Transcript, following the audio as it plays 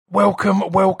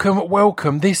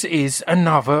Welcome. This is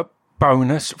another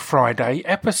bonus Friday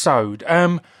episode.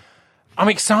 I'm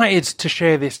excited to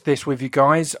share this with you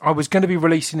guys. I was going to be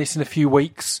releasing this in a few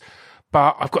weeks,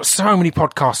 but I've got so many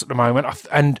podcasts at the moment,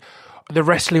 and the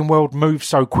wrestling world moves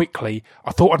so quickly.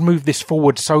 I thought I'd move this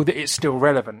forward so that it's still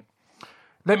relevant.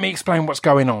 Let me explain what's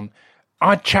going on.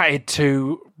 I chatted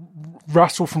to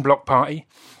Russell from Block Party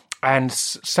and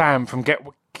Sam from Get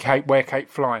Cape, Wear Cape,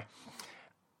 Fly,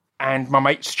 and my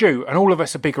mate Stu, and all of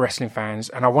us are big wrestling fans,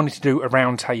 and I wanted to do a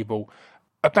round table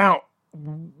about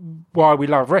why we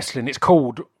love wrestling. It's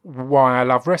called Why I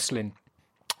Love Wrestling.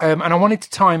 And I wanted to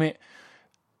time it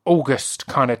August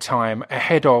kind of time,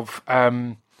 ahead of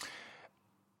Jim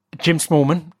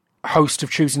Smallman, host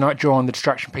of Tuesday Night Jaw on the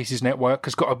Distraction Pieces Network,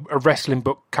 has got a wrestling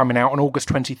book coming out on August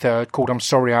 23rd called I'm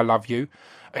Sorry I Love You,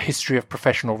 A History of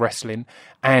Professional Wrestling.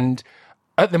 And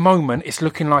at the moment, it's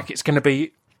looking like it's going to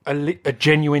be a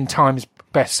genuine Times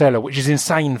bestseller, which is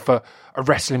insane for a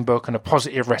wrestling book and a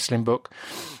positive wrestling book.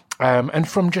 And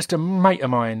from just a mate of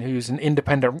mine who's an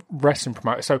independent wrestling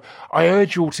promoter. So I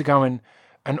urge you all to go and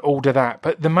order that.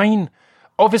 But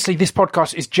obviously this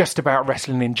podcast is just about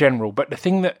wrestling in general. But the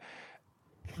thing that,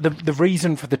 the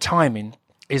reason for the timing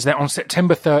is that on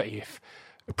September 30th,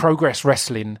 Progress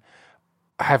Wrestling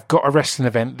have got a wrestling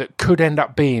event that could end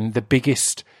up being the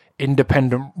biggest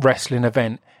independent wrestling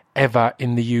event ever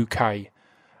in the UK.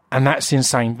 And that's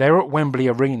insane. They're at Wembley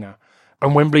Arena,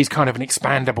 and Wembley's kind of an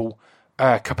expandable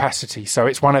capacity. So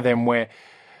it's one of them where,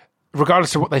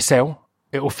 regardless of what they sell,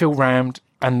 it will feel rammed,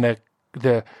 and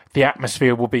the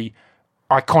atmosphere will be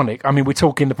iconic. I mean, we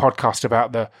talk in the podcast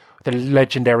about the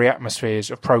legendary atmospheres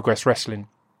of Progress Wrestling.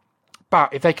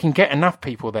 But if they can get enough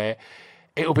people there,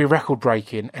 it'll be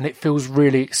record-breaking, and it feels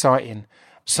really exciting.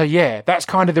 So yeah, that's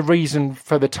kind of the reason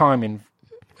for the timing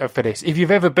for this. If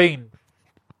you've ever been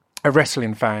a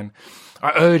wrestling fan,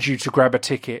 I urge you to grab a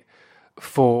ticket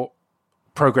for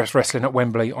Progress Wrestling at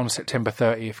Wembley on September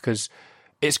 30th, because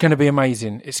it's going to be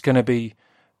amazing. It's going to be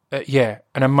an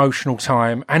emotional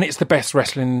time, and it's the best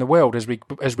wrestling in the world as we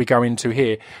go into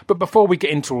here. But before we get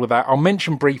into all of that, I'll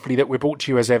mention briefly that we're brought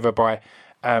to you as ever by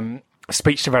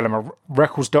Speech Development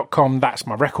Records.com. That's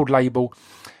my record label.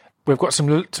 We've got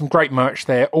some great merch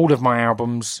there, all of my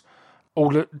albums,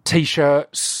 all the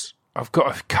t-shirts. I've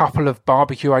got a couple of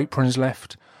barbecue aprons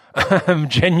left.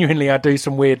 Genuinely, I do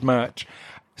some weird merch.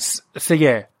 So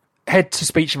yeah, head to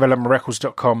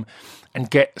speechdevelopmentrecords.com and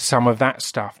get some of that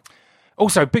stuff.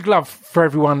 Also, big love for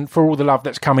everyone, for all the love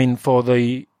that's come in for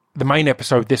the main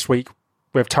episode this week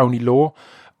with Tony Law.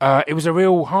 It was a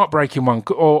real heartbreaking one,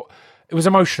 or it was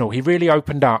emotional. He really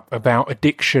opened up about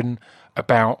addiction,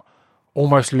 about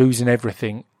almost losing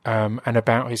everything, and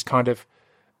about his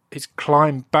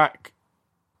climb back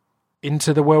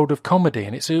into the world of comedy.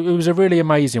 And it was a really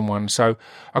amazing one. So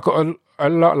I've got a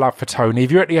lot of love for Tony.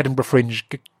 If you're at the Edinburgh Fringe,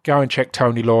 go and check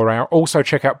Tony Law out. Also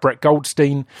check out Brett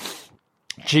Goldstein,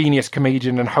 genius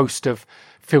comedian and host of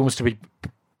Films to Be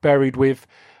Buried With.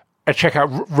 Check out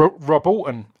Rob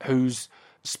Alton, whose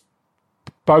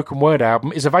spoken word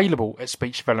album is available at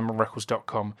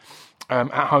speechdevelopmentrecords.com,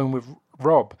 At Home with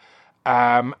Rob.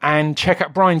 And check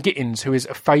out Brian Gittins, who is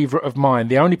a favourite of mine,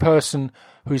 the only person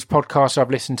whose podcast I've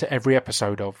listened to every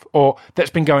episode of, or that's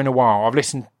been going a while. I've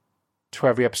listened to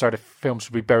every episode of Films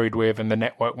to Be Buried With and the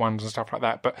network ones and stuff like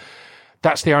that, but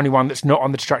that's the only one that's not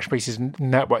on the Distraction Pieces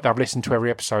network that I've listened to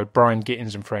every episode. Brian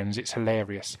Gittins and Friends. It's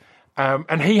hilarious.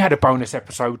 And he had a bonus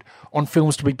episode on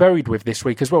Films to Be Buried With this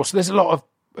week as well. So there's a lot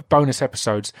of bonus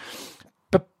episodes.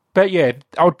 But yeah,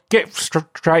 I'll get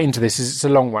straight into this. It's a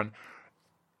long one.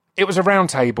 It was a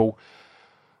round table.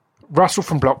 Russell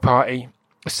from Block Party,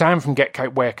 Sam from Get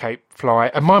Cape, Wear Cape, Fly,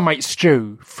 and my mate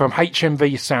Stu from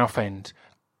HMV Southend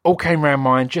all came round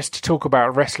mine just to talk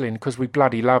about wrestling, because we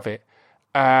bloody love it.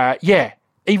 Yeah,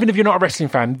 even if you're not a wrestling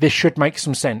fan, this should make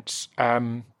some sense.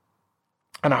 And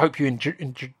I hope you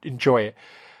enjoy it.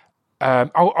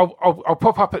 I'll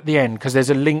pop up at the end, because there's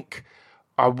a link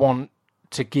I want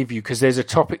to give you, because there's a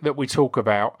topic that we talk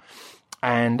about,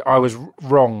 and I was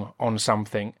wrong on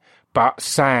something. But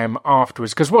Sam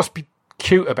afterwards, because what's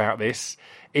cute about this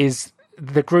is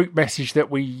the group message that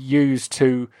we used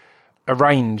to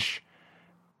arrange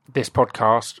this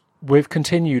podcast. We've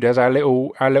continued as our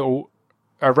little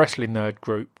wrestling nerd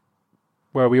group,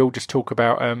 where we all just talk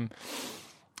about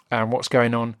what's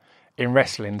going on in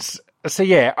wrestling. So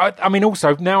yeah, I mean,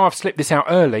 also now I've slipped this out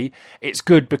early. It's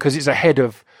good because it's ahead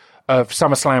of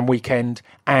SummerSlam weekend,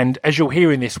 and as you'll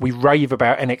hear in this, we rave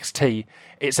about NXT.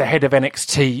 It's ahead of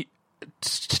NXT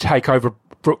to take over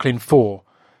Brooklyn 4.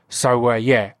 So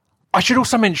yeah, I should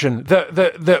also mention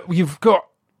that you've got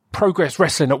Progress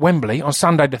Wrestling at Wembley on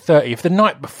Sunday the 30th. The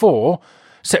night before,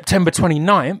 September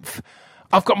 29th,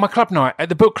 I've got my club night at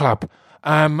the book club.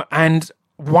 And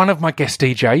one of my guest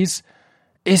DJs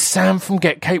is Sam from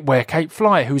Get Cape Wear Cape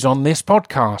Fly, who's on this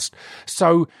podcast.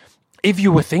 So if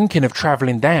you were thinking of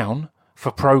travelling down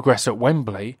for Progress at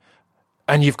Wembley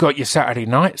and you've got your Saturday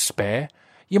night spare,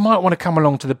 you might want to come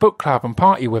along to the book club and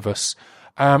party with us.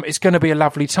 It's going to be a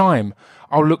lovely time.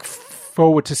 I'll look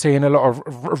forward to seeing a lot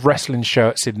of wrestling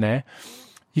shirts in there.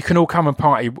 You can all come and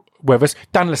party with us.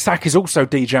 Dan Lassac is also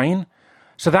DJing,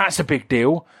 so that's a big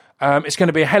deal. It's going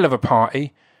to be a hell of a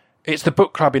party. It's the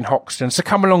book club in Hoxton, so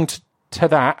come along to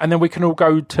that, and then we can all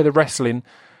go to the wrestling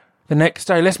the next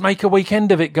day. Let's make a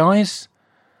weekend of it, guys.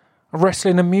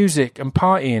 Wrestling and music and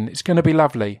partying. It's going to be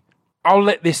lovely. I'll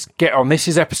let this get on. This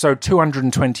is episode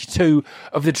 222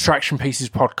 of the Distraction Pieces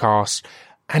podcast,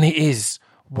 and it is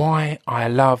Why I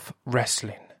Love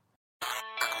Wrestling.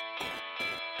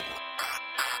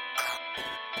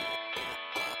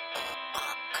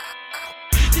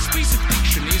 This piece of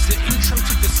fiction is the intro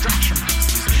to Distraction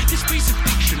Pieces. This piece of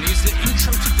fiction is the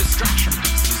intro to Distraction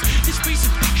Pieces. This piece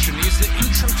of fiction is the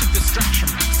intro to Distraction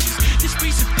Pieces. This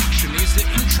piece of fiction is the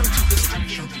intro to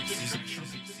Distraction Pieces.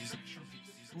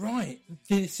 Right,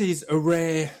 this is a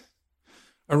rare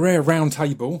round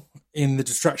table in the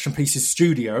Distraction Pieces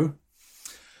studio.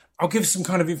 I'll give some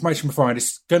kind of information beforehand.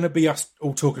 It's going to be us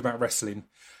all talking about wrestling.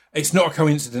 It's not a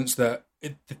coincidence that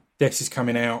this is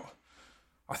coming out,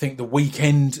 I think, the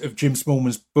weekend of Jim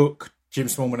Smallman's book. Jim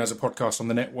Smallman has a podcast on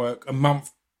the network a month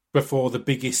before the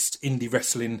biggest indie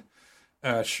wrestling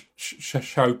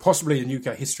show, possibly in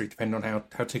UK history, depending on how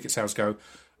ticket sales go.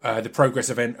 The Progress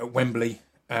event at Wembley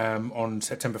on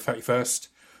September 31st,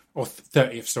 or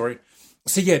 30th, sorry.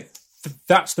 So yeah,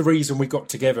 that's the reason we got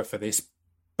together for this.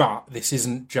 But this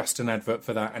isn't just an advert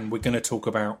for that, and we're going to talk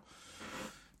about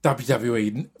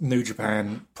WWE, New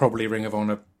Japan, probably Ring of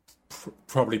Honor,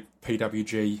 probably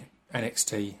PWG,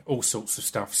 NXT, all sorts of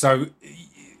stuff. So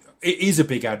it is a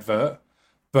big advert,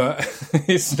 but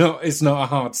it's not a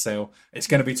hard sell. It's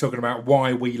going to be talking about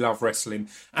why we love wrestling,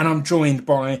 and I'm joined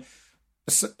by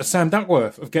Sam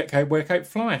Duckworth of Get Cape Wear Cape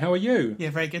Fly. How are you?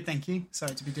 Yeah, very good, thank you.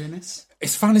 Sorry to be doing this.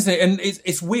 It's fun, isn't it? And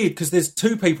it's weird because there's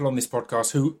two people on this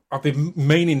podcast who I've been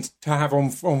meaning to have on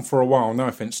for a while. No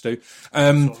offence, Stu.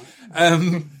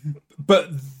 But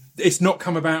it's not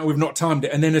come about. We've not timed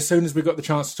it. And then as soon as we got the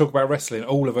chance to talk about wrestling,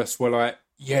 all of us were like,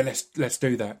 "Yeah, let's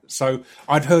do that." So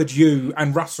I'd heard you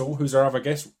and Russell, who's our other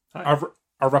guest, our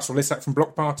Russell Lissack from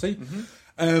Block Party.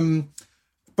 Mm-hmm.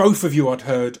 Both of you I'd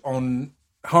heard on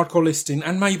Hardcore Listing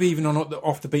and maybe even on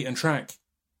Off the Beaten Track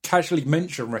casually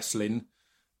mention wrestling,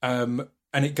 and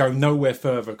it go nowhere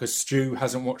further because Stu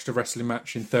hasn't watched a wrestling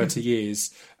match in 30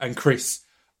 years, and Chris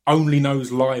only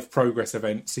knows live Progress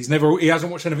events. He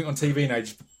hasn't watched anything on TV in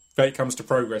age when it comes to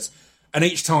Progress. And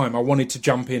each time I wanted to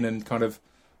jump in and kind of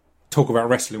talk about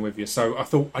wrestling with you, so I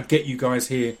thought I'd get you guys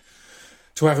here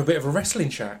to have a bit of a wrestling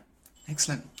chat.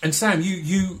 Excellent. And Sam,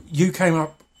 you came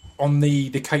up on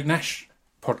the Kate Nash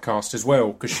podcast as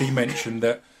well, because she mentioned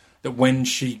that when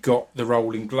she got the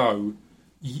role in Glow,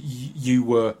 you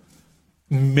were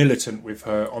militant with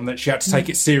her on that. She had to take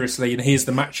it seriously, and here's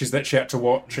the matches that she had to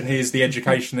watch, and here's the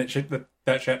education that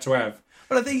she had to have.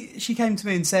 Well, I think she came to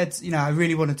me and said, I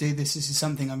really want to do this. This is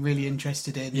something I'm really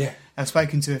interested in. Yeah. I've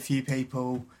spoken to a few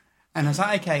people, and I was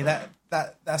like, okay,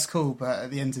 that's cool, but at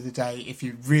the end of the day, if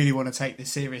you really want to take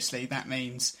this seriously, that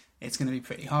means it's going to be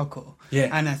pretty hardcore. Yeah.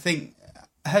 And I think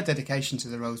her dedication to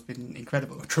the role has been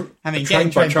incredible. Trained by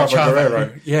Chavo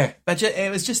Guerrero. Yeah. But it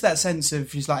was just that sense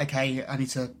of, she's like, okay, I need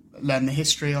to learn the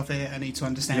history of it. I need to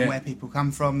understand where people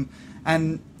come from.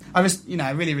 And I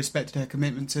really respected her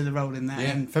commitment to the role in that.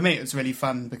 Yeah. And for me, it was really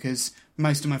fun because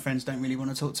most of my friends don't really want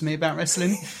to talk to me about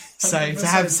wrestling. So to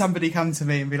have somebody come to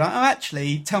me and be like, oh,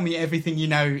 actually, tell me everything you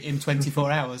know in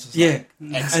 24 hours. Yeah.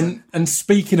 And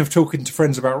speaking of talking to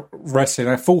friends about wrestling,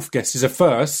 our fourth guest is a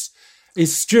first.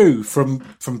 Is Stu from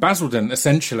Basildon,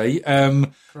 essentially.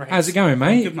 How's it going,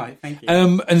 mate? Good, mate. Thank you.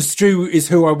 And Stu is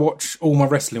who I watch all my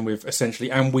wrestling with, essentially.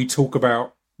 And we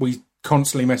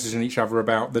constantly messaging each other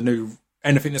about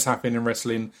anything that's happening in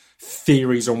wrestling,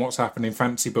 theories on what's happening,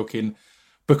 fantasy booking,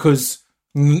 because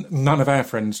none of our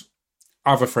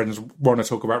other friends want to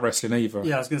talk about wrestling either.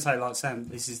 Yeah, I was going to say, like Sam,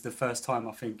 this is the first time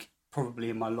I think probably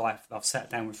in my life I've sat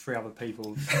down with three other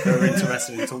people who are into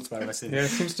wrestling and talked about wrestling. Yeah, it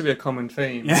seems to be a common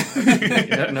theme.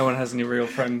 Yeah. No one has any real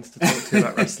friends to talk to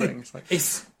about wrestling.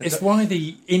 It's why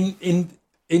the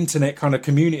internet kind of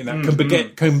community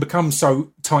that can become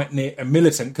so tight knit and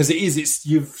militant, because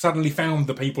you've suddenly found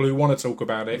the people who want to talk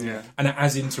about it and are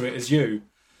as into it as you.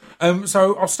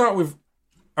 So I'll start with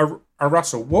a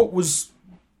Russell. What was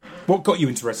What got you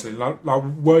into wrestling? Like,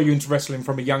 were you into wrestling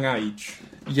from a young age?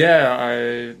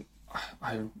 Yeah,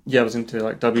 I was into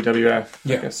like WWF.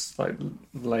 Yeah. I guess like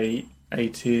late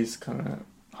 80s, kind of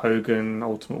Hogan,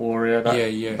 Ultimate Warrior.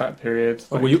 That period.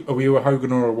 Are Like, were you a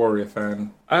Hogan or a Warrior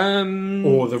fan?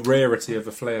 Or the rarity of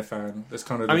a Flair fan? There's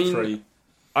kind of the three.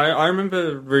 I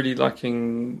remember really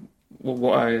liking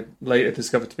what I later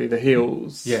discovered to be the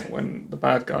heels. Yeah. When the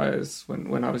bad guys,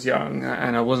 when I was young,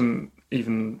 and I wasn't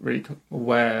even really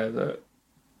aware that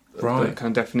the kind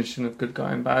of definition of good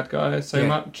guy and bad guy so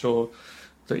much, or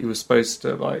that you were supposed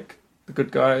to like the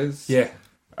good guys. Yeah.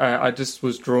 I just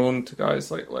was drawn to guys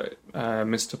like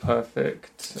Mr.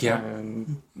 Perfect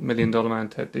and $1 Million Man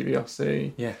Ted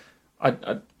DiBiase. Yeah.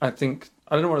 I think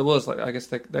I don't know what it was. Like I guess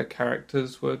their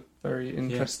characters were very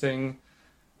interesting,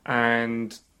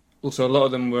 and also a lot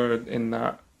of them were in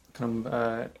that kind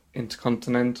of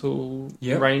intercontinental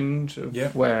range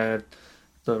of where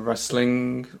the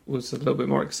wrestling was a little bit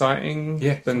more exciting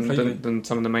than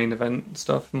some of the main event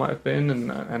stuff might have been,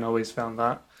 and I always found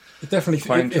that. It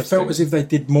definitely it felt as if they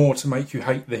did more to make you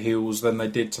hate the heels than they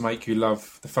did to make you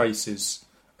love the faces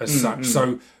as such.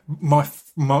 So my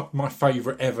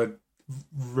favourite ever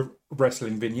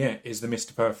wrestling vignette is the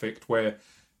Mr. Perfect, where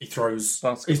he throws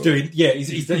basketball.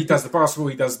 He does the basketball,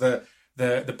 he does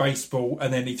the baseball,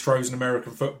 and then he throws an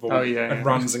American football and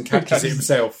runs and catches it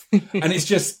himself. And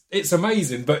it's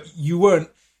amazing. But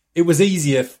it was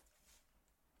easier.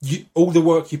 All the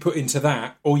work you put into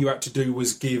that, all you had to do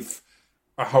was give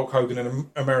a Hulk Hogan an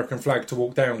American flag to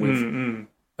walk down with.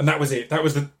 And that was it. That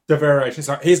was the variation. It's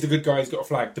like, here's the good guy, he's got a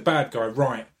flag. The bad guy,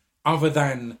 right. Other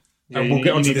than, and we'll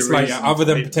get onto this later, other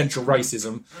than potential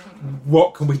racism,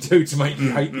 what can we do to make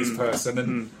you hate this person?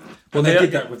 And they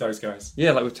did that with those guys.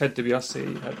 Yeah, like with Ted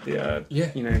DiBiase, had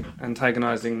the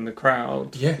antagonising the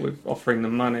crowd with offering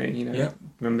them money.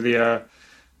 Remember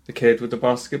the kid with the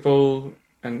basketball,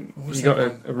 and he got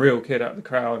a real kid out of the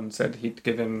crowd and said he'd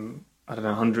give him, I don't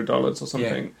know, $100 or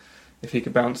something if he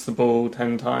could bounce the ball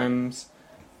 10 times.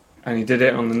 And he did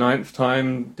it on the 9th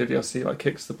time. DiBiase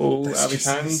kicks the ball out of his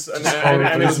hands, and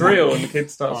it was real, and the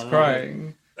kid starts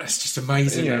crying. That's just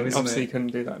amazing. Obviously, he couldn't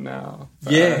do that now.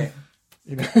 But,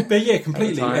 but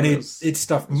completely. And it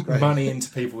stuffed money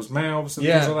into people's mouths and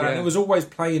things like that. And it was always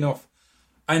playing off.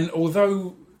 And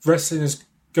although wrestling has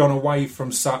gone away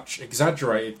from such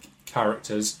exaggerated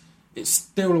characters, it's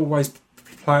still always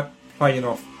playing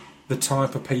off the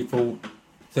type of people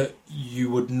that you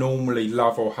would normally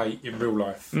love or hate in real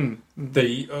life.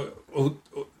 The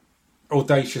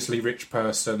audaciously rich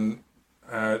person,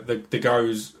 the guy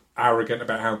who's arrogant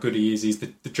about how good he is. He's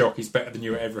the jockey's better than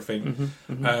you at everything.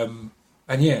 And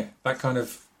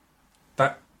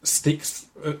that sticks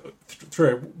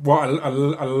through. What I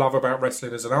love about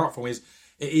wrestling as an art form is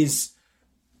it is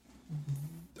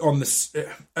on the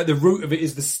at the root of it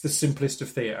is the simplest of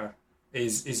theatre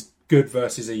is good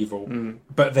versus evil.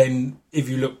 But then if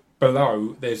you look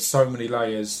below, there's so many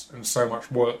layers and so much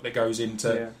work that goes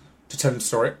into to telling the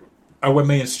story. When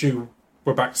me and Stu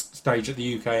were backstage at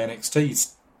the UK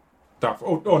NXT stuff,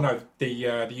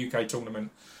 the UK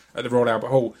tournament at the Royal Albert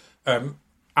Hall,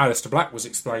 Aleister Black was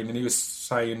explaining, he was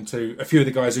saying to a few of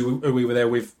the guys who we were there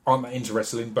with aren't that into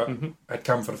wrestling but had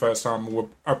come for the first time and were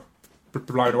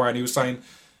blown away, and he was saying,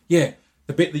 the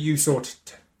bit that you saw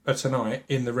tonight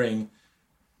in the ring,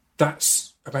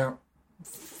 that's about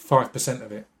 5%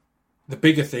 of it. The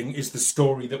bigger thing is the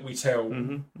story that we tell,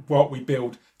 what we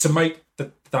build to make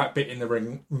that bit in the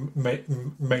ring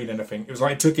mean anything. It was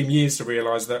like it took him years to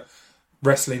realise that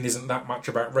wrestling isn't that much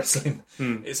about wrestling.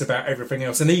 It's about everything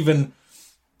else. And even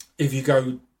if you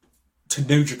go to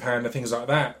New Japan and things like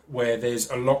that, where there's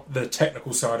a lot, the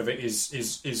technical side of it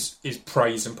is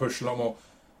praised and pushed a lot more.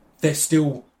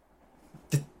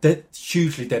 They're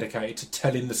hugely dedicated to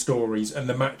telling the stories, and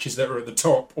the matches that are at the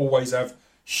top always have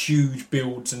huge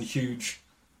builds and huge,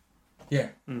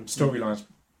 storylines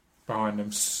behind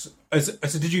them. So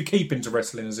did you keep into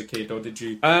wrestling as a kid, or did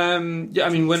you?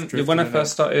 When I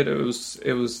first started,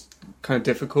 it was kind of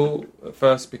difficult at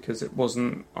first because it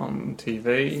wasn't on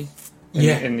TV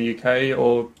in the UK,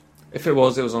 or if it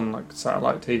was on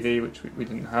satellite TV, which we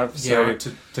didn't have. So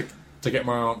to get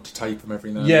my aunt to tape them every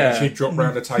now and then. She'd drop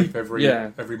round a tape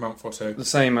every month or two. The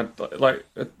same. I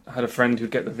had a friend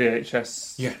who'd get the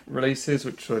VHS releases,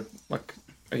 which were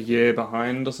a year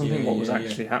behind or something. What was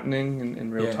actually happening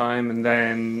in real time, and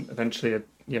then eventually,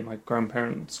 my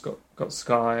grandparents got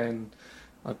Sky, and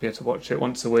I'd be able to watch it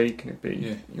once a week, and it'd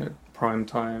be prime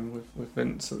time with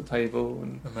Vince at the table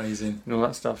and amazing and all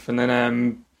that stuff. And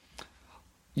then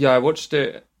I watched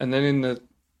it, and then in the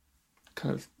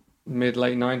kind of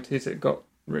mid-late 90s it got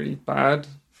really bad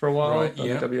for a while,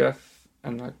 WWF,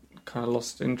 and I kind of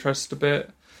lost interest a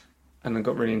bit, and I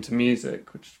got really into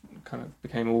music, which kind of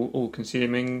became all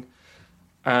consuming.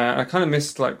 I kind of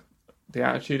missed like the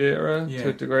Attitude Era to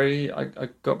a degree. I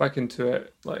got back into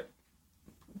it like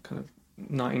kind of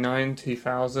 99,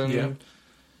 2000.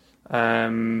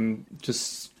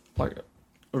 Just like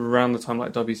around the time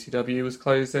like WCW was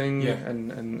closing,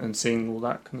 and seeing all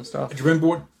that kind of stuff. Do you remember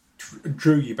what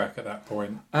drew you back at that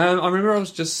point? I remember I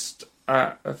was just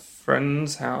at a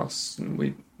friend's house, and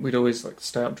we'd always like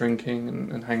stay up drinking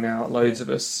and hang out, loads of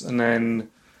us, and then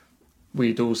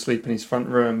we'd all sleep in his front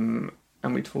room,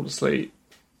 and we'd fall asleep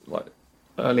like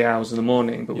early hours of the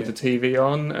morning, but with the TV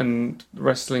on, and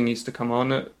wrestling used to come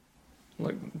on at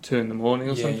like 2 a.m.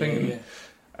 or something.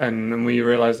 And we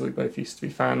realised that we both used to be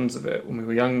fans of it when we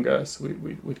were younger, so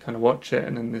we'd kind of watch it,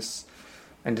 and then this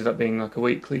ended up being like a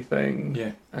weekly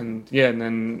thing. And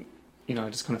then, you know, I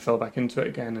just kind of fell back into it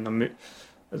again, and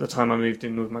at the time I moved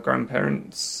in with my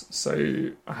grandparents,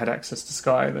 so I had access to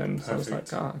Sky then, so I was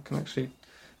like, I can actually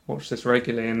watch this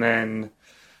regularly. And then,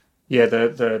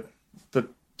 the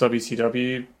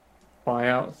WCW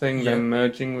buyout thing, then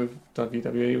merging with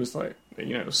WWE was like,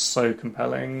 you know, it was so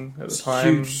compelling at the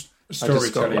time. Huge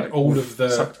storytelling, got, like, all of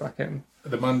sucked back in.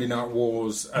 The Monday Night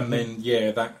Wars, and then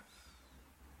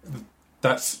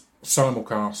that's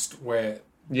simulcast where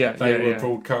they were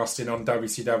broadcasting on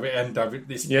WCW and I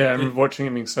remember watching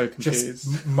it being so confused,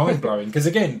 just mind blowing. Because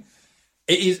again,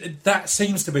 that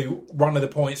seems to be one of the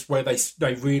points where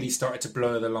they really started to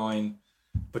blur the line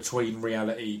between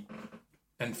reality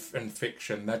and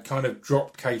fiction. They'd kind of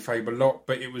dropped kayfabe a lot,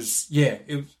 but it was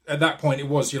at that point you're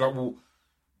like, well,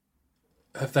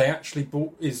 have they actually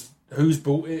who's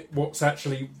bought it? What's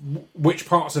actually, which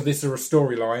parts of this are a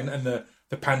storyline and the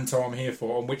panto I'm here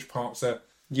for, and which parts are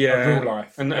real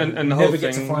life? And the whole never thing,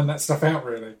 get to find that stuff out,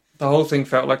 really. The whole thing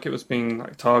felt like it was being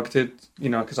like targeted, you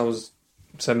know, because I was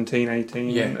 17,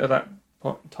 18 at that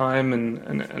time,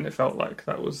 and it felt like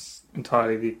that was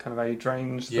entirely the kind of age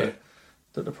range that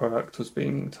the product was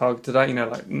being targeted at. You know,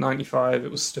 like 95,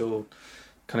 it was still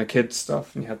kind of kids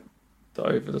stuff, and you had the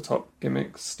over-the-top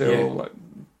gimmicks still, like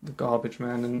the Garbage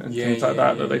Man and things like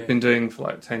that they've been doing for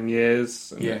like 10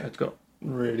 years, and it had got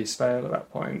really stale at that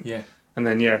point. And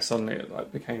then suddenly it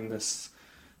like became this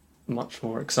much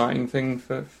more exciting thing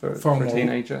for a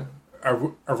teenager.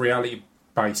 A reality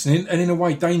base, and in a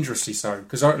way dangerously so,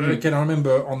 because I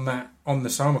remember on the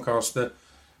simulcast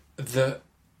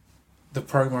the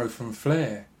promo from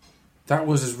Flair, that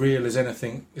was as real as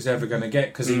anything is ever going to get,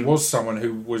 because he was someone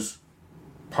who was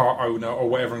part owner or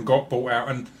whatever and got bought out,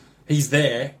 and he's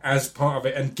there as part of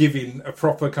it and giving a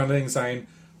proper kind of thing, saying,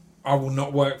 I will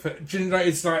not work for... Do you know,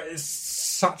 it's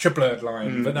such a blurred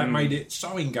line, but that made it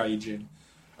so engaging.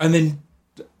 And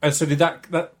so did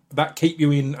that keep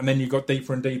you in, and then you got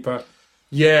deeper and deeper?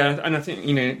 Yeah, and I think,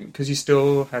 you know, because you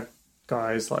still had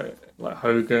guys like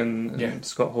Hogan and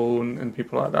Scott Hall and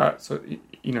people like that, so,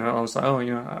 you know, I was like, oh,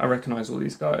 you know, I recognise all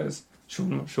these guys.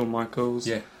 Shawn Michaels.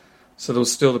 So there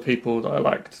was still the people that I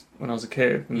liked when I was a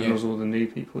kid, and then there was all the new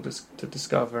people to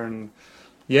discover. And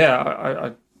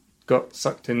I got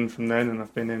sucked in from then, and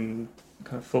I've been in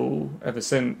kind of full ever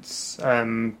since.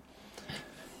 You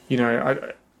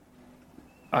know,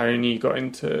 I only got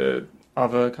into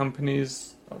other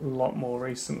companies a lot more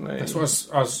recently. That's what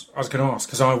I was going to ask,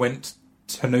 because I went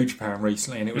to New Japan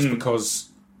recently, and it was because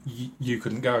you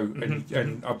couldn't go,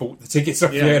 and I bought the tickets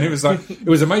off you, and it was like, it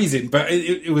was amazing. But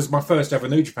it was my first ever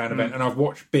New Japan event, and I've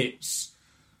watched bits,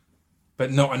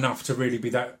 but not enough to really be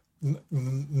that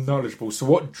knowledgeable. So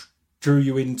what drew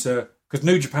you into? Because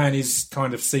New Japan is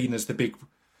kind of seen as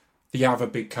the other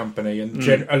big company, and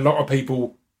a lot of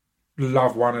people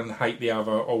love one and hate the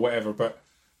other or whatever. But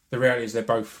the reality is they're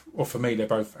both, or for me, they're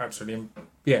both absolutely.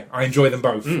 I enjoy them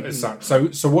both as such.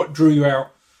 So what drew you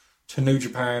out to New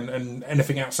Japan and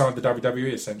anything outside the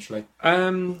WWE, essentially?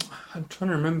 I'm trying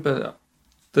to remember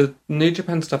the New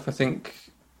Japan stuff. I think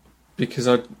because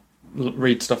I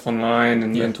read stuff online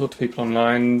and talk to people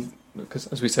online, because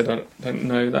as we said, I don't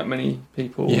know that many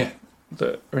people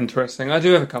that are interesting. I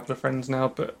do have a couple of friends now,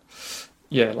 but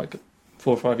like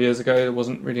 4 or 5 years ago, there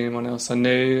wasn't really anyone else I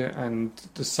knew, and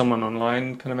just someone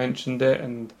online kind of mentioned it,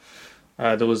 and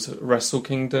there was Wrestle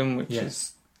Kingdom, which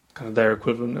is kind of their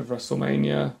equivalent of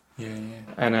WrestleMania.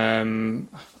 And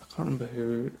I can't remember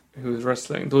who was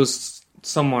wrestling. There was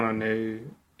someone I knew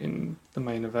in the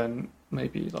main event,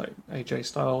 maybe like AJ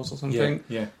Styles or something.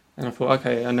 And I thought,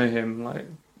 okay, I know him. Like,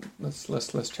 let's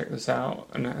check this out.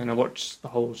 And I watched the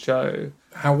whole show.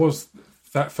 How was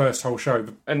that first whole show?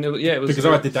 And it was because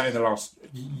I did that in the last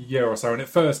year or so. And at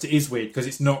first, it is weird because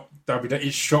it's not WWE.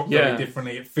 It's shot very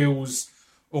differently. It feels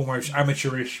almost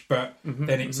amateurish, but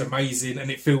then it's amazing,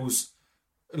 and it feels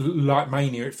like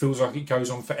Mania. It feels like it goes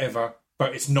on forever,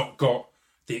 but it's not got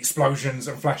the explosions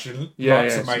and flashing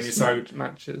lights of Mania. So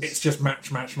matches. It's just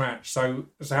match. So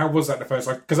how was that the first?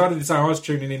 Because I did say I was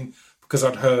tuning in because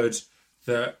I'd heard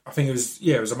that I think it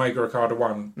was Omega Okada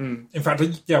 1. In fact,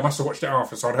 I must have watched it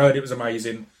after, so I'd heard it was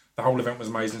amazing. The whole event was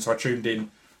amazing, so I tuned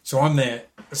in. So I'm there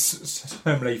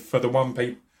firmly for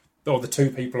the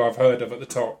two people I've heard of at the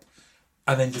top,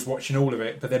 and then just watching all of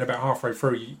it. But then about halfway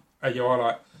through,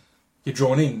 you're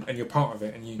drawn in and you're part of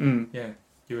it, and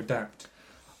you adapt.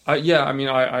 I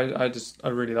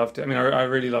really loved it. I mean, I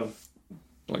really love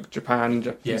like Japan and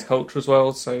Japanese culture as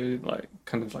well. So like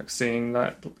kind of like seeing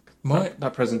that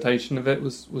presentation of it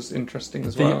was interesting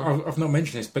as well. I've not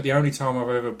mentioned this, but the only time I've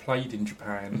ever played in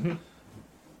Japan,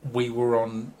 we were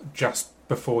on just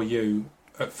before you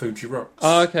at Fuji Rocks.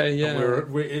 Oh, okay, yeah.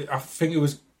 I think it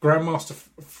was Grandmaster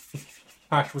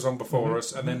Flash was on before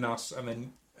us, and then us, and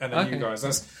then you guys.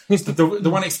 That's the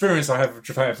one experience I have of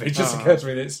Japan. It just occurred to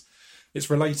me that it's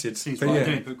related. Seems like I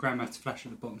didn't put Grandmaster Flash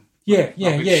at the bottom. Yeah,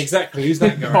 exactly. Who's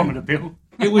that guy? Bottom of the bill.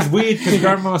 It was weird because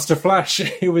Grandmaster Flash,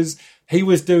 he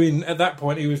was doing at that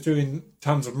point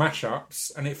tons of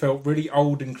mashups, and it felt really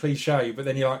old and cliche. But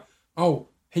then you're like, oh,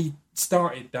 he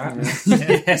started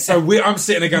that. So I'm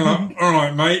sitting there going like, all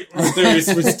right, mate, we'll do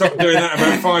this. We stopped doing that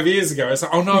about 5 years ago. It's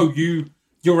like, oh no,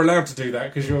 you're allowed to do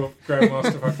that because you're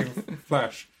Grandmaster fucking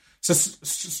Flash. So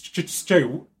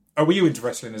Stu, were you into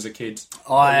wrestling as a kid?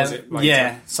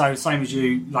 So same as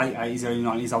you, late 80s, early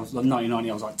 90s. I was like 1990.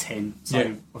 I was like 10.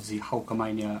 So obviously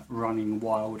Hulkamania running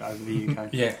wild over the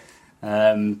UK.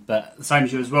 But the same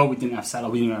as you as well. We didn't have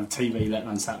satellite. We didn't have TV, let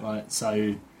alone satellite.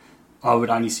 So I would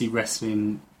only see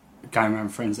wrestling going around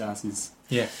friends' houses.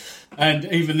 Yeah. And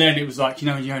even then, it was like,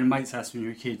 when you're in a mate's house when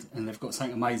you're a kid and they've got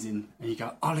something amazing, and you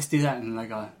go, oh, let's do that. And they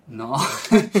go, no.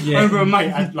 I remember a mate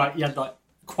had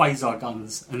Quasar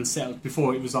guns and set up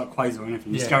before it was like Quasar and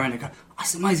everything. You just go around and go, oh,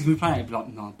 that's amazing, can we play it? I'd be like,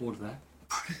 no, I'm bored of that.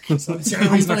 It's the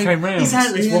reason I came round.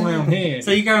 Exactly. It's why I'm here.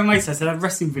 So you go and mate's house, they'd have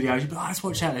wrestling videos, you'd be like, let's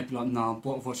watch that. They'd be like, no,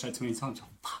 I've watched that too many times. Oh,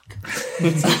 fuck.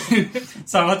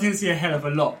 So I didn't see a hell of a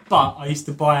lot, but I used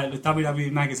to buy the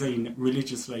WWE magazine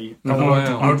religiously.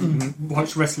 I would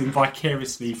watch wrestling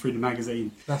vicariously through the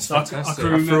magazine. That's fantastic.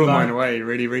 I threw mine away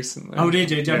really recently. Oh,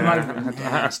 did you?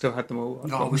 I still had them all.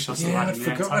 I wish I still had them.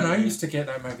 I'd forgotten. I used to get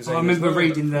that magazine. I remember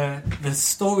reading the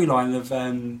storyline of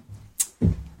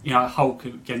Hulk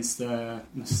against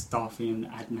Mustafi and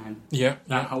Adnan.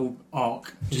 That whole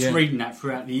arc. Just reading that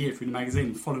throughout the year through the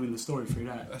magazine, following the story through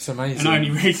that. That's amazing. And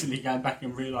only recently going back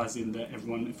and realising that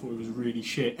everyone thought it was really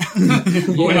shit.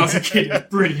 But when I was a kid, it was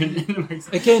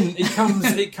brilliant. Again,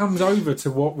 it comes over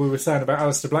to what we were saying about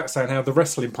Aleister Black saying how the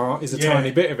wrestling part is a tiny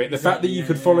bit of it. The fact that you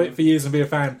could follow it for years and be a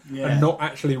fan and not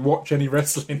actually watch any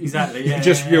wrestling. Exactly.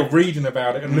 You're reading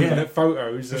about it and looking at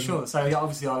photos. For sure. So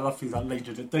obviously I love things like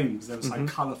Legion of Doom because they were so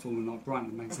colourful and like bright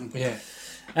and makes sense. Yeah.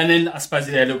 And then I suppose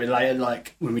a little bit later,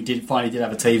 like when we finally did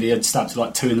have a TV, I'd start to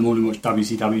like 2 a.m. and watch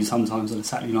WCW sometimes on a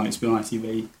Saturday night. It's been on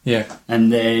ITV. Yeah.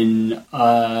 And then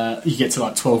you get to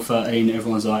like 12:13,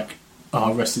 everyone's like,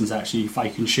 "Oh, wrestling's actually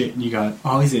fake and shit," and you go,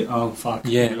 "Oh, is it? Oh, fuck."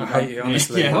 Yeah, I hate it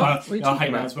honestly. I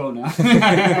hate that as well now.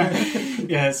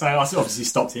 So I obviously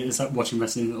stopped it. It's like watching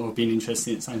wrestling or being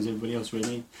interested in it, same as everybody else,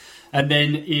 really. And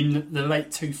then in the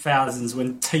late 2000s,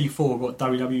 when T4 got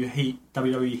WWE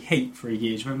Heat for a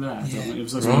year, do you remember that? Yeah. It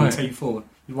was on T4.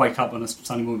 You'd wake up on a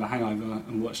Sunday morning with a hangover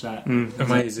and watch that.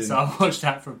 Amazing. So I watched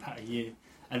that for about a year.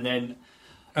 And then...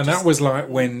 that was like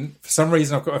when, for some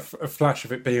reason, I've got a flash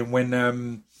of it being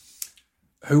when...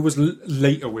 who was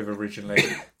Lita with originally?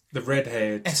 The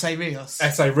red-haired S.A. Rios.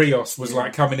 S.A. Rios was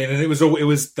like coming in, and it was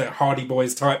the Hardy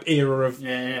Boys type era of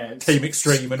Team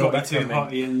Extreme and all that kind of thing.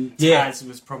 Hardy and Taz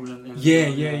was prominent.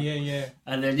 Yeah.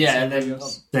 And then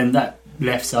that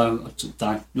left, so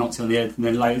I knocked it on the head. And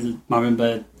then later, I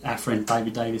remember our friend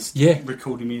David Davis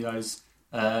recording me those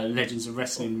Legends of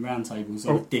Wrestling roundtables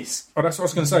on a disc. Oh, that's what I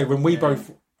was going to say. When we both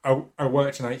I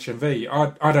worked in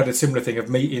HMV, I'd had a similar thing of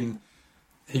meeting.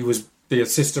 He was the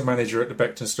assistant manager at the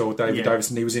Beckton store, David Davis,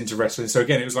 and he was into wrestling. So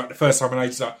again, it was like the first time in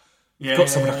ages, like, got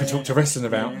someone I can talk to wrestling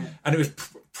about. And it was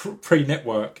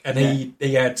pre-network, and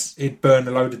he'd burn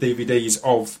a load of DVDs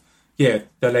of the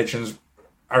Legends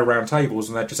around tables,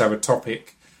 and they'd just have a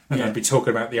topic, and they'd be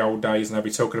talking about the old days, and they'd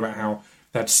be talking about how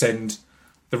they'd send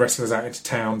the wrestlers out into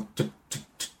town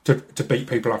to beat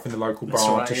people up in the local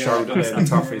bar to show that they're the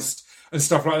toughest and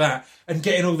stuff like that, and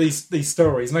getting all these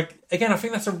stories. And again, I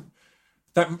think that's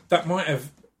that might have...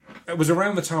 It was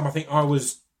around the time I think I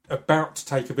was about to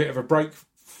take a bit of a break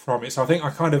from it. So I think I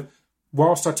kind of...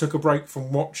 Whilst I took a break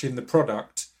from watching the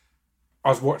product, I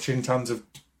was watching tons of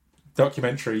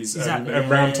documentaries Exactly,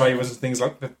 and roundtables and things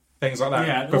like that.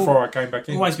 Yeah, before I came back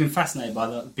in. I've always been fascinated by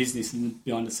the business and the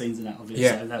behind the scenes and that of it.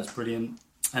 Yeah. So that was brilliant.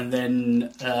 And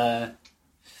then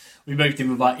we moved in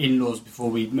with our in-laws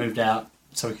before we moved out,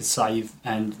 so we could save.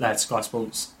 And they had Sky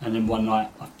Sports. And then one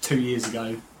night, 2 years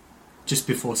ago, just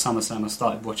before SummerSlam, I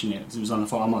started watching it because it was on. I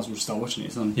thought I might as well just start watching it.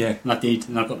 It's on. Yeah. And I did,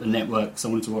 and I got the network, so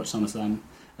I wanted to watch SummerSlam.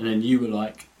 And then you were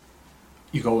like,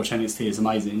 "You got to watch NXT. It's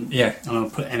amazing." Yeah. And I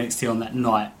put NXT on that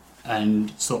night.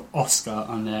 And saw Oscar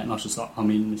on there, and I was just like,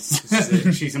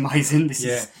 she's amazing. This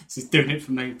is doing it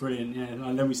for me, brilliant. Yeah,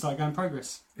 and then we started going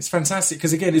Progress. It's fantastic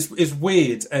because again, it's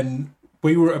weird. And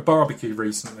we were at a barbecue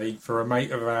recently for a mate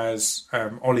of ours.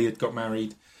 Ollie had got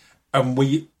married, and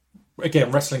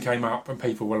wrestling came up, and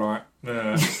people were like,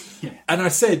 yeah. And I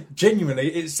said,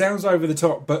 genuinely, it sounds over the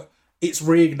top, but it's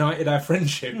reignited our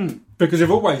friendship because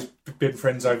we've always been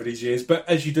friends over these years. But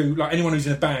as you do, like anyone who's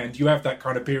in a band, you have that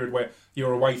kind of period where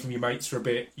you're away from your mates for a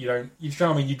bit. You know what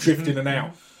I mean? You drift in and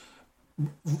out.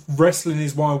 Wrestling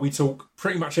is why we talk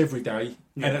pretty much every day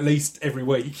and at least every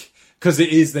week because it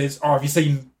is. Have you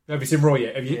seen Raw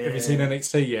yet? Have you seen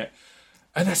NXT yet?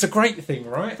 And that's a great thing,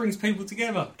 right? It brings people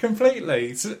together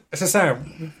completely. So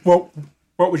Sam, what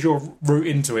was your route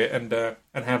into it,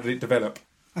 and how did it develop?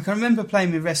 I can remember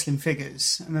playing with wrestling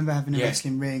figures. I remember having a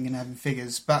wrestling ring and having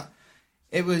figures, but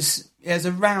it was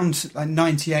around like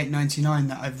 98, 99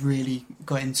 that I've really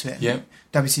got into it. Yeah.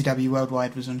 WCW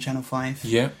Worldwide was on Channel 5.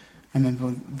 Yeah. I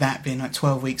remember that being like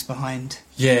 12 weeks behind.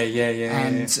 Yeah.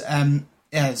 And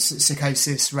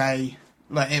Psychosis, Ray,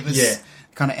 like it was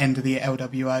kind of end of the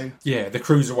LWO. Yeah, the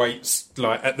cruiserweights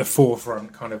like at the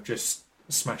forefront, kind of just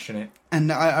smashing it. And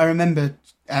I remember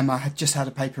I had just had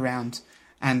a paper round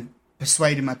and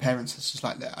persuading my parents. I was just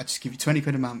like, look, I just give you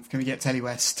 £20 a month. Can we get Telly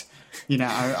West? You know,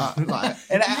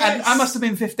 and I must have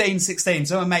been 15, 16.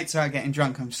 So my mates are out getting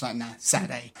drunk. I'm just like, nah,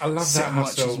 Saturday. I love that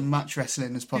watch hustle. as much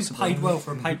wrestling as possible. You paid well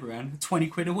for a paper round,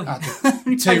 £20 a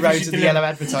week. 2 rows of the yellow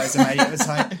advertiser, mate. It was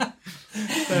like,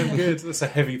 damn good. That's a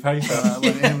heavy paper. Well,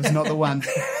 it was not the one.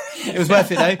 It was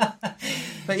worth it though.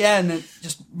 But yeah, and then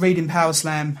just reading Power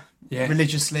Slam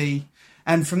religiously,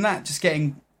 and from that, just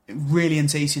getting really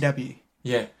into ECW.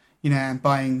 Yeah. You know, and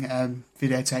buying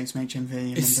videotapes from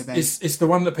HMV. It's the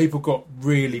one that people got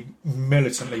really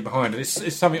militantly behind.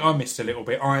 It's something I missed a little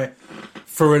bit.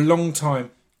 For a long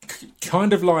time,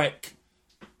 kind of like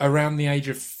around the age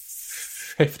of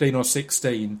 15 or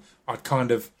 16, I'd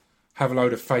kind of have a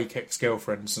load of fake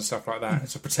ex-girlfriends and stuff like that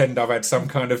to pretend I've had some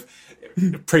kind of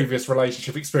previous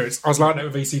relationship experience. I was like that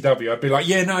with ECW. I'd be like,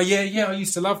 I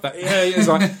used to love that. Yeah, it was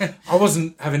like I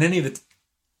wasn't having any of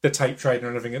the tape trading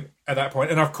or anything at that point,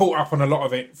 and I've caught up on a lot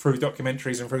of it through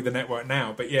documentaries and through the network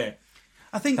now. But yeah,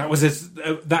 I think that was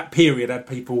that period had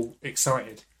people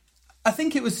excited. I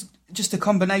think it was just a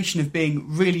combination of being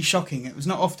really shocking. It was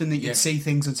not often that you'd see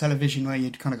things on television where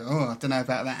you'd kind of go, oh, I don't know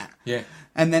about that. Yeah.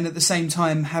 And then at the same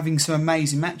time having some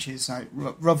amazing matches like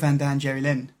Rob Van Dam, Jerry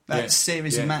Lynn, that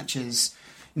series of matches.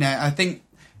 You know, I think.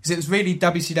 Because it was really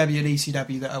WCW and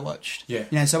ECW that I watched. Yeah.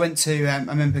 You know, so I went to, I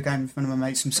remember going with one of my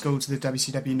mates from school to the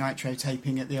WCW Nitro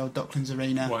taping at the old Docklands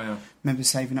Arena. Wow. I remember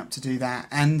saving up to do that.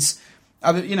 And,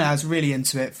 I was really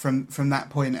into it from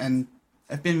that point, and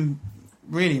I've been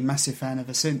really a massive fan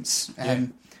ever since.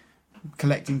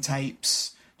 Collecting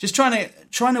tapes, just trying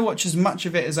to watch as much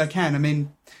of it as I can. I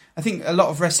mean, I think a lot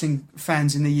of wrestling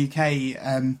fans in the UK,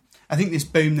 I think this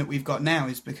boom that we've got now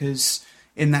is because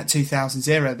in that 2000s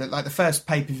era, that like the first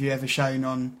pay-per-view ever shown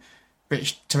on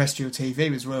British terrestrial TV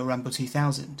was Royal Rumble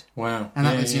 2000. Wow. And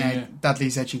that was,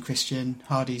 Dudley's Edge and Christian,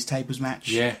 Hardy's tables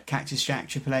match, Cactus Jack,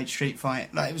 Triple H street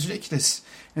fight. Like, it was ridiculous.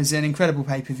 It was an incredible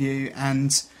pay-per-view,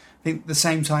 and I think at the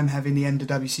same time having the end of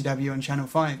WCW on Channel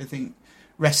 5, I think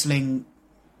wrestling,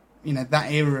 that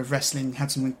era of wrestling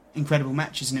had some incredible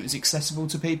matches and it was accessible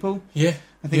to people. Yeah.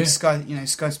 I think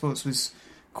Sky Sports was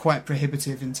quite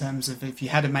prohibitive in terms of if you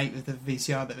had a mate with a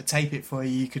VCR that would tape it for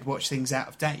you, you could watch things out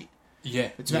of date. Yeah.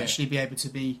 But to actually be able to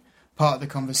be part of the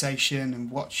conversation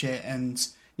and watch it, and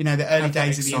the early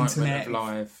days of the internet, of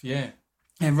live,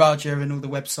 and Raja and all the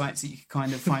websites that you could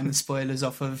kind of find the spoilers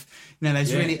off of,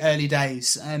 those really early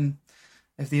days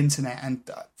of the internet, and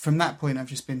from that point I've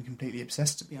just been completely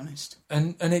obsessed, to be honest.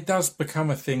 And it does become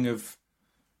a thing of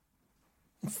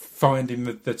finding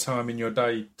the time in your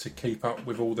day to keep up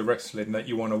with all the wrestling that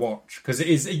you want to watch, because it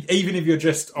is, even if you're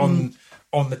just on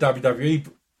the WWE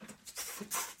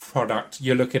product,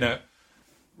 you're looking at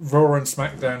Raw and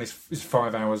SmackDown is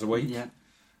 5 hours a week,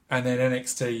 and then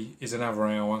NXT is another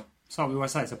hour. So we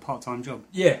always say it's a part-time job.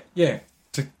 Yeah,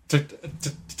 to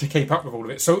keep up with all of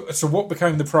it. So what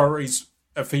became the priorities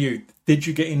for you? Did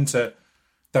you get into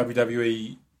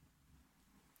WWE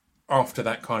after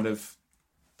that kind of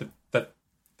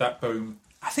that boom?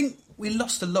 I think we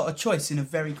lost a lot of choice in a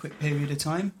very quick period of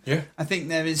time. Yeah. I think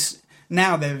there is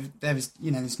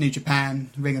there's New Japan,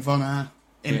 Ring of Honor,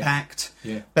 Impact.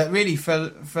 Yeah. But really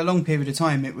for a long period of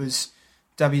time it was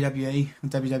WWE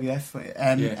and WWF,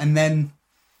 and then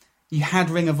you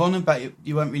had Ring of Honor, but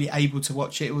you weren't really able to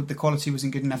watch it. The quality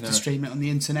wasn't good enough to stream it on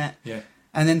the internet. Yeah.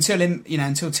 And then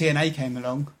until TNA came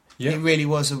along, it really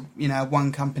was a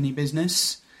one company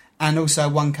business, and also a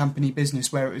one company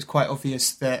business where it was quite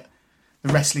obvious that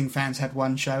the wrestling fans had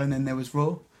one show and then there was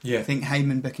Raw. Yeah. I think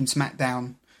Heyman booking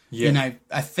SmackDown. Yeah.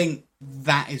 I think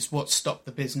that is what stopped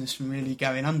the business from really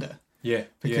going under. Yeah.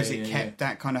 Because it kept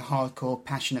that kind of hardcore,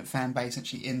 passionate fan base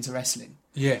actually into wrestling.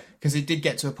 Yeah. Because it did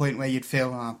get to a point where you'd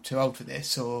feel, I'm too old for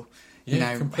this, or,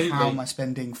 completely. How am I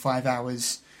spending 5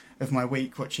 hours of my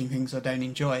week watching things I don't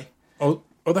enjoy? Oh,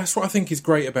 that's what I think is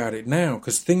great about it now,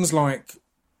 because things like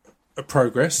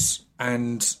Progress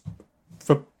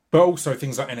but also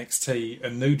things like NXT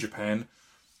and New Japan,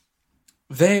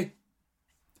 they're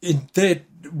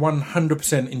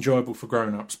 100% enjoyable for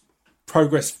grown-ups.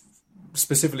 Progress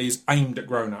specifically is aimed at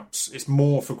grown-ups. It's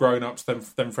more for grown-ups than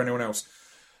for anyone else.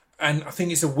 And I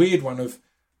think it's a weird one of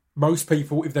most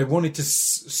people, if they wanted to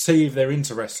see if they're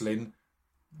into wrestling,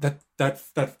 they'd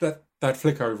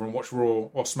flick over and watch Raw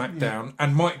or SmackDown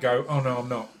and might go, oh no, I'm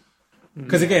not.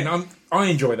 Because again, I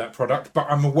enjoy that product, but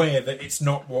I'm aware that it's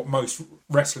not what most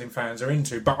wrestling fans are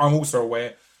into. But I'm also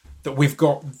aware that we've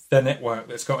got the network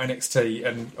that's got NXT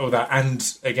and all that,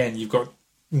 and again, you've got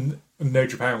New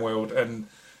Japan World, and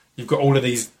you've got all of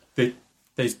these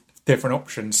different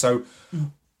options. So,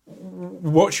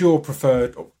 what's your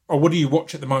preferred, or what do you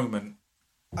watch at the moment?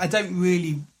 I don't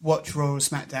really watch Raw or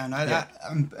SmackDown.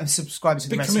 I'm subscribed to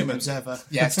the Wrestling Observer.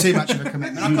 Yeah, it's too much of a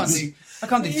commitment. I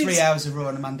can't do 3 hours of Raw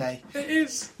on a Monday. It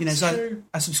is. So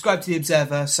I subscribe to the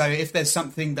Observer. So if there's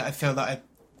something that I feel that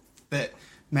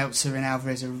Meltzer and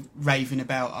Alvarez are raving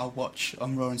about, I'll watch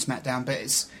on Raw and SmackDown. But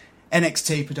it's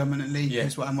NXT predominantly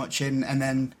is what I'm watching, and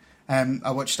then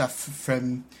I watch stuff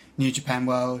from New Japan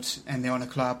World and the Honor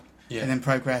Club, and then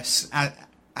Progress.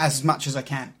 As much as I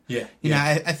can.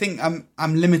 I think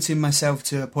I'm limiting myself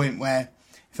to a point where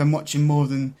if I'm watching more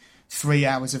than 3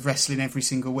 hours of wrestling every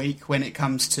single week, when it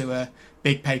comes to a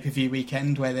big pay-per-view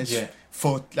weekend where there's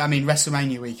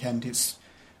WrestleMania weekend, it's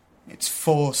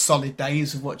 4 solid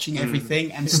days of watching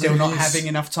everything and still not having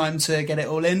enough time to get it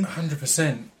all in.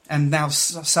 100%. And now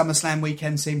SummerSlam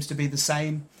weekend seems to be the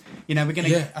same. We're going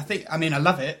to... I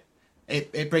love it.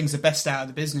 It brings the best out of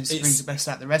the business. It brings the best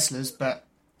out of the wrestlers, but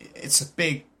it's a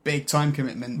big time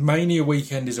commitment. Mania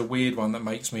weekend is a weird one that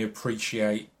makes me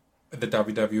appreciate the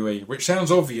WWE, which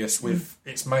sounds obvious with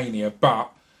its Mania,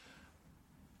 but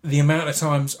the amount of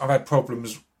times I've had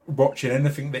problems watching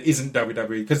anything that isn't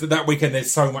WWE, because that weekend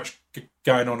there's so much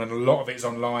going on and a lot of it is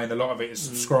online, a lot of it is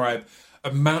subscribed.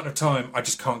 Amount of time I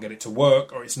just can't get it to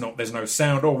work, or there's no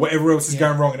sound, or whatever else is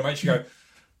going wrong, and it makes you go,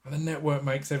 the network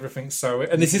makes everything so...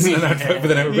 And this isn't an advert for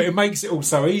the network, but it makes it all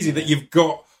so easy that you've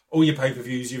got all your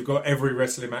pay-per-views, you've got every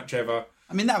wrestling match ever.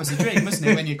 I mean, that was a dream,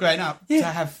 wasn't it, when you're growing up, to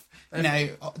have,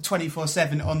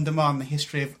 24/7 on demand, the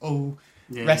history of all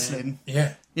wrestling.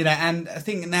 Yeah. And I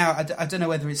think now, I don't know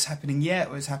whether it's happening yet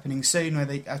or it's happening soon, where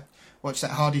I watched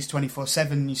that Hardy's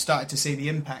 24/7 and you started to see the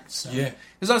impact. So. Yeah.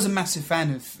 Because I was a massive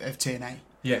fan of TNA.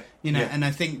 Yeah. And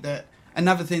I think that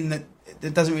another thing that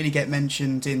doesn't really get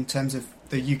mentioned in terms of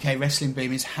the UK wrestling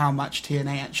boom is how much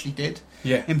TNA actually did.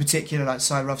 Yeah. In particular, like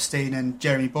Cy Rothstein and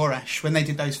Jeremy Borash, when they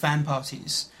did those fan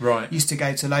parties, used to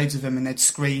go to loads of them and they'd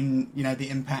screen, the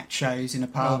Impact shows in a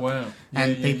pub,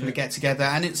 people would get together.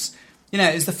 And it's,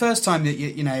 it's the first time that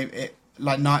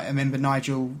I remember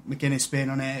Nigel McGuinness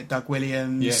being on it, Doug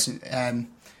Williams,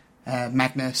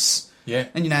 Magnus,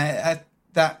 and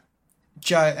that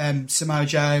Samoa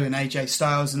Joe and AJ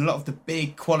Styles and a lot of the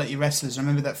big quality wrestlers. I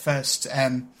remember that first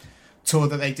tour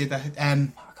that they did. I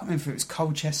can't remember if it was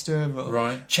Colchester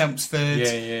or Chelmsford.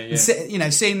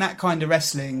 Seeing that kind of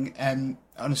wrestling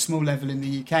on a small level in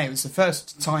the UK, it was the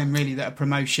first time really that a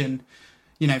promotion,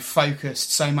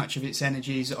 focused so much of its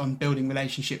energies on building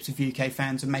relationships with UK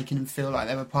fans and making them feel like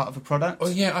they were part of a product. Well,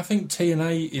 I think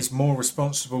TNA is more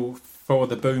responsible for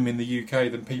the boom in the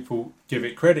UK than people give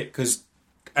it credit,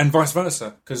 and vice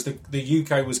versa, because the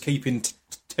UK was keeping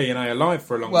TNA alive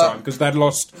for a long time, because they'd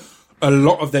lost... A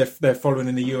lot of their following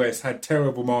in the US had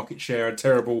terrible market share,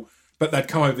 but they'd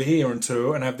come over here and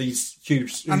tour and have these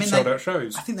huge sold-out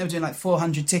shows. I think they were doing like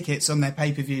 400 tickets on their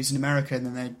pay-per-views in America, and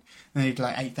then they did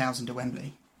like 8,000 at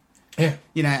Wembley. Yeah,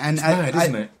 and it's mad,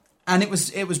 isn't it? And it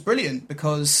was brilliant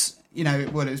because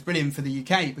it was brilliant for the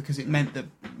UK because it meant that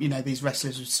these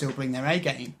wrestlers would still bring their A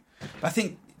game. But I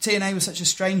think TNA was such a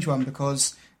strange one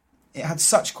because it had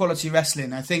such quality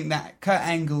wrestling. I think that Kurt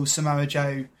Angle, Samoa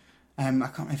Joe, I can't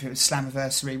remember if it was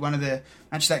Slammiversary, one of the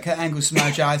matches that Kurt Angle,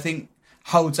 Samoa Joe, I think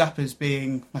holds up as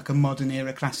being like a modern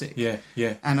era classic. Yeah.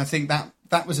 And I think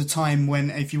that was a time when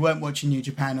if you weren't watching New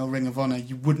Japan or Ring of Honor,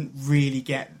 you wouldn't really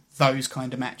get those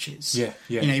kind of matches. Yeah.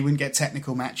 You know, you wouldn't get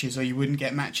technical matches, or you wouldn't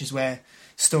get matches where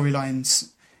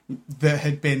storylines that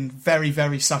had been very,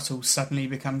 very subtle suddenly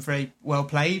become very well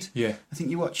played. Yeah. I think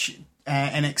you watch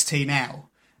NXT now,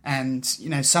 and you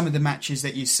know some of the matches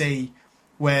that you see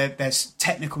where there's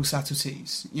technical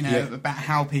subtleties, you know, about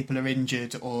how people are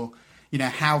injured, or you know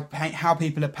how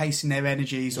people are pacing their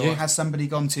energies, or has somebody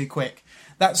gone too quick.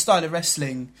 That style of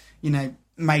wrestling, you know,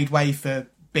 made way for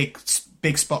big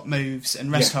spot moves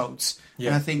and rest holds. Yeah.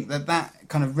 And I think that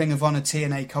kind of Ring of Honor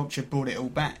TNA culture brought it all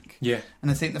back. Yeah. And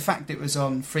I think the fact it was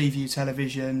on Freeview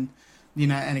television, you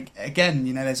know, and again,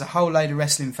 you know, there's a whole load of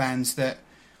wrestling fans that,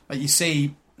 like, you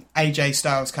see AJ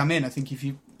Styles come in. I think if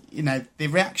you know, the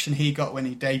reaction he got when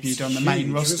he debuted on the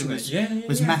main roster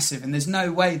was massive. And there's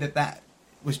no way that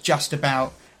was just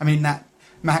about, I mean, that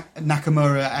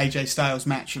Nakamura AJ Styles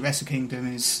match at Wrestle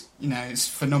Kingdom is, you know, it's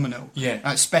phenomenal. Yeah.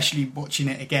 Especially watching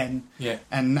it again. Yeah.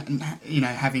 And you know,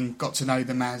 having got to know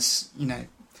them as, you know,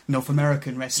 North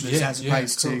American wrestlers as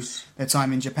opposed to their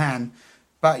time in Japan.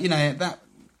 But, you know, that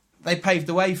they paved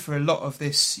the way for a lot of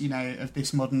this, you know, of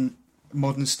this modern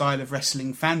style of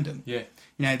wrestling fandom. Yeah.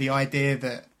 You know, the idea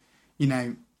that, you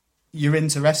know, you're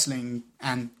into wrestling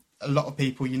and a lot of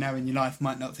people you know in your life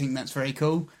might not think that's very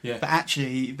cool. Yeah. But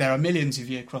actually, there are millions of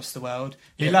you across the world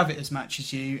who love it as much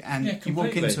as you, and you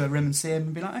walk into a room and see them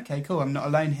and be like, okay, cool, I'm not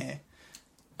alone here.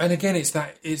 And again, it's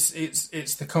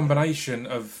the combination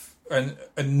of, and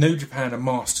New Japan are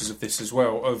masters of this as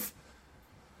well,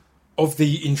 of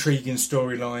the intriguing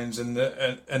storylines and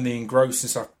the engrossing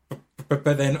stuff, but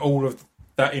then all of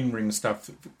that in-ring stuff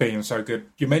being so good.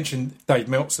 You mentioned Dave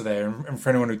Meltzer there, and for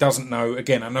anyone who doesn't know,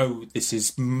 again, I know this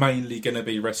is mainly going to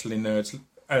be wrestling nerds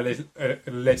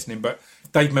listening, but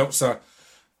Dave Meltzer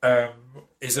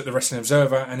is at the Wrestling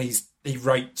Observer, and he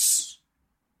rates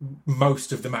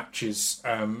most of the matches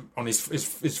on his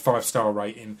 5-star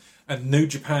rating. And New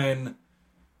Japan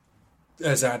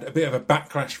has had a bit of a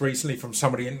backlash recently from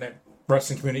somebody in that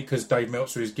wrestling community because Dave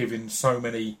Meltzer is giving so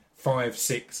many 5,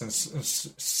 6 and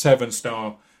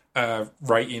 7-star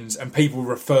ratings, and people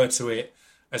refer to it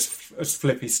as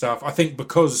flippy stuff. I think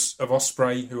because of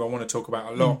Ospreay, who I want to talk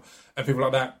about a lot, and people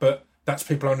like that, but that's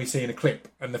people only seeing a clip.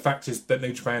 And the fact is that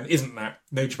New Japan isn't that.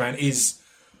 New Japan is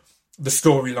the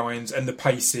storylines and the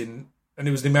pacing, and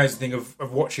it was the amazing thing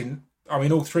of watching. I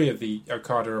mean, all 3 of the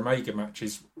Okada Omega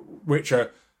matches, which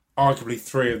are arguably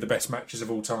 3 of the best matches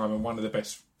of all time and one of the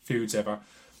best feuds ever.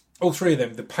 All 3 of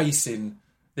them, the pacing.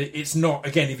 It's not,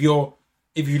 again, if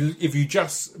you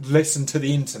just listen to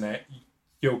the internet,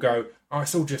 you'll go, oh,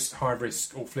 it's all just high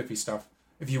risk or flippy stuff.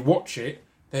 If you watch it,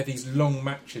 they're these long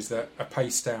matches that are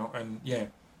paced out and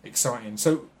exciting.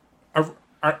 So,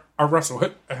 Russell,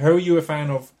 who are you a fan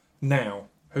of now?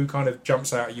 Who kind of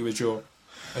jumps out at you as your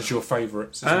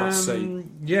favourites?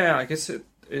 Yeah, I guess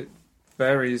it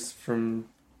varies from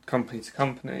company to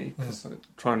company because I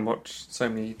try and watch so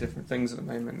many different things at the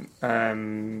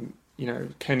moment. You know,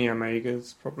 Kenny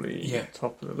Omega's probably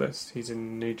top of the list. He's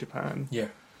in New Japan. Yeah.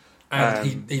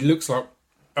 And he looks like,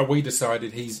 we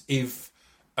decided he's if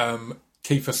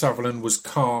Kiefer Sutherland was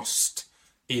cast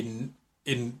in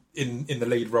the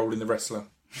lead role in The Wrestler.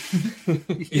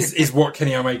 is what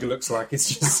Kenny Omega looks like.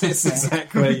 It's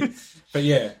exactly. But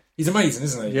yeah, he's amazing,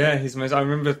 isn't he? Yeah, he's amazing. I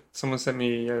remember someone sent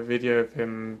me a video of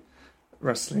him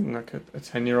wrestling like a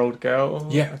 10-year-old girl.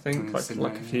 Yeah. I think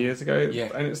like a few years ago. Yeah.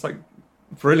 And it's like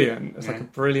brilliant. It's like a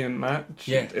brilliant match.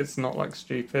 Yeah. It's not like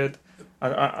stupid.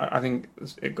 I think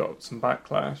it got some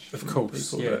backlash. Of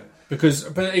course, yeah.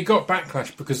 But it got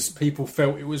backlash because people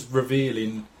felt it was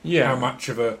revealing how much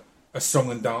of a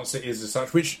song and dance it is as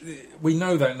such, which we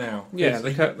know that now. Yeah,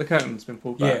 the curtain's been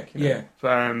pulled back.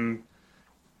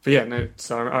 But yeah, no.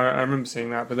 So I remember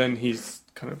seeing that, but then he's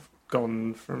kind of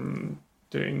gone from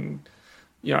doing,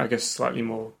 I guess slightly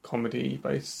more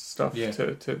comedy-based stuff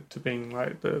to being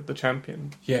like the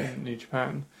champion in New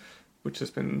Japan, which has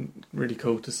been really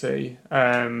cool to see.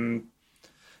 So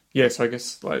I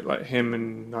guess like him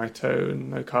and Naito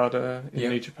and Okada in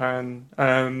New Japan.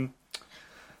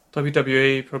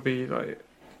 WWE probably like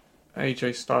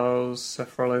AJ Styles,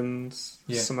 Seth Rollins,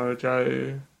 Samoa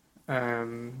Joe.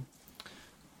 Braun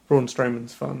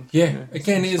Strowman's fun. Yeah,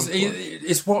 again,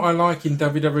 it's what I like in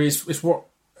WWE. It's what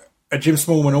Jim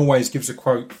Smallman always gives a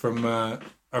quote from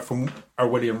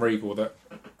William Regal, that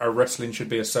wrestling should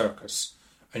be a circus,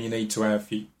 and you need to have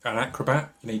an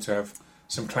acrobat, you need to have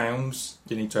some clowns.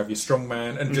 You need to have your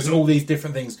strongman, and just all these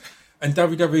different things. And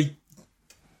WWE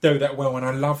do that well, and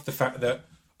I love the fact that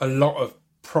a lot of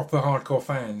proper hardcore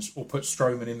fans will put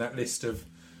Strowman in that list of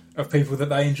people that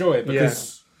they enjoy,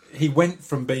 because he went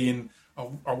from being,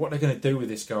 what are they going to do with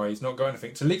this guy? He's not got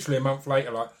anything, to literally a month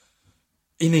later, like,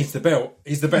 he needs the belt.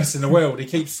 He's the best in the world. He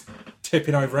keeps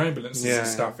tipping over ambulances and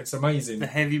stuff. It's amazing. The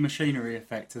heavy machinery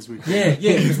effect, as we call it.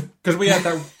 Yeah, because we had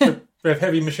that. We have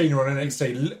heavy machinery on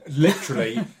NXT.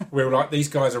 Literally, we were like, these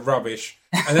guys are rubbish.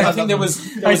 And then I think they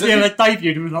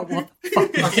debuted and we were like, what the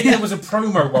fuck? I think there was a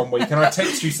promo one week, and I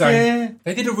texted you saying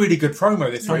they did a really good promo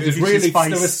this week. It was really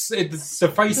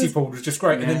the face he pulled was just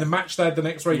great, and then the match they had the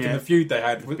next week and the feud they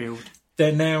had,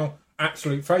 they're now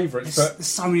absolute favourites. But there's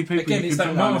so many people. Again, it's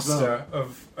that master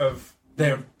of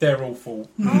they're awful.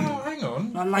 Oh, hang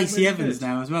on. Like Lacey Evans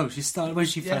now as well. She started when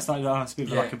she first started out,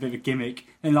 like a bit of a gimmick.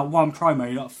 And like one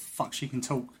promo, you're like, fuck, she can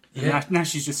talk. Yeah. Now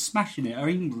she's just smashing it. Her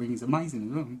in-ring's amazing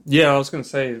as well. Yeah, I was going to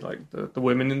say, like, the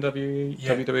women in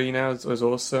WWE now is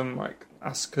awesome. Like,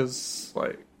 Asuka's,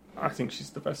 like, I think she's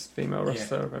the best female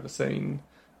wrestler I've ever seen.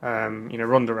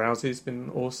 Ronda Rousey's been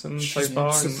awesome so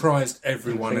far. Surprised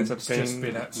everyone. It's just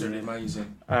been absolutely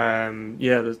amazing.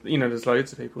 There's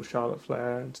loads of people, Charlotte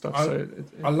Flair and stuff.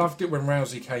 I loved it when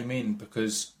Rousey came in,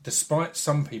 because despite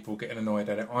some people getting annoyed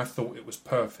at it, I thought it was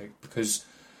perfect, because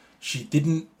she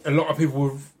didn't. A lot of people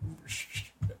were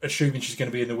assuming she's going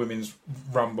to be in the women's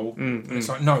Rumble. And it's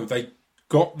like, no, they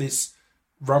got this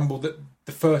Rumble, that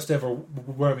the first ever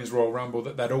women's Royal Rumble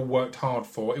that they'd all worked hard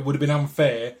for. It would have been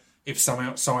unfair if some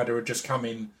outsider had just come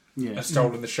in and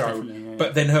stolen the show.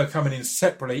 But then her coming in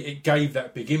separately, it gave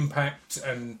that big impact,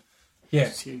 and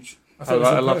it's huge. I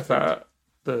love that.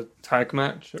 The tag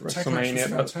match at WrestleMania,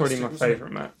 that's probably my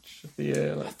favourite match of the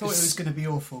year. Like, I thought it was going to be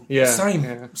awful. Yeah, same.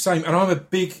 And I'm a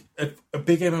big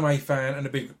MMA fan and a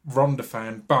big Ronda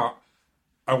fan, but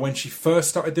when she first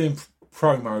started doing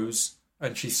promos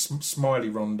and she's smiley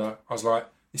Ronda, I was like,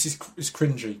 this is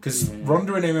cringy, because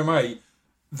Ronda in MMA,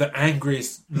 the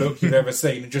angriest look you've ever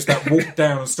seen, and just that walk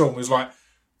down and storm was like,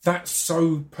 that's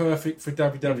so perfect for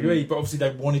WWE. But obviously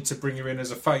they wanted to bring her in as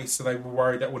a face, so they were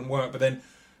worried that wouldn't work. But then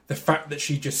the fact that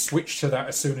she just switched to that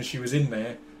as soon as she was in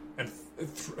there, and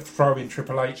throw in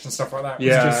Triple H and stuff like that was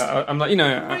just I'm like,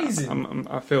 amazing.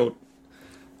 I feel,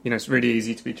 it's really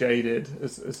easy to be jaded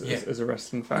as a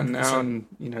wrestling fan 100%. Now, and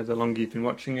the longer you've been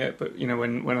watching it. But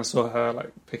when I saw her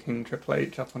like picking Triple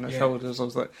H up on her shoulders, I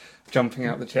was like jumping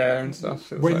out the chair and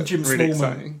stuff. It was, when Jim really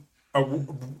Smallman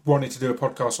wanted to do a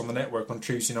podcast on the network on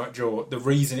Tuesday Night Jaw, the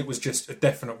reason it was just a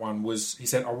definite one was he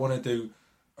said, I want to do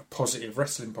a positive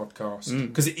wrestling podcast,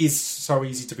 because it is so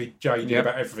easy to be jaded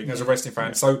about everything as a wrestling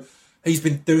fan. So he's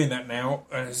been doing that now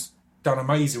and has done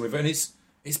amazing with it, and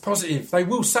it's positive. They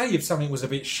will say if something was a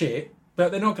bit shit,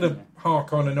 but they're not going to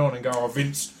hark on and go,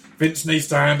 Vince needs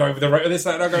to hand over the rate of this,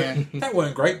 that. And I go, that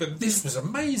weren't great, but this was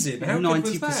amazing. How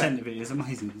 90% of it is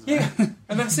amazing. Yeah,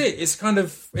 and that's it. It's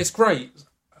great.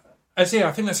 I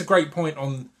think that's a great point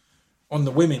on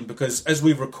the women, because as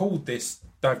we record this,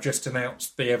 they've just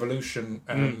announced the Evolution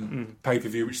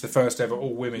pay-per-view, which is the first ever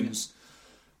all-women's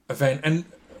event. And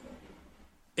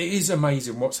it is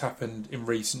amazing what's happened in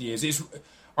recent years.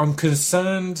 I'm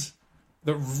concerned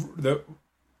that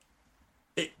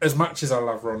as much as I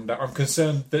love Ronda, I'm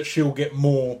concerned that she'll get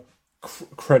more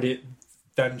credit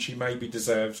than she maybe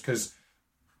deserves, because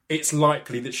it's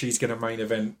likely that she's going to main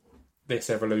event this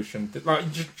Evolution.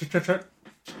 Like, do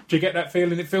you get that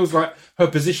feeling? It feels like her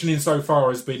positioning so far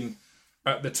has been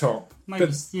at the top.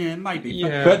 Maybe.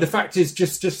 But the fact is,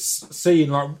 just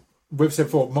seeing, like we've said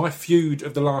before, my feud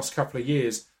of the last couple of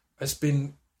years has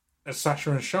been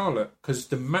Sasha and Charlotte, because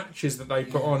the matches that they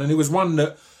put on, and it was one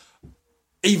that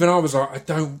even I was like,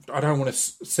 I don't want to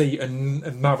see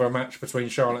another match between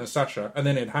Charlotte and Sasha, and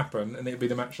then it'd happen, and it'd be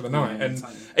the match of the night. And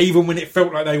even when it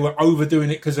felt like they were overdoing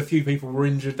it because a few people were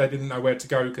injured, they didn't know where to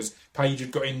go because Paige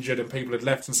had got injured and people had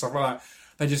left and stuff like that.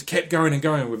 They just kept going and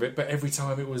going with it, but every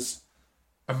time it was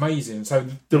amazing. So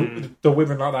the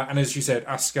women like that, and as you said,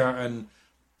 Asuka, and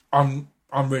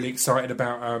I'm really excited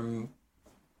about.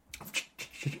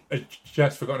 I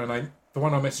just forgotten her name. The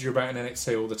one I message you about in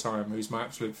NXT all the time, who's my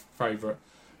absolute favourite,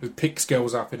 who picks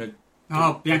girls up in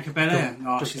a... Bianca Belair.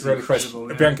 She's really incredible.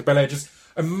 Bianca Belair, just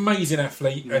amazing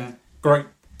athlete and great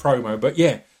promo. But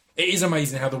it is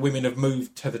amazing how the women have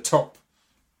moved to the top.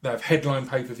 They have headline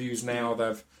pay-per-views now.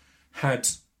 They've had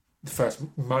the first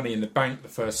Money in the Bank, the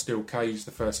first Steel Cage,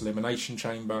 the first Elimination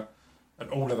Chamber, and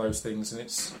all of those things. And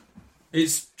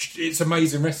it's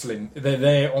amazing wrestling. They're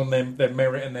there on their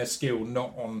merit and their skill,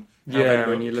 not on how they look,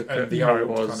 when you look at the how old it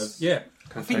was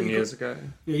kind of 10 years ago.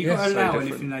 Yeah, you've got to allow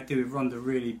anything they do with Ronda,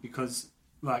 really, because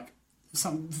like the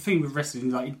thing with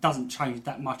wrestling, like, it doesn't change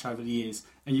that much over the years,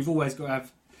 and you've always got to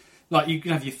have, like, you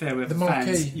can have your fair weather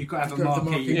fans. You've got to have a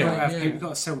marquee. You've got to have people. You've got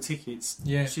to sell tickets.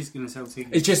 Yeah, she's going to sell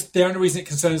tickets. It's just the only reason it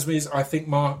concerns me is I think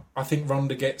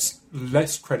Ronda gets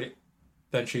less credit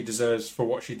than she deserves for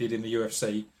what she did in the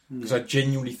UFC, because I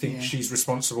genuinely think she's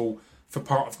responsible for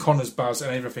part of Conor's buzz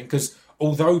and everything. Because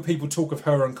although people talk of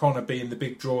her and Conor being the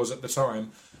big draws at the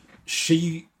time,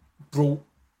 she brought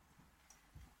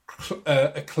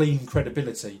a clean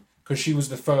credibility, because she was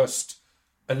the first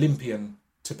Olympian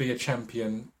to be a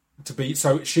champion.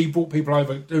 So she brought people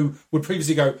over who would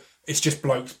previously go, it's just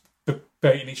blokes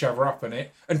beating each other up in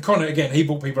it. And Conor, again, he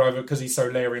brought people over because he's so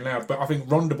leery and loud. But I think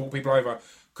Ronda brought people over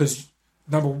because,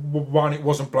 number one, it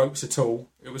wasn't blokes at all.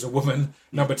 It was a woman.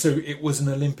 Number two, it was an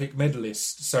Olympic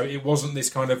medalist. So it wasn't this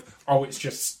kind of, it's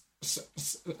just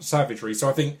savagery. So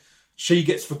I think she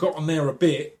gets forgotten there a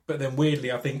bit. But then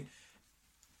weirdly, I think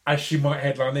as she might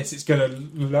headline this, it's going to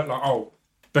look like,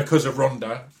 because of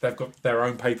Ronda, they've got their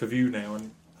own pay-per-view now.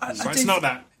 And it's not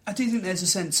that. I do think there's a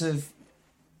sense of,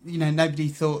 nobody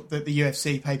thought that the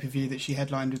UFC pay-per-view that she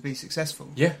headlined would be successful.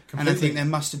 Yeah, completely. And I think there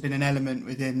must have been an element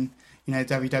within,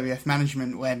 WWF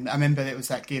management when, I remember it was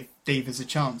that give Divas a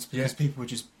chance, because people were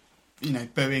just,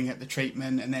 booing at the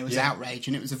treatment, and there was outrage,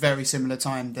 and it was a very similar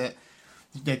time that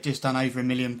they'd just done over 1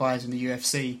 million buys in the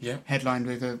UFC, headlined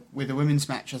with a women's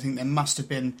match. I think there must have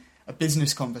been a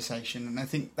business conversation, and I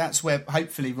think that's where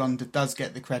hopefully Ronda does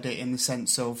get the credit, in the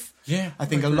sense of I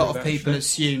think a lot of people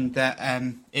assumed that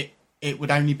it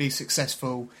would only be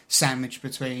successful sandwiched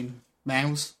between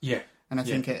males, and I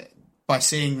think by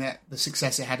seeing that the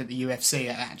success it had at the UFC,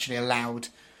 it actually allowed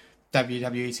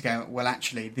WWE to go, well,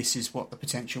 actually this is what the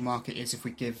potential market is if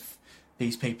we give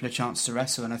these people a chance to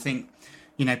wrestle. And I think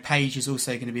Paige is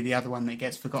also going to be the other one that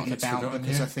gets forgotten about,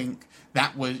 because I think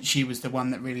she was the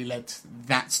one that really led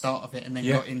that start of it, and then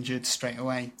got injured straight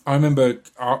away. I remember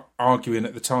arguing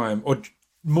at the time, or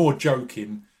more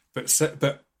joking, but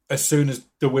as soon as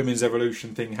the women's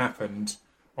evolution thing happened,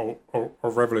 or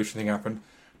revolution thing happened,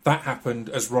 that happened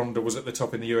as Ronda was at the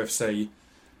top in the UFC,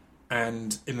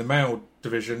 and in the male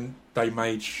division they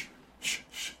made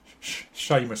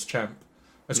Sheamus champ,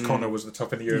 as Conor was the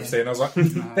top in the UFC, and I was like,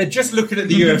 they're just looking at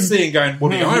the UFC and going,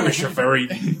 well, the Irish are very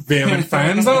vehement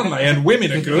fans, aren't they? And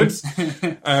women are good.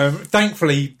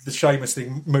 Thankfully, the Sheamus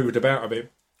thing moved about a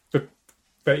bit,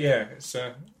 but yeah, it's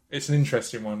an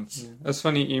interesting one. That's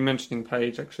funny you mentioning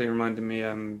Paige. Actually reminded me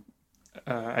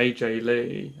AJ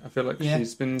Lee. I feel like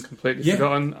she's been completely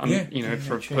forgotten,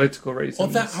 for political reasons.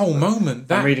 Or that whole moment.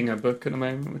 I'm reading her book at the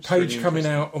moment. Which Paige really coming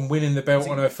out and winning the belt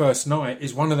on her first night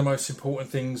is one of the most important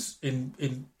things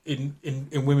in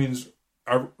women's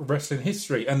wrestling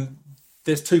history. And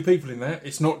there's two people in that.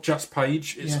 It's not just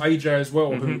Paige. It's AJ as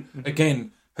well, who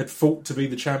again had fought to be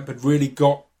the champ, had really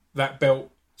got that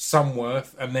belt some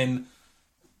worth, and then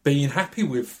being happy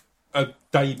with a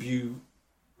debut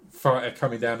fighter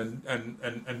coming down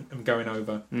and going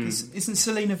over. Isn't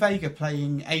Selena Vega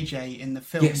playing AJ in the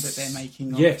film that they're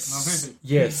making?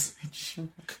 Yes.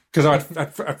 Because I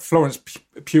had Florence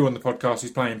Pugh on the podcast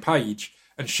who's playing Paige,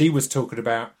 and she was talking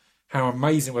about how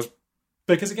amazing it was.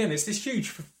 Because again, it's this huge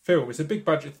film. It's a big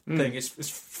budget thing. It's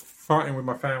Fighting With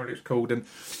My Family, it's called.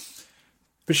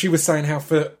 But she was saying how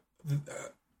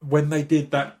when they did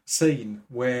that scene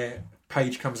where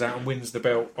Paige comes out and wins the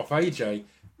belt off AJ,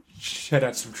 she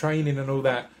had some training and all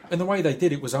that. And the way they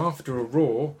did it was after a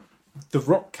Raw, The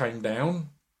Rock came down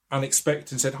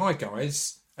unexpected and said, "Hi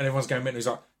guys," and everyone's going mental. He's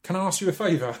like, "Can I ask you a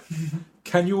favour?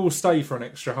 Can you all stay for an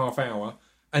extra half hour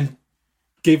and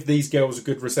give these girls a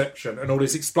good reception?" And all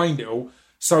this, explained it all.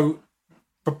 So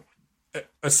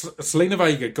Selena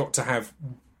Vega got to have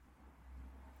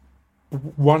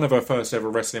one of her first ever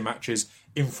wrestling matches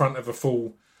in front of a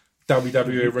full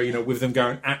WWE arena with them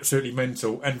going absolutely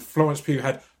mental, and Florence Pugh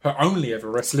had her only ever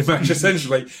wrestling match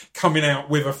essentially coming out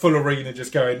with a full arena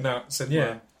just going nuts,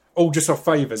 and all just off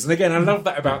favours. And again, I love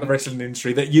that about the wrestling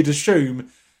industry, that you'd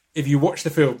assume, if you watch the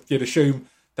film, you'd assume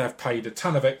they've paid a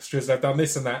ton of extras, they've done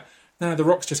this and that. Now The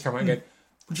Rock's just come out and going,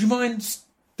 "Would you mind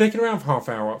sticking around for half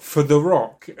hour for The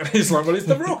Rock?" And it's like, well, it's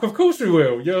The Rock, of course we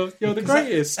will. You're the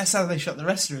greatest. That's how they shot The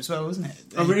Wrestler as well, wasn't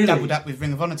it? They really? doubled up with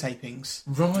Ring of Honor tapings.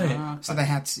 Right. So they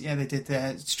had, they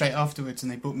did straight afterwards,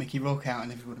 and they brought Mickey Rourke out,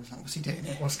 and everyone was like, "What's he doing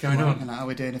here? What's going on?" And like, "Oh,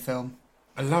 we're doing a film."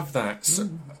 I love that. So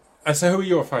who are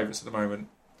your favourites at the moment,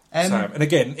 Sam? And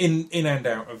again, in and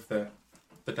out of the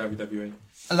WWE.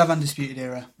 I love Undisputed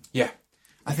Era. Yeah.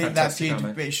 I think that feud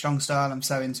with British Strong Style, I'm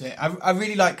so into it. I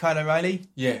really like Kyle O'Reilly.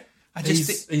 Yeah.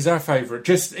 He's our favourite.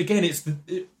 Just again,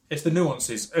 It's the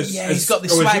nuances. He's got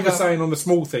this as swagger. you were saying on the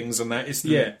small things and that. It's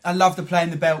I love the playing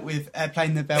the belt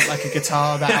like a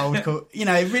guitar. That old, cool,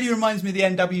 it really reminds me of the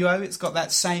NWO. It's got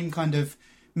that same kind of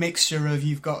mixture of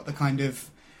you've got the kind of,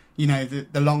 the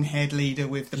long-haired leader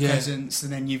with the presence,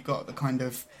 and then you've got the kind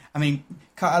of. I mean,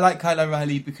 I like Kyle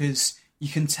O'Reilly because you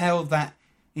can tell that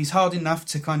he's hard enough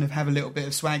to kind of have a little bit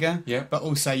of swagger, but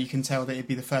also you can tell that he'd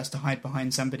be the first to hide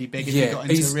behind somebody big if he got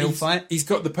into a real fight. He's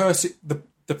got the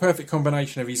perfect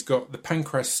combination of he's got the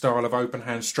Pancrase style of open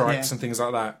hand strikes and things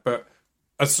like that, but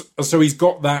so he's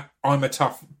got that I'm a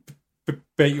tough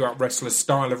beat you up wrestler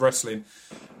style of wrestling,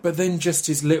 but then just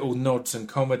his little nods and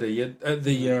comedy at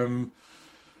the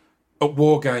at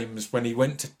War Games when he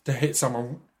went to hit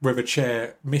someone with a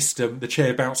chair, missed him, the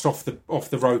chair bounced off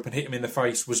the rope and hit him in the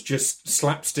face, was just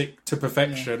slapstick to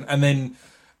perfection. And then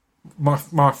my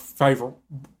favourite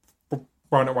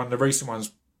one of the recent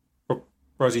ones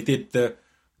was he did the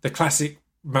classic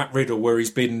Matt Riddle where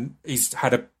he's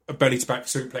had a belly to back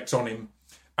suplex on him,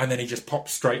 and then he just popped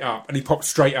straight up, and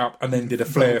then did a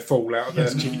flare fall out of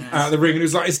the ring, and it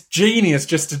was like, it's genius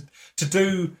just to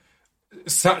do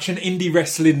such an indie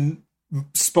wrestling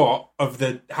spot of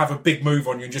have a big move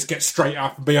on you and just get straight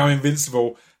up and be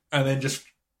invincible, and then just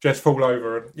fall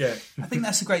over. And I think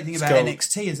that's the great thing about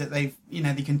NXT is that they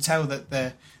can tell that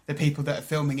the people that are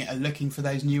filming it are looking for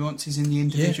those nuances in the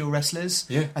individual wrestlers.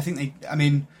 I think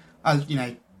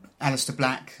Aleister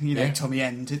Black, Tommy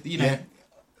End,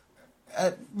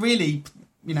 really,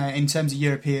 in terms of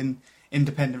European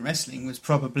independent wrestling, was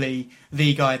probably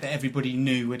the guy that everybody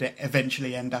knew would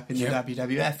eventually end up in the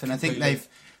WWF, and I think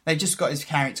they've just got his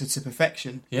character to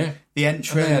perfection. The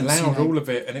entrance, allowed all of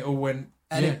it, and it all went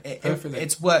perfectly.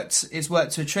 It's worked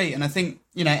to a treat, and I think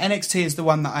NXT is the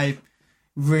one that I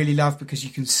really love because you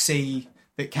can see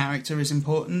that character is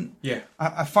important.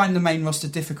 I find the main roster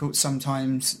difficult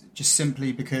sometimes, just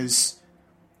simply because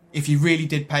if you really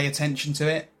did pay attention to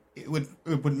it, it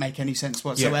wouldn't make any sense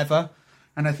whatsoever.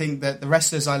 And I think that the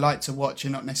wrestlers I like to watch are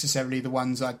not necessarily the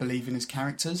ones I believe in as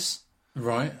characters.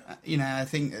 Right. I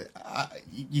think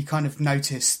you kind of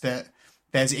notice that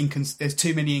there's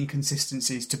too many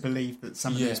inconsistencies to believe that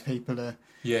some of these people are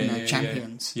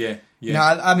champions. I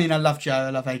love Joe. I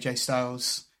love AJ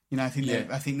Styles. I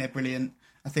think they're brilliant.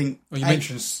 I think. Well, you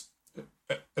mentioned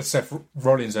Seth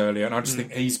Rollins earlier, and I just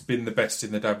think he's been the best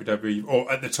in the WWE,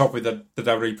 or at the top of the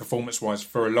WWE performance-wise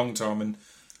for a long time. And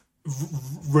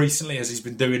recently, as he's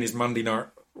been doing his Monday Night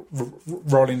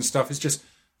Rollins stuff, it's just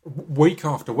week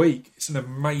after week. It's an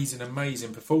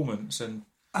amazing performance, and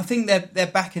I think they're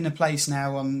back in a place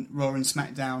now on Raw and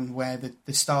SmackDown where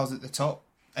the stars at the top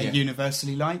are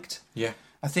universally liked.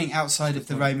 I think outside of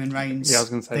the Roman Reigns, I was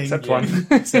going to say thing, except one.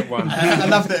 Except one. I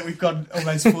love that we've gone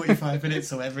almost 45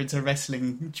 minutes or whatever into a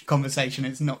wrestling conversation.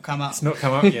 It's not come up. It's not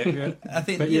come up yet. I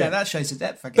think that shows the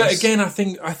depth. I guess. But again, I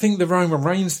think the Roman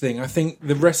Reigns thing. I think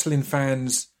the wrestling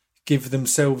fans give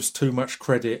themselves too much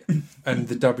credit, and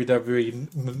the WWE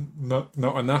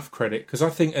not enough credit. Because I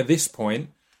think at this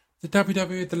point, the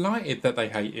WWE are delighted that they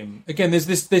hate him. Again, there's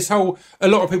this whole. A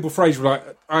lot of people phrase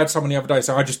like, I had someone the other day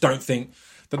say, I just don't think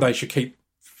that they should keep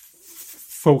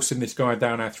forcing this guy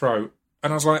down our throat.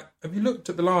 And I was like, have you looked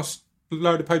at the last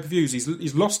load of pay-per-views?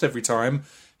 He's lost every time.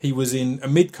 He was in a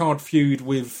mid-card feud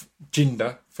with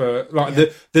Jinder for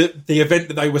the event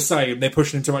that they were saying they're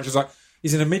pushing him too much. It's like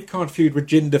he's in a mid-card feud with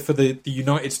Jinder for the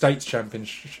United States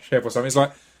Championship or something. It's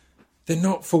like they're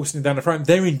not forcing him down the throat.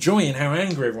 They're enjoying how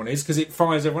angry everyone is because it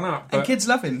fires everyone up. And kids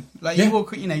love him. Like you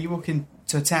walk into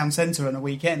a town centre on a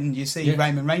weekend, you see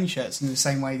Roman Reigns shirts in the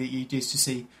same way that you used to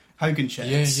see Hogan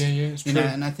shirts. It's true.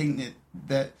 And I think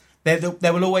that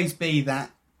there will always be that,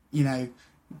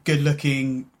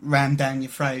 good-looking, ram down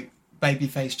your throat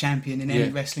babyface champion in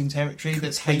any wrestling territory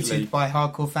that's hated by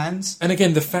hardcore fans. And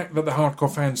again, the fact that the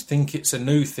hardcore fans think it's a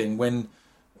new thing when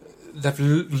they've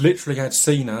literally had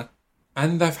Cena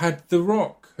and they've had The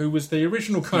Rock, who was the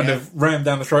original kind of ram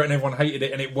down the throat, and everyone hated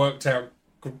it, and it worked out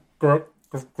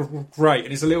great.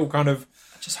 And it's a little kind of.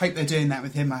 I just hope they're doing that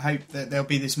with him. I hope that there'll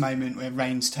be this moment where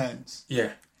Reigns turns.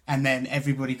 And then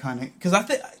everybody kind of... Because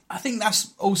I think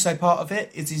that's also part of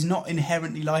it, is he's not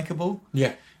inherently likeable.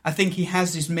 I think he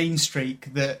has this mean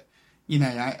streak that,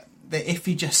 that if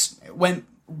he just went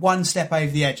one step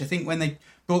over the edge... I think when they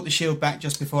brought the Shield back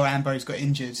just before Ambrose got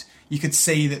injured, you could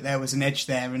see that there was an edge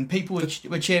there, and people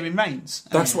were cheering Reigns.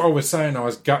 That's what I was saying. I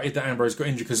was gutted that Ambrose got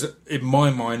injured, because in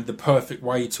my mind, the perfect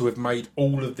way to have made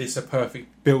all of this a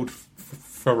perfect build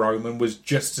for Roman was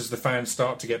just as the fans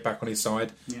start to get back on his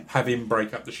side, have him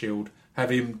break up the Shield, have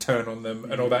him turn on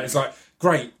them and all that. It's like,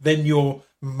 great, then you're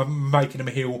making him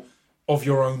a heel of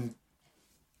your own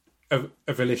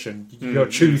a volition. You're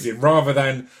choosing rather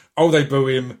than they boo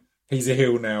him. He's a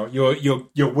heel now.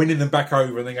 You're winning them back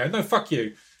over, and they go, no, fuck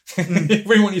you.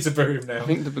 We want you to boo him now. I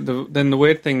think then the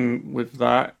weird thing with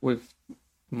that, with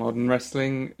modern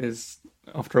wrestling, is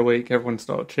after a week everyone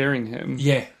started cheering him.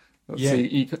 Yeah, so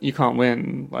you can't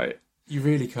win. Like you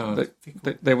really can't.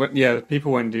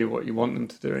 People won't do what you want them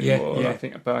to do anymore. Yeah. I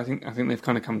think they've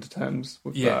kind of come to terms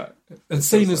with that. And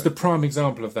seen as the prime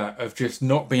example of that, of just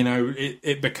not being able,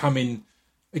 it becoming.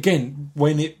 Again,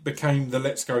 when it became the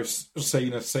 "Let's Go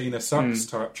Cena sucks"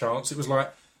 type chance, it was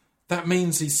like that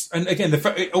means he's. And again,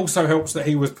 it also helps that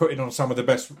he was putting on some of the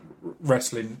best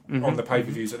wrestling on the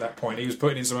pay-per-views at that point. He was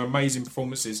putting in some amazing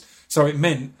performances, so it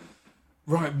meant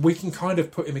we can kind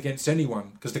of put him against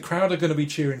anyone because the crowd are going to be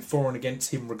cheering for and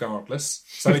against him regardless.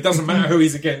 So it doesn't matter who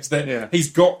he's against. Then he's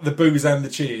got the boos and the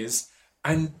cheers,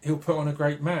 and he'll put on a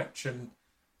great match. And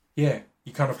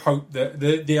you kind of hope that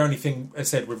the only thing I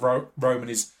said with Roman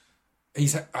is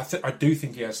I do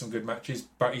think he has some good matches,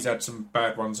 but he's had some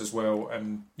bad ones as well,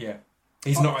 and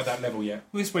he's not at that level yet.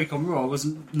 This week on Raw, I was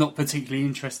not particularly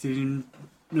interested in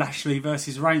Lashley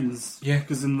versus Reigns,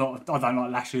 because I don't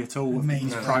like Lashley at all.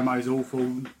 His promo's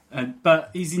awful,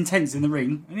 but he's intense in the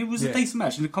ring, and it was a decent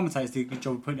match, and the commentators did a good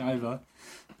job of putting it over.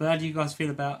 But how do you guys feel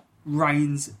about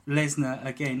Reigns, Lesnar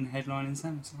again headlining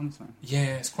SummerSlam?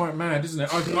 Yeah, it's quite mad, isn't it?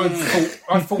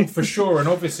 I thought for sure, and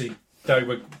obviously they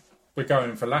were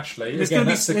going for Lashley. Again,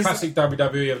 that's the classic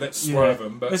WWE of let's swerve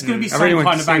them. But there's going to be some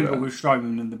kind of angle with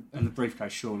Strowman and the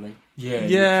briefcase, surely.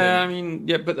 I mean,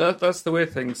 but that's the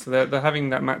weird thing. So they're having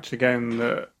that match again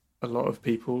that a lot of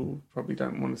people probably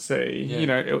don't want to see. You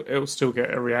know, it'll still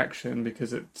get a reaction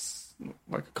because it's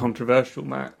like a controversial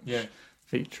match,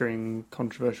 featuring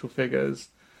controversial figures.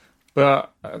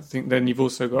 But I think then you've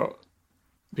also got,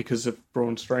 because of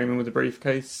Braun Strowman with the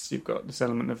briefcase, you've got this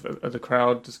element of the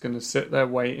crowd just going to sit there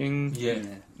waiting,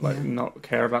 not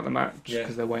care about the match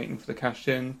because they're waiting for the cash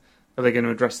in. Are they going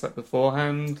to address that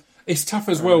beforehand? It's tough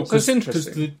as well because it's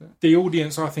interesting. The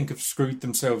audience, I think, have screwed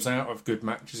themselves out of good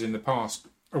matches in the past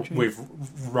with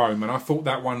Roman. I thought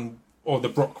that one, or the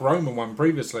Brock Roman one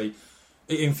previously,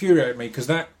 it infuriated me because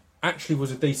that actually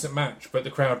was a decent match, but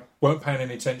the crowd weren't paying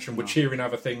any attention, were cheering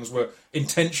other things, were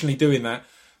intentionally doing that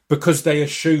because they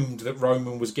assumed that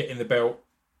Roman was getting the belt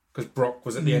because Brock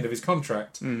was at the end of his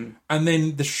contract. And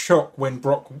then the shock when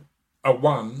Brock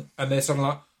won, and they're suddenly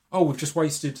like, oh, we've just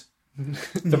wasted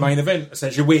the main event,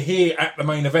 essentially. We're here at the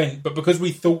main event, but because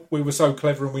we thought we were so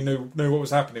clever and we knew what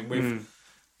was happening, we've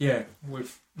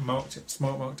marked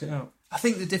it out. I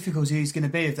think the difficulty is going to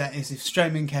be of that is if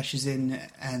Strowman cashes in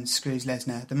and screws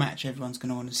Lesnar, the match everyone's going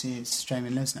to want to see is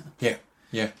Strowman Lesnar.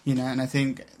 Yeah. You know, and I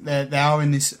think they are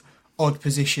in this odd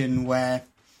position where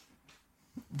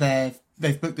they've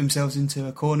booked themselves into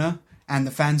a corner, and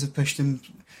the fans have pushed them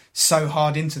so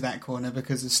hard into that corner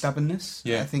because of stubbornness.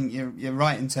 I think you're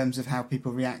right in terms of how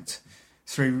people react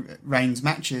through Reigns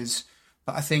matches,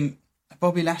 but I think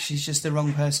Bobby Lashley's just the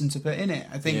wrong person to put in it.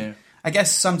 I think. I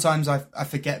guess sometimes I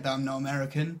forget that I'm not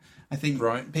American. I think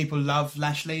people love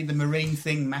Lashley. The Marine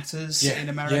thing matters in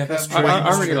America. Yeah, that's true.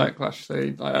 I really like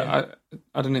Lashley. I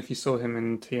don't know if you saw him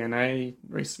in TNA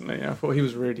recently. I thought he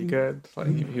was really good. Like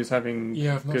he was having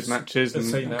good matches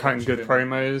and cutting good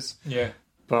promos.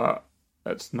 But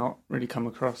that's not really come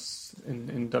across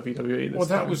in WWE. Well,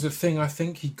 that was the thing. I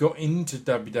think he got into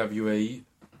WWE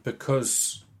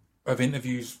because of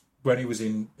interviews when he was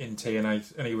in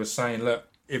TNA, and he was saying, look,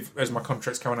 as my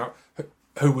contract's coming up,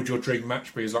 who would your dream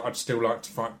match be? He's like, I'd still like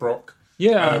to fight Brock.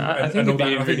 I think it'd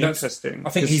be really interesting. I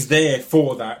think he's there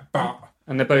for that, but...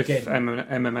 And they're both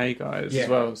MMA guys as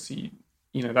well, so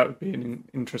you know, that would be an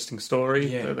interesting story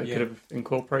that they could have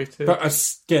incorporated. But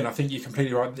again, I think you're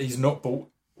completely right. He's not brought...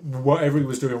 Whatever he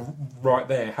was doing right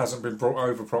there hasn't been brought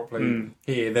over properly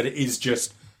here, that it is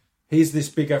just, here's this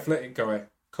big athletic guy.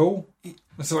 Cool?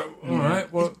 It's like, all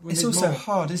right, well... It's also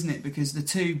hard, isn't it? Because the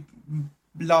two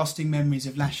lasting memories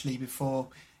of Lashley before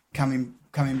coming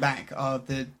back are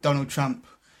the Donald Trump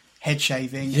head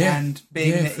shaving and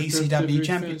being the ECW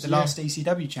champion, the last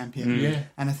ECW champion.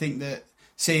 And I think that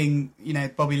seeing, you know,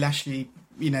 Bobby Lashley,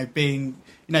 you know, being,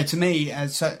 you know, to me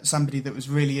as somebody that was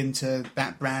really into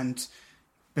that brand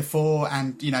before,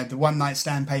 and, you know, the one night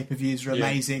stand pay-per-views were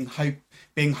amazing.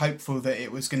 Being hopeful that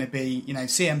it was going to be, you know,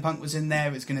 CM Punk was in there,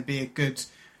 it was going to be a good,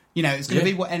 you know, it's going to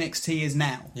be what NXT is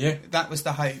now. That was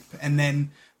the hope. And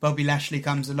then Bobby Lashley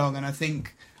comes along, and I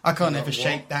think I can't ever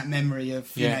shake that memory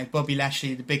of, you know, Bobby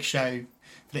Lashley, the Big Show,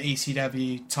 the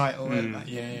ECW title,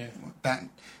 that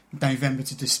November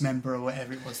to Dismember or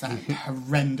whatever it was, that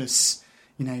horrendous,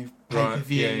 you know,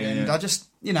 pay-per-view. And I just,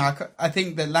 you know, I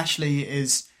think that Lashley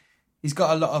is he's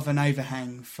got a lot of an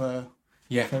overhang for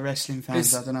wrestling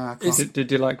fans. I don't know.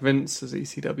 Did you like Vince as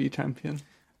ECW champion?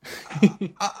 Do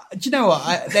you know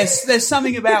what? There's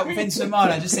something about Vince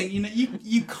McMahon. I just think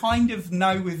you kind of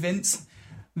know with Vince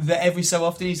that every so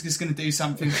often he's just going to do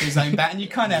something for his own back, and you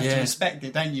kind of have to respect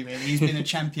it, don't you? Really, he's been a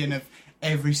champion of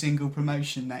every single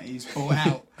promotion that he's brought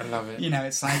out. I love it.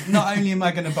 It's like, not only am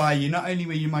I going to buy you, not only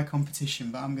were you my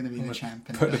competition, but I'm going to be the champ.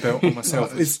 And put the belt on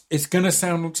myself. It's going to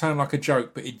sound like a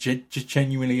joke, but it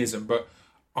genuinely isn't. But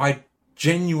I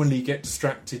genuinely get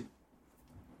distracted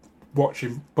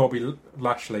watching Bobby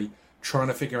Lashley trying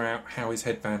to figure out how his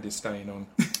headband is staying on.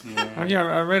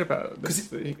 I read about it.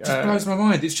 Because it just blows my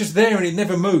mind. It's just there and it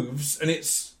never moves, and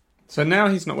it's... So now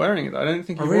he's not wearing it. I don't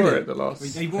think he wore it the last.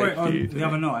 He wore it on the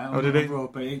other night. Oh, did he? Raw,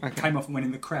 but it came off and went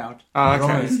in the crowd. Ah,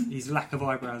 okay. Right. His lack of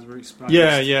eyebrows were exposed.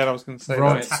 Yeah, I was going to say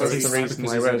right. That's the reason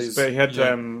why he wears it. But he had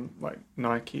like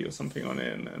Nike or something on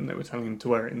it, and they were telling him to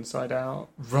wear it inside out.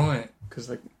 Right. Because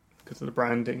of the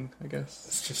branding, I guess.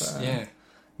 It's just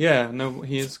Yeah, no,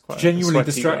 he is quite genuinely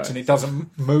distracting. It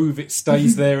doesn't move; it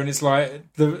stays there, and it's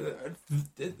like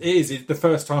the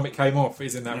first time it came off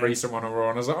is in that recent one on Raw,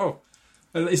 and I was like, oh,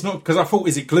 it's not because I thought,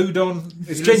 is it glued on?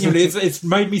 It's genuinely, it's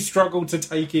made me struggle to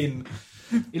take in.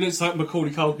 He looks like Macaulay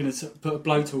Culkin has put a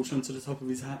blowtorch onto the top of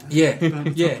his hat. Yeah.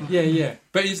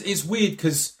 But it's weird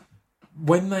because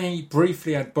when they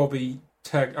briefly had Bobby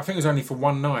tagged, I think it was only for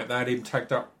one night, they had him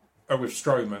tagged up with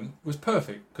Strowman. It was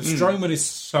perfect because Strowman is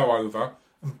so over.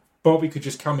 Bobby could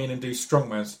just come in and do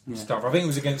strongman stuff. I think it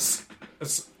was against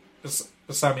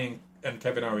Sammy and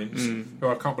Kevin Owens, who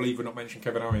I can't believe we're not mentioning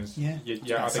Kevin Owens. Yeah,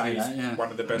 I think he's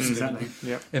one of the best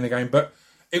in the game. But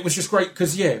it was just great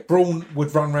because, Braun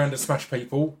would run around and smash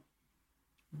people.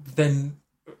 Then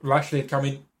Lashley would come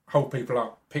in, hold people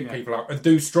up, pick people up, and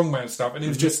do strongman stuff. And it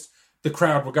was just, the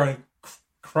crowd were going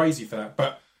crazy for that.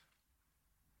 But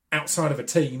outside of a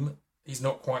team, he's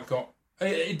not quite got...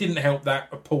 It didn't help that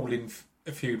appalling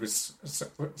feud with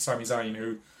Sami Zayn,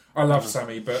 who I love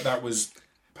Sami, but that was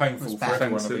painful for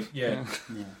everyone. I think. Yeah,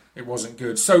 it wasn't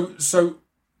good. So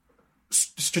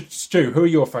Stu, who are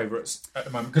your favourites at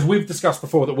the moment? Because we've discussed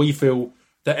before that we feel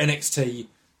that NXT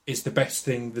is the best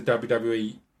thing the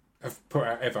WWE have put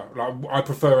out ever. Like, I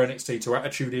prefer NXT to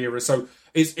Attitude Era. So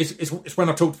it's when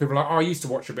I talk to people like, I used to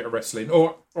watch a bit of wrestling,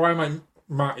 or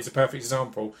Matt is a perfect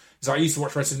example. Is I used to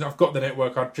watch wrestling. I've got the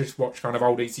network. I just watch kind of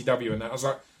old ECW and that. I was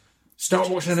like, start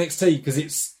watching NXT because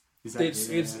it's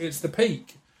the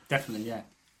peak. Definitely, yeah.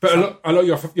 But a lot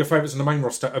of your favourites on the main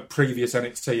roster are previous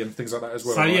NXT and things like that as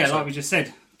well. So like we just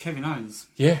said, Kevin Owens.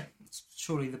 Yeah.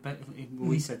 Surely the best.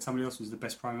 We said somebody else was the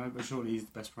best promo, but surely he's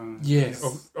the best promo. Yeah,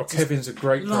 or Kevin's a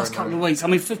great. Last couple of weeks, I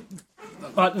mean, for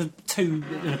like the 2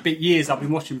 and a bit years I've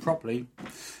been watching properly,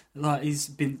 like he's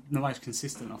been the most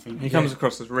consistent. I think he comes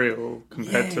across as real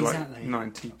compared to like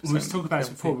 90%. We was talking about this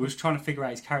before. We was trying to figure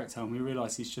out his character, and we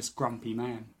realised he's just grumpy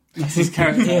man. That's his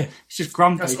character. He's just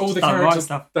grumpy. That's all the characters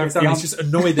they've done. He's just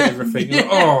annoyed at everything.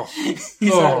 Like,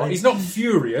 he's not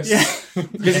furious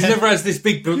because he never has this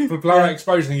big blowout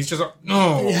explosion. He's just like,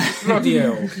 bloody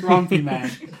hell, grumpy man.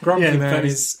 Grumpy man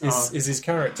is his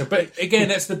character. But again,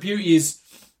 that's the beauty is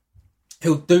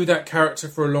he'll do that character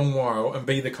for a long while and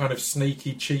be the kind of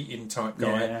sneaky, cheating type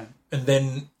guy, and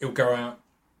then he'll go out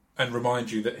and remind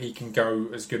you that he can go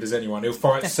as good as anyone. He'll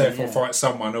fight Seth or fight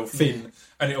someone or Finn,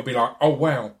 and it'll be like, oh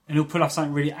wow. And he'll pull off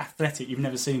something really athletic you've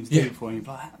never seen him do before, and you'll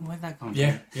be like, where'd that come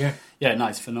from? Yeah, no,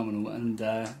 it's phenomenal. And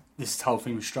this whole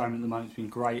thing with Strowman at the moment has been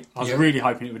great. I was really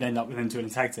hoping it would end up with them doing a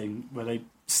tag team where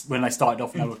when they started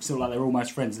off, they were still like they were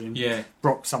almost friends. And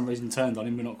Brock, for some reason, turned on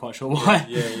him. We're not quite sure why.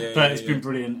 But it's been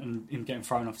brilliant, and him getting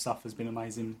thrown off stuff has been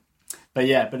amazing. But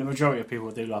the majority of people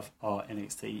I do love are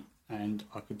NXT. And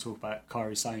I could talk about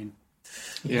Kairi Sane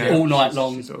all night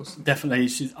long. Awesome. Definitely,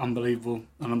 she's unbelievable,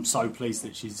 and I'm so pleased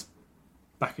that she's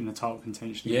back in the title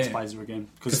contention against Baszler again.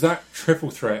 Because that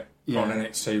triple threat on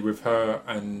NXT with her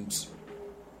and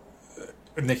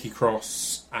Nikki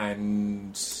Cross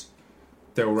and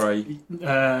Del Rey.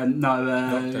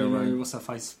 Not Del Rey. What's her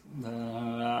face?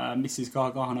 Mrs.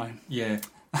 Gargano. Yeah.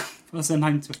 What's her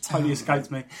name? Totally escapes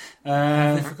me.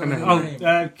 Candice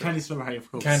LeRae,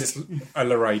 of course. Candice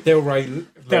LeRae. Del Rey.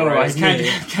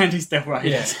 Candice Del Rey.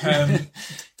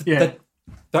 Yeah.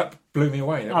 That blew me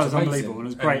away. That was unbelievable. It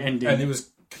was a great ending. And it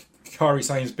was Kairi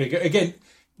Sane's big. Again,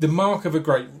 the mark of a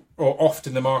great, or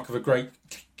often the mark of a great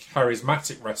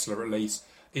charismatic wrestler, at least,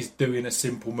 is doing a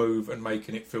simple move and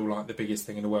making it feel like the biggest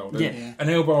thing in the world. An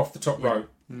elbow off the top rope.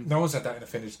 No one's had that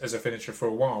as a finisher for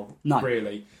a while,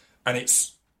 really. And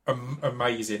it's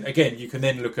amazing. Again, you can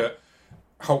then look at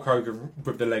Hulk Hogan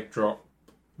with the leg drop,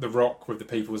 The Rock with the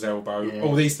people's elbow,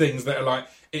 all these things that are like,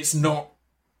 it's not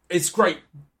it's great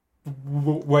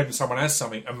when someone has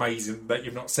something amazing that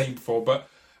you've not seen before, but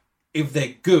if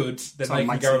they're good, then they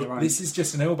can go, this is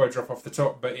just an elbow drop off the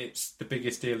top, but it's the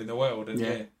biggest deal in the world.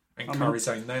 And and Curry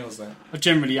saying nails that. I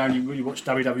generally only really watch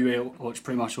WWE, or watch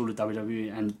pretty much all of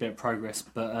WWE and a bit of Progress,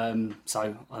 but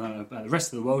so I don't know about the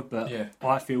rest of the world, but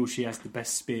I feel she has the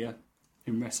best spear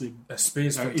in wrestling. A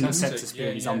spear's fantastic. Interceptor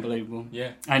spear is unbelievable.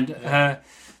 Yeah. And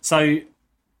so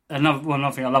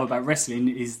another thing I love about wrestling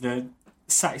is the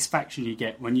satisfaction you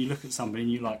get when you look at somebody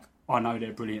and you're like, I know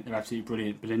they're brilliant, they're absolutely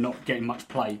brilliant, but they're not getting much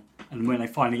play. And when they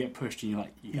finally get pushed, and you're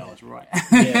like, I was right.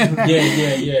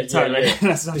 Yeah. Totally. Yeah.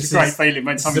 That's such a great feeling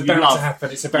when something you love.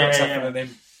 It's about to happen, and then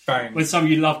bang. When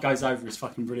something you love goes over, it's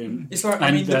fucking brilliant. It's like,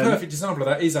 I mean, the perfect example of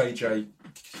that is AJ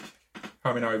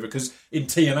coming over, because in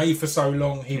TNA for so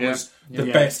long he was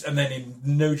the best, and then in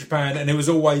New Japan, and it was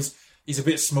always, he's a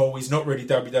bit small, he's not really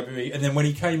WWE, and then when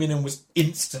he came in and was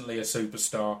instantly a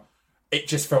superstar, it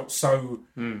just felt so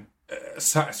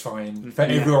satisfying for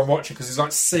everyone watching, because it's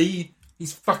like, see,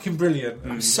 he's fucking brilliant.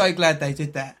 I'm so glad they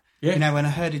did that. Yeah. You know, when I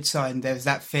heard it signed, there was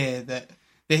that fear that,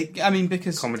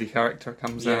 because comedy character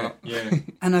comes out. Yeah.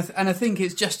 and I think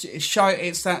it's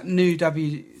that new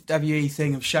WWE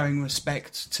thing of showing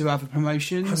respect to other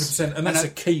promotions. 100%, and that's a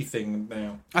key thing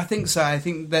now. I think so. I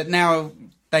think that now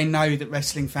they know that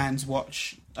wrestling fans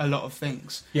watch a lot of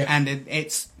things. Yeah. And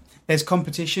there's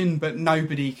competition, but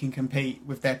nobody can compete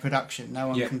with their production. No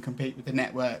one can compete with the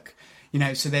network. You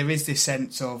know, so there is this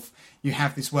sense of, you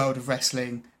have this world of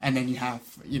wrestling, and then you have,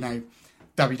 you know,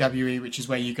 WWE, which is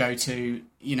where you go to,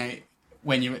 you know,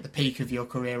 when you're at the peak of your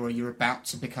career, or you're about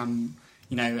to become,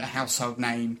 you know, a household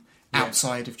name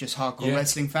outside of just hardcore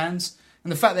wrestling fans.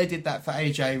 And the fact they did that for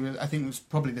AJ, I think, was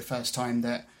probably the first time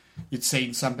that you'd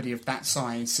seen somebody of that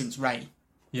size since Ray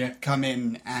come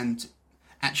in and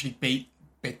actually beat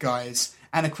big guys,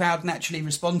 and a crowd naturally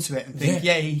respond to it and think,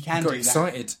 he can do that.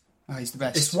 Excited. Oh, he's the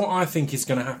best. It's what I think is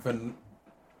going to happen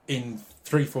in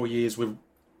 3-4 years with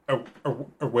a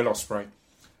Will Ospreay,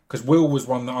 because Will was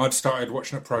one that I'd started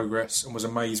watching at Progress and was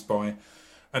amazed by,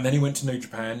 and then he went to New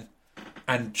Japan,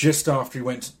 and just after he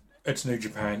went to New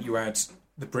Japan, you had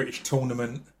the British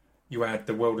tournament, you had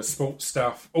the World of Sport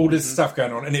stuff, all this stuff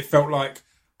going on, and it felt like,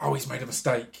 he's made a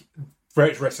mistake.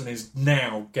 British wrestling is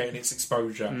now getting its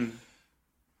exposure.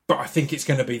 But I think it's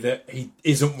going to be that he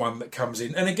isn't one that comes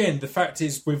in. And again, the fact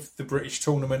is, with the British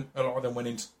tournament, a lot of them went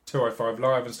into 205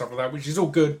 Live and stuff like that, which is all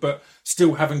good, but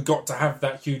still haven't got to have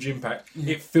that huge impact.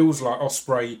 It feels like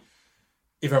Ospreay,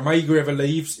 if Omega ever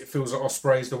leaves, it feels like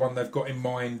Ospreay is the one they've got in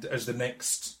mind as the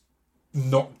next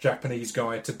not Japanese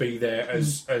guy to be there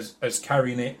as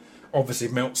carrying it. Obviously,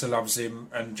 Meltzer loves him,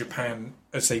 and Japan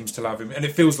seems to love him. And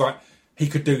it feels like he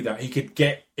could do that.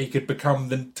 He could become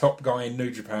the top guy in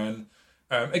New Japan.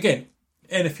 Again,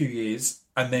 in a few years,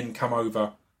 and then come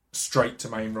over straight to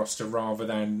main roster rather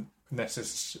than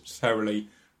necessarily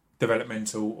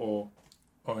developmental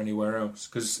or anywhere else,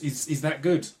 because he's that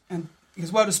good. And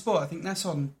because World of Sport, I think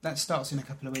that starts in a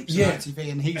couple of weeks on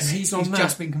ITV, and he's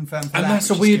just been confirmed for and that. And that's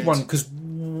a weird one, because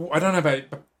I don't know about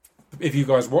if you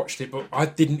guys watched it, but I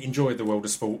didn't enjoy the World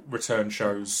of Sport return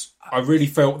shows. I really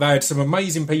felt they had some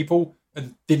amazing people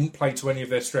and didn't play to any of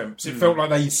their strengths. It felt like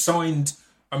they signed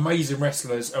amazing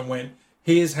wrestlers and went,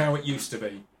 here's how it used to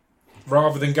be,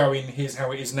 rather than going, here's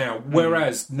how it is now.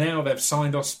 Whereas now they've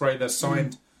signed Ospreay, they've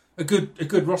signed a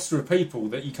good roster of people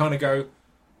that you kind of go,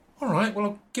 all right, well,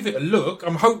 I'll give it a look.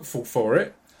 I'm hopeful for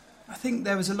it. I think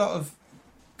there was a lot of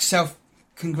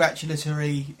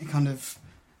self-congratulatory kind of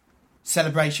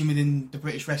celebration within the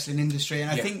British wrestling industry, and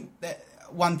I think that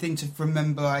one thing to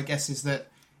remember, I guess, is that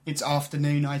it's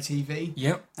afternoon ITV.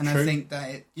 Yep, and true. I think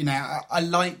that I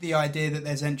like the idea that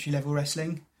there's entry level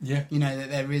wrestling. Yeah, you know,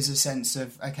 that there is a sense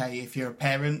of, okay, if you're a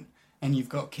parent and you've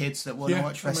got kids that want to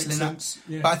watch wrestling,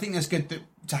 but I think that's good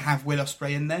to have Will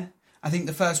Ospreay in there. I think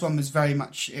the first one was very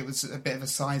much, it was a bit of a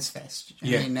size fest. I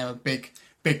mean, there were big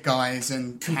guys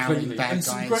and carrying bad and guys.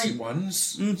 Some great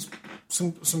ones.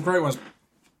 Some great ones.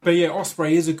 But yeah,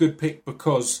 Ospreay is a good pick,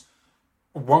 because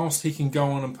whilst he can go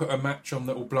on and put a match on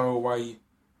that will blow away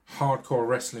hardcore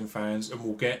wrestling fans and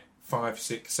will get 5,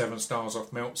 6, 7 stars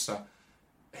off Meltzer,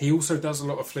 he also does a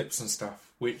lot of flips and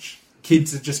stuff, which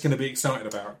kids are just going to be excited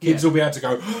about. Kids will be able to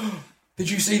go, did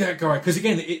you see that guy? Because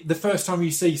again, the first time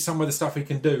you see some of the stuff he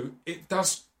can do, it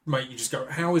does make you just go,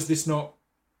 how is this not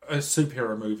a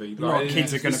superhero movie? A lot of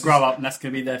kids are going to grow up, and that's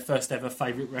going to be their first ever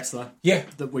favourite wrestler. Yeah.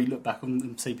 That we look back on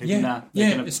and see people now.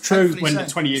 It's true. When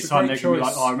 20 years time, they're going to be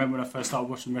like, I remember when I first started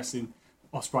watching wrestling,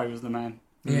 Ospreay was the man.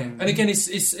 Yeah, and again,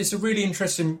 it's a really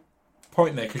interesting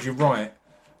point there, because you're right.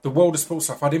 The World of Sport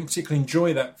stuff, I didn't particularly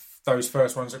enjoy those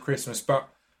first ones at Christmas, but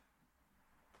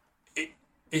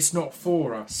it's not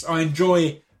for us. I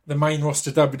enjoy the main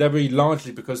roster WWE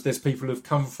largely because there's people who've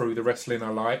come through the wrestling I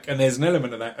like, and there's an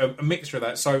element of that, a mixture of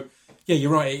that. So yeah,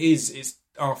 you're right. It's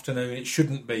afternoon. It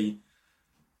shouldn't be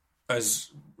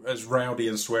as rowdy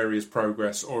and sweary as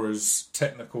Progress or as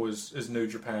technical as New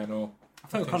Japan or. I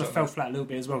felt it kind of fell flat a little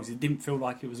bit as well because it didn't feel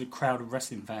like it was a crowd of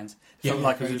wrestling fans. It felt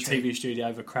like it was a TV studio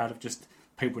with a crowd of just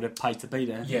people that paid to be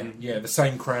there. Yeah, the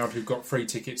same crowd who got free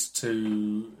tickets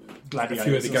to Gladiators, a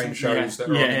few of the game shows that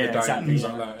are on in the day exactly, and things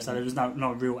like that. So there was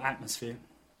no real atmosphere.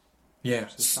 Yeah.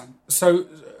 So,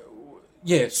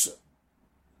 yes,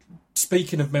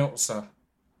 speaking of Meltzer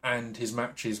and his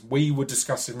matches, we were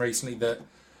discussing recently that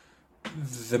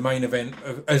the main event,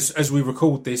 as we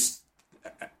recalled this,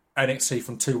 NXT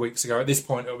from 2 weeks ago. At this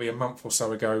point, it'll be a month or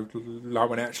so ago, like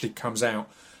when it actually comes out.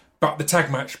 But the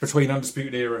tag match between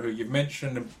Undisputed Era, who you've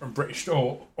mentioned, and British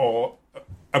or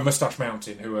a Moustache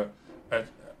Mountain, who are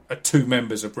two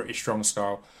members of British Strong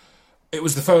Style. It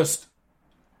was the first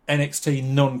NXT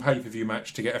non-pay-per-view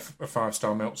match to get a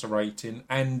 5-star Meltzer rating.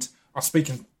 And I was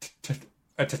speaking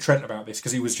to Trent about this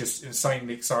because he was just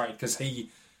insanely excited because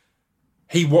he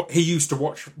used to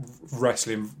watch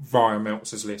wrestling via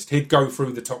Meltzer's list. He'd go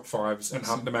through the top fives and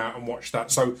hunt them out and watch that.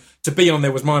 So to be on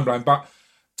there was mind-blowing. But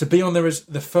to be on there as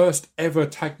the first ever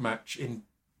tag match in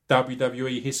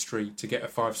WWE history to get a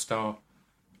 5-star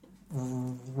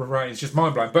rating is just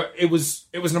mind-blowing. But it was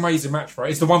an amazing match, right?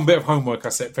 It's the one bit of homework I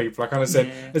set people. I kind of said,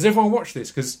 has everyone watched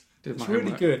this? Because it's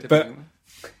really good. But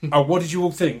what did you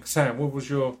all think? Sam, what was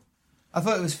your... I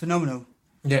thought it was phenomenal.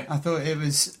 Yeah. I thought it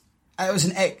was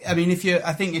an... I mean,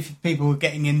 if people were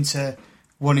getting into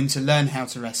wanting to learn how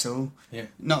to wrestle,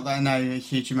 not that I know a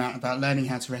huge amount about learning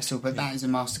how to wrestle, but that is a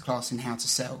masterclass in how to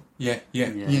sell. Yeah.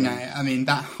 You know, I mean,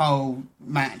 that whole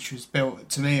match was built,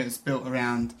 to me, it was built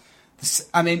around...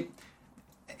 I mean,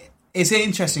 it's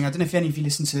interesting. I don't know if any of you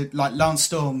listened to... Like, Lance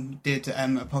Storm did a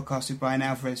podcast with Brian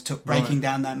Alvarez, breaking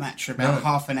down that match for about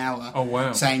half an hour. Oh,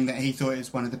 wow. Saying that he thought it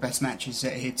was one of the best matches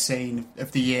that he'd seen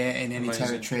of the year in any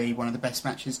territory, one of the best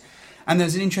matches. And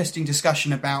there's an interesting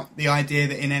discussion about the idea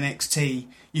that in NXT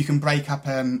you can break up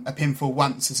a pinfall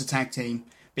once as a tag team,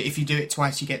 but if you do it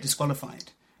twice you get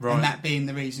disqualified. Right. And that being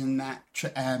the reason that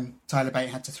Tyler Bate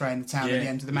had to throw in the towel at the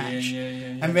end of the match.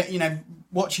 Yeah. And you know,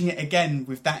 watching it again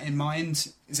with that in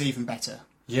mind is even better.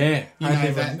 Yeah, you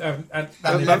know,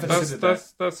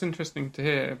 that's interesting to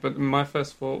hear. But my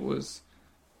first thought was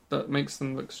that makes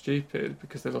them look stupid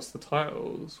because they lost the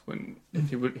titles. When if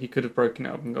he could have broken it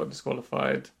up and got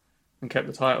disqualified and kept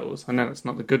the titles. I know it's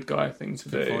not the good guy thing to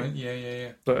do. Point.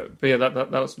 Yeah. But yeah,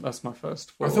 that's my first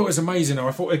thought. I thought it was amazing.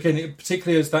 I thought again,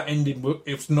 particularly as that ended,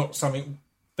 it's not something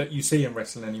that you see in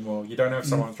wrestling anymore. You don't have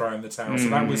someone throwing the towel, so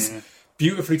that was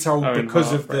beautifully told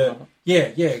because of the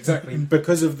exactly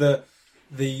because of the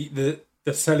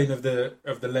selling of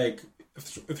the leg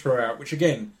throughout. Which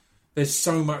again, there's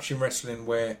so much in wrestling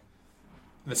where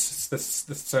the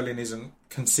selling isn't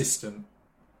consistent.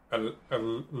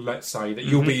 Let's say that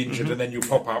you'll be injured and then you'll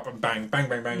pop up and bang,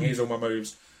 here's all my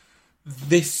moves.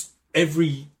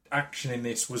 Every action in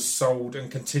this was sold and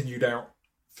continued out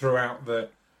throughout the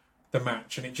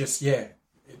match, and it just, it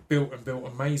built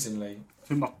amazingly.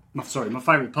 My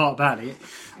favourite part about it,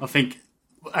 I think,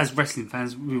 as wrestling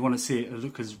fans, we want to see it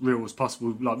look as real as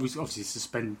possible. Like, we obviously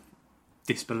suspend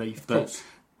disbelief, but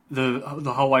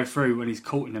the whole way through when he's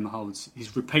caught in them holds,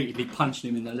 he's repeatedly punching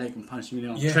him in the leg and punching him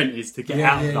in the arm. Trent is to get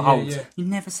out of the holds. You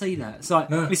never see that. It's like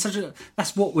it's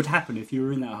that's what would happen if you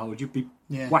were in that hold. You'd be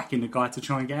whacking the guy to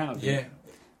try and get out of it.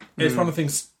 It's one of the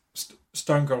things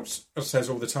Stone Cold says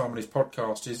all the time on his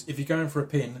podcast is if you're going for a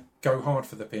pin, go hard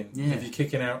for the pin. If you're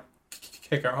kicking out,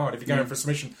 kick out hard. If you're going for a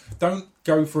submission, don't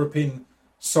go for a pin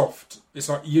soft. It's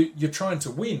like you're trying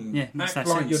to win. Act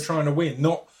like you're trying to win,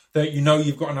 not that you know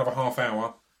you've got another half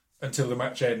hour until the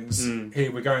match ends.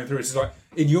 Here we're going through. It's like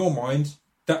in your mind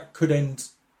that could end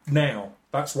now.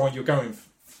 That's why you're going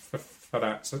for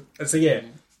that. So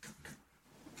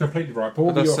completely right.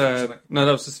 Paul, no, that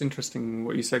was just interesting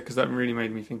what you said because that really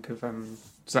made me think of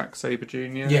Zack Sabre Jr.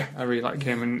 Yeah, I really like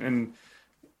him and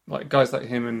like guys like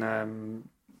him and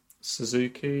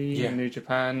Suzuki in New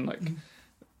Japan. Like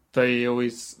they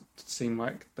always seem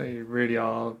like they really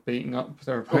are beating up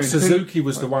their opponent. Suzuki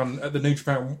was the one at the New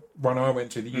Japan one I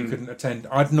went to that you couldn't attend.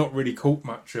 I'd not really caught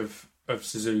much of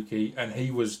Suzuki, and he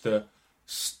was the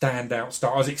standout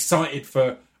star. I was excited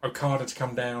for Okada to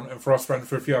come down and for Ospreay and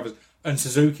for a few others, and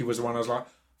Suzuki was the one I was like,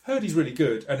 I've heard he's really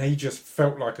good, and he just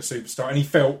felt like a superstar, and he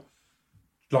felt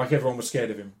like everyone was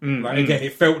scared of him. Again,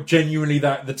 it felt genuinely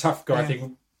that the tough guy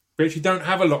thing. We actually don't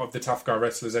have a lot of the tough guy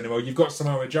wrestlers anymore. You've got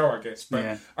Samoa Joe, I guess,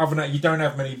 but other than that, you don't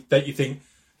have many that you think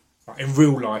like, in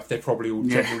real life, they're probably all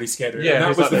generally scared of it. Yeah, and that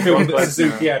he's was like the film the that front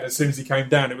Suzuki now. had. As soon as he came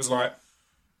down, it was like,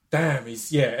 damn,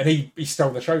 and he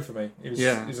stole the show for me. It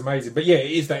was amazing. But yeah,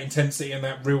 it is that intensity and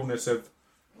that realness of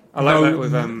I like that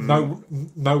with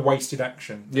no wasted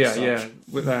action. Yeah,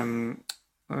 with the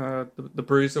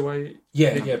Bruiserweight.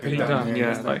 Pete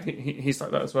Dunne. Like he's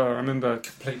like that as well. I remember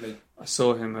completely. I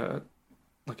saw him at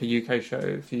like a UK show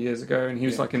a few years ago, and he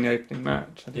was like in the opening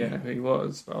match. I didn't know who he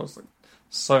was, but I was like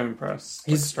so impressed.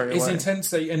 His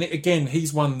intensity, and again,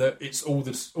 he's one that it's all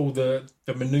the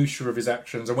minutiae of his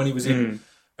actions. And when he was in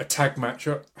a tag match,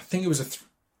 I think it was a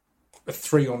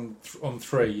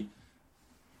 3-on-3,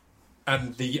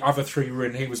 and the other 3 were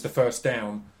in. He was the first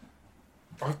down.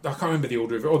 I can't remember the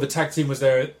order of it, or the tag team was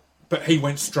there, but he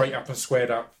went straight up and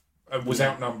squared up and was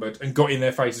outnumbered and got in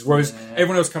their faces. Whereas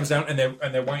everyone else comes down and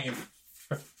they're waiting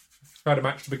for the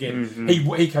match to begin.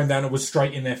 He came down and was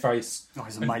straight in their face.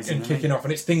 He's amazing, and kicking off,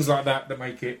 and it's things like that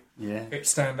make it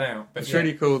stand out. But it's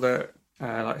really cool that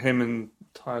like him and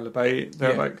Tyler Bate,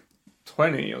 they're like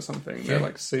 20 or something. They're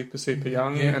like super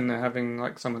young, and they're having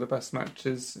like some of the best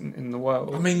matches in the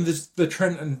world. I mean, there's the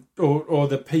Trent and or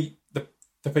the Pete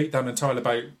Dunne and Tyler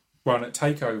Bate one at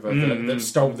Takeover that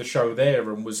stole the show there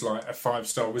and was like a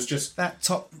 5-star. Was just that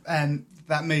top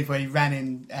that move where he ran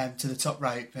in to the top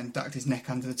rope and ducked his neck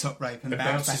under the top rope and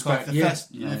bounced back off.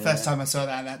 The first time I saw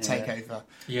that Takeover,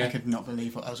 I could not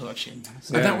believe what I was watching.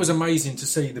 So. And that was amazing to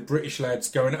see the British lads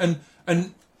going,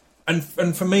 and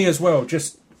for me as well,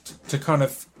 just to kind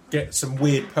of get some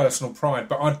weird personal pride.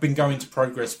 But I'd been going to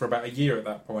Progress for about a year at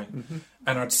that point,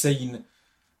 and I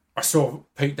saw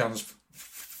Pete Dunne's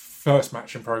first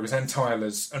match in Progress and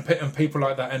Tyler's and people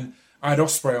like that, and I had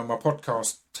Ospreay on my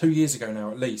podcast 2 years ago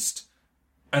now at least,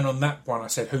 and on that one I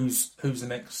said who's the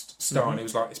next star, and he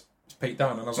was like it's Pete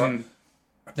Dunne, and I was like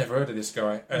I've never heard of this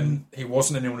guy, and he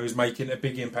wasn't anyone who was making a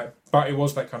big impact, but it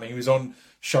was that kind of, he was on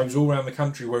shows all around the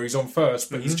country where he's on first,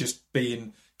 but he's just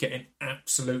getting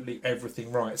absolutely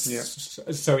everything right.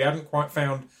 So he hadn't quite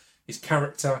found his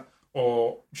character,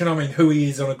 or do you know what I mean, who he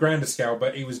is on a grander scale,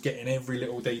 but he was getting every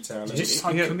little detail. He's just so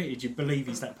committed, you believe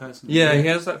he's that person. Yeah, he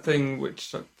has that thing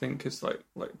which I think is like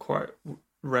quite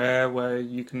rare, where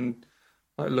you can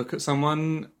like look at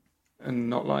someone and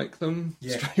not like them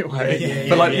straight away.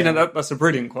 But that's a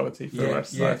brilliant quality for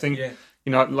us. I think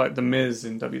you know, like the Miz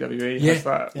in WWE has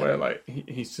that, where like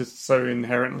he's just so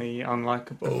inherently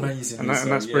unlikable. Amazing, and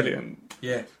that's brilliant.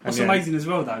 Yeah, what's amazing as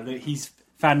well though, that he's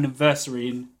found an adversary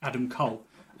in Adam Cole.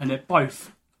 And they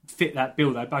both fit that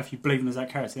bill. They both, you believe them as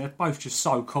that character. They're both just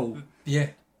so cool. Yeah,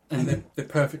 and they're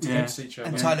perfect against each other.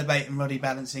 And Tyler Bate and Roddy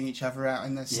balancing each other out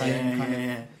in the same kind of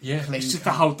clean. It's just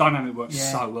the whole dynamic works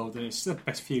so well. Doesn't it? It's the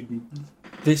best feud.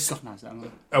 God knows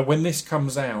that. When this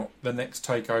comes out, the next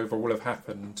Takeover will have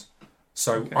happened.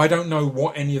 So I don't know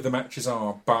what any of the matches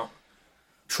are, but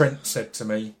Trent said to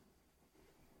me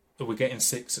that we're getting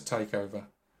 6 at Takeover.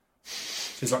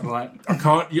 He's like, right. I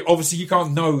can't. Obviously, you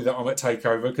can't know that I'm at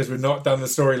Takeover because we've not done the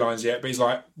storylines yet. But he's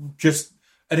like, just.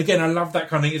 And again, I love that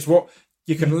kind of thing. It's what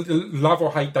you can love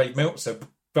or hate Dave Meltzer,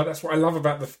 but that's what I love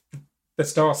about the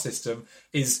star system.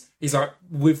 Is he's like,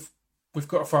 we've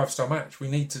got a 5-star match. We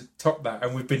need to top that,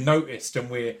 and we've been noticed, and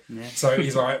we're. So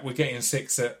he's like, we're getting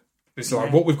 6 at. It's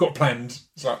like what we've got planned.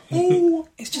 It's like, oh,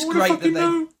 it's just great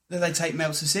that they take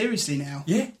Meltzer seriously now.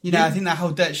 Yeah, you know, I think that whole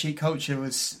dirt sheet culture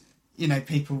was. You know,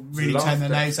 people really turned their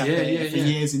nose up at it for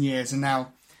years and years, and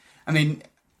now, I mean,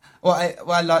 what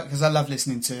I like, because I love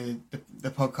listening to the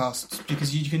podcast,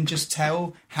 because you can just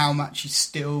tell how much he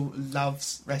still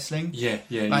loves wrestling. He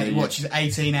watches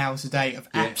 18 hours a day of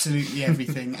absolutely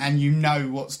everything, and you know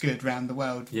what's good around the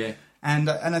world. Yeah, and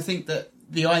I think that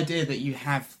the idea that you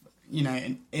have, you know,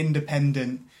 an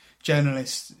independent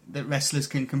journalist, that wrestlers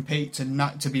can compete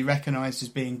to be recognised as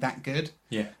being that good.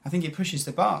 Yeah, I think it pushes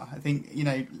the bar. I think, you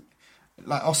know.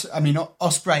 Like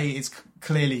Ospreay is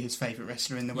clearly his favourite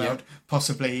wrestler in the world.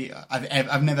 Possibly,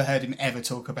 I've never heard him ever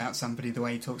talk about somebody the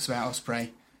way he talks about Ospreay.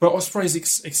 But Ospreay's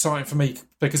exciting for me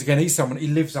because again, he's someone, he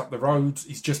lives up the road.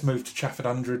 He's just moved to Chafford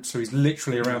 100, so he's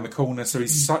literally around the corner. So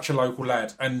he's such a local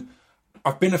lad, and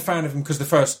I've been a fan of him because the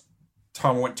first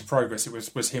time I went to Progress,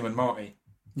 it was him and Marty,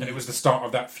 and it was the start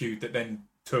of that feud that then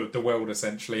toured the world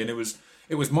essentially, and it was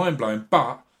mind blowing.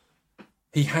 But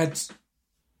he had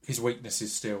his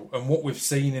weaknesses still, and what we've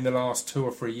seen in the last 2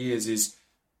 or 3 years is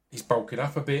he's bulking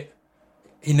up a bit.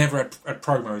 He never had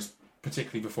promos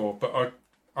particularly before, but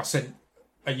I sent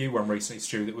you one recently,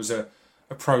 Stu, that was a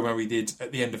promo he did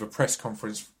at the end of a press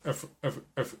conference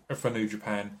for New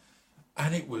Japan,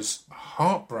 and it was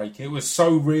heartbreaking. It was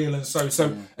so real and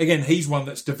so again, he's one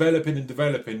that's developing,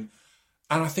 and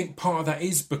I think part of that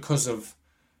is because of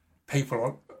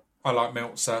people I like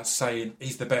Meltzer saying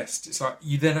he's the best. It's like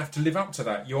you then have to live up to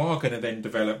that. You are going to then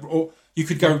develop, or you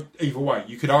could go either way.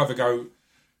 You could either go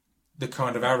the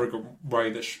kind of arrogant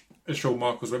way that Shawn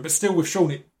Michaels went, but still with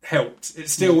Shawn it helped. It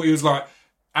still he was like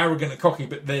arrogant and cocky,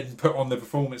 but then put on the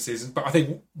performances. But I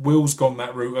think Will's gone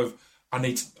that route of I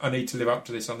need to live up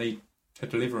to this. I need to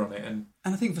deliver on it. And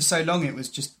I think for so long it was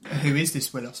just who is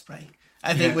this Will Ospreay?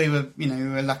 I think we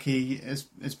were lucky as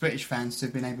British fans to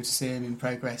have been able to see him in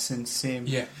Progress and to see him,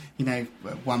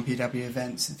 won PW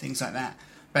events and things like that.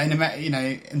 But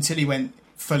until he went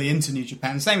fully into New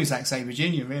Japan, the same as Zack Sabre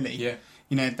Jr. really. Yeah.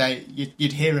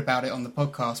 You'd hear about it on the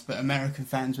podcast, but American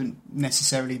fans wouldn't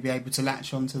necessarily be able to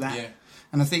latch onto that. Yeah.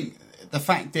 And I think the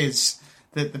fact is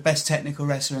that the best technical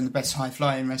wrestler and the best high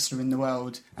flying wrestler in the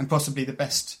world, and possibly the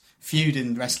best feud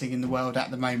in wrestling in the world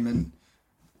at the moment,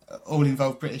 all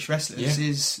involve British wrestlers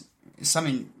is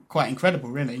something quite incredible,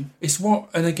 really. It's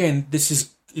and again, this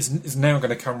is now going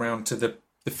to come round to the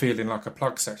feeling like a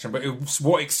plug section, but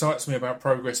what excites me about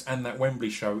Progress and that Wembley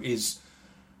show is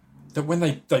that when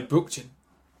they booked it,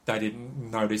 they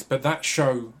didn't know this, but that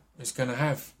show is going to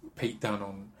have Pete Dunne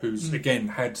on, who's again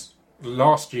had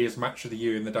last year's match of the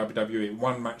year in the WWE,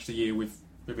 one match of the year with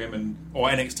him or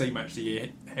NXT match of the year,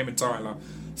 him and Tyler.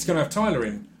 It's going to have Tyler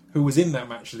in, who was in that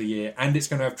match of the year, and it's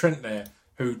going to have Trent there,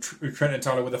 who Trent and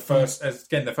Tyler were the first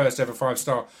ever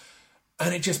 5-star,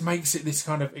 and it just makes it this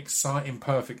kind of exciting,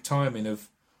 perfect timing of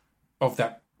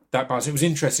that buzz. It was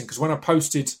interesting because when I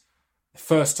posted the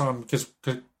first time, because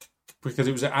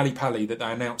it was at Ali Pali that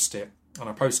they announced it, and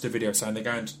I posted a video saying they're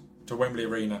going to Wembley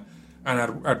Arena, and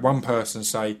I had one person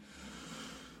say,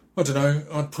 I don't know,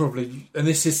 I'd probably, and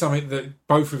this is something that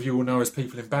both of you will know as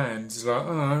people in bands, is like,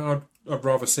 I'd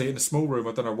rather see it in a small room.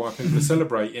 I don't know why people are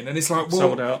celebrating. And it's like, well,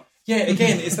 sold out. Yeah,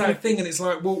 again, it's that thing. And it's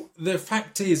like, well, the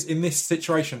fact is, in this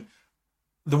situation,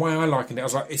 the way I likened it, I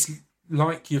was like, it's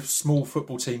like your small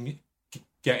football team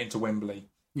get into Wembley.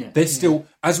 Yeah. They're still,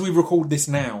 as we record this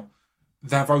now,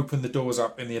 they've opened the doors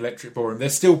up in the Electric Ballroom. They're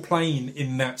still playing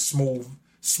in that small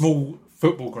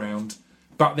football ground,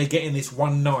 but they're getting this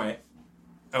one night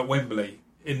at Wembley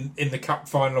in the cup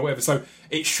final or whatever. So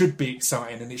it should be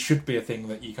exciting, and it should be a thing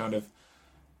that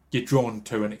you're drawn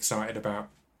to and excited about.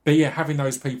 But yeah, having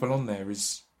those people on there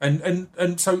is and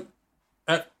so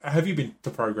have you been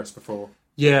to Progress before?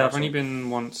 Yeah, I've only been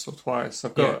once or twice.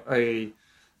 I've got a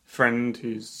friend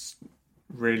who's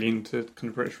really into kind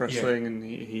of British wrestling, and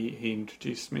he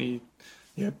introduced me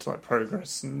to like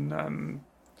Progress and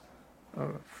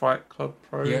Fight Club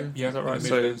Pro. Yeah, is that right?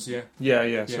 Midlands,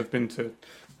 So I've been to a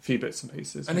few bits and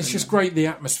pieces, and it's just great, the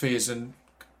atmospheres, and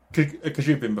because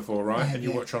you've been before, right? And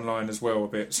you watch online as well a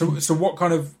bit. So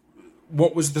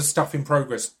what was the stuff in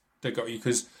Progress that got you?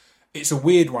 Because it's a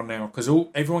weird one now, because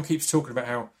everyone keeps talking about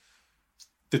how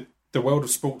the world of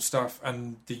sports stuff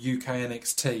and the UK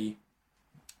NXT,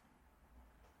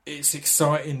 it's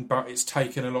exciting, but it's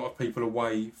taken a lot of people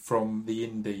away from the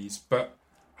indies. But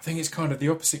I think it's kind of the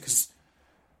opposite, because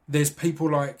there's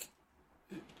people like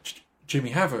Jimmy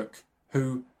Havoc,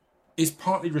 who is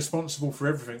partly responsible for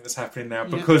everything that's happening now,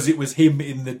 because it was him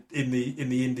in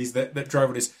the indies that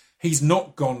drove this. He's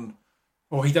not gone,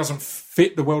 or he doesn't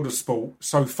fit the world of sport.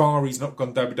 So far, he's not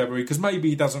gone WWE, because maybe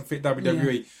he doesn't fit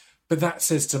WWE. Yeah. But that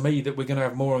says to me that we're going to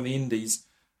have more on the indies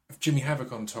of Jimmy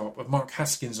Havoc on top, of Mark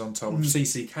Haskins on top, of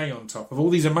CCK on top, of all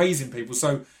these amazing people.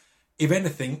 So, if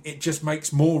anything, it just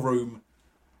makes more room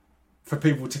for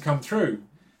people to come through.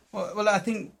 Well, I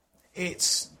think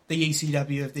it's the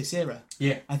ECW of this era.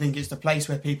 Yeah. I think it's the place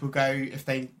where people go if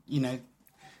they, and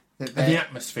the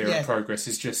atmosphere of Progress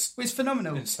is just... It's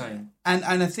phenomenal. Insane. And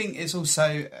I think it's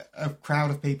also a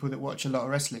crowd of people that watch a lot of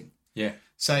wrestling. Yeah.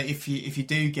 So if you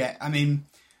do get... I mean,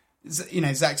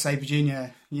 Zack Sabre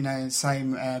Jr.,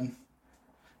 same...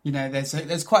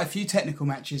 there's quite a few technical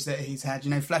matches that he's had.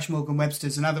 Flash Morgan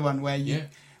Webster's another one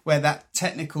where that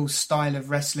technical style of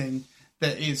wrestling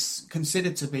that is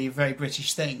considered to be a very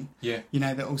British thing. Yeah.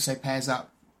 That also pairs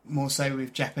up more so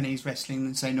with Japanese wrestling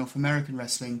than, say, North American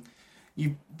wrestling.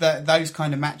 Those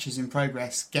kind of matches in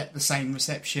Progress get the same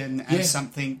reception as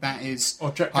something that is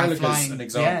or Jack Gallagher's an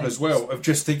example as well of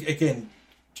just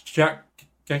Jack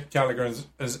Gallagher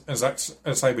and Zack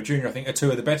Sabre Jr. I think are two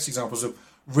of the best examples of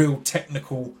real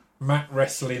technical mat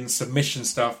wrestling submission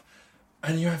stuff,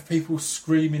 and you have people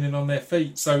screaming and on their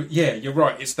feet. So yeah, you're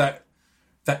right. It's that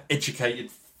educated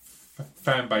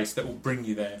fan base that will bring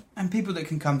you there, and people that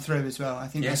can come through as well. I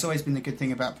think that's always been the good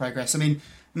thing about Progress. I mean,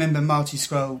 remember Marty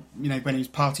Scurll, when he was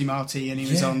Party Marty and he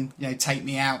was on, Take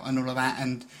Me Out and all of that,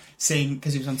 and seeing,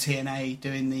 because he was on TNA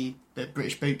doing the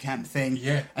British Boot Camp thing,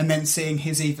 and then seeing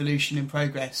his evolution in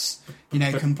Progress,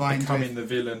 combined becoming with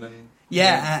the villain, and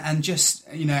Yeah, and just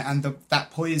and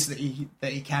that poise that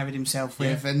he carried himself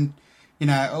with, and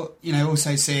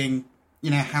also seeing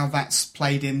how that's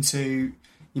played into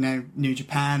New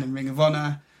Japan and Ring of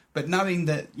Honor, but knowing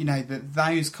that that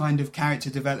those kind of character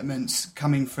developments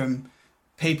coming from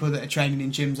people that are training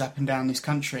in gyms up and down this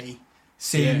country,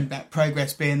 seeing that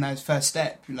progress being those first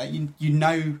step, like you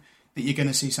know that you're going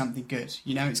to see something good.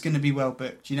 It's going to be well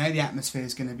booked. The atmosphere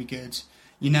is going to be good.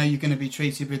 You're going to be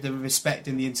treated with the respect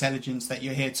and the intelligence that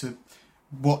you're here to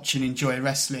watch and enjoy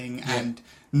wrestling, and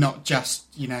not just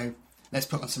let's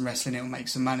put on some wrestling, it'll make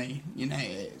some money.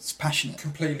 It's passionate.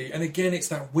 Completely. And again, it's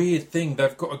that weird thing.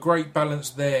 They've got a great balance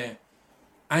there,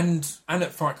 and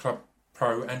at Fight Club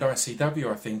Pro and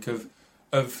ICW, I think,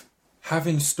 of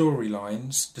having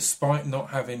storylines despite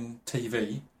not having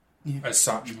TV as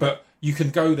such. But you can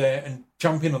go there and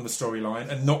jump in on the storyline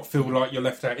and not feel like you're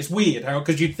left out. It's weird how,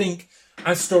 because you'd think,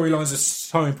 as storylines are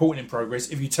so important in Progress,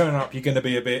 if you turn up, you're going to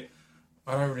be a bit,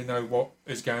 I don't really know what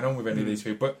is going on with any of these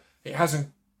people. But it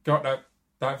hasn't got that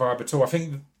vibe at all. I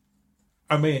think,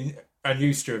 and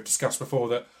you, Stu, have discussed before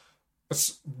that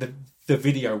the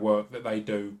video work that they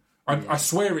do, I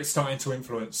swear it's starting to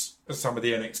influence some of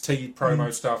the NXT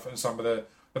promo stuff and some of the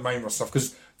main roster stuff,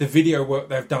 because the video work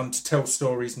they've done to tell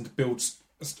stories and to build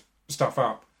stuff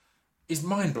up is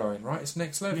mind-blowing, right? It's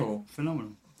next level. Yeah,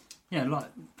 phenomenal. Yeah, like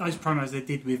those promos they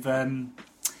did with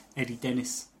Eddie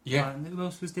Dennis. Yeah. Who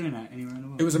else was doing that anywhere in the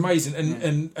world? It was amazing.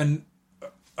 And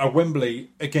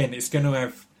Wembley, again, it's going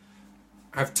to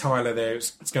have Tyler there.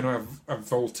 It's going to have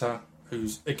Volta,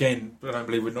 who's, again, I don't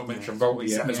believe we've not mentioned Volta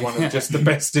yet, as one of just the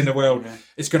best in the world. Yeah.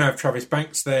 It's going to have Travis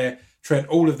Banks there, Trent,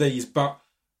 all of these. But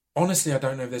honestly, I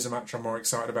don't know if there's a match I'm more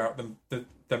excited about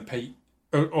than Pete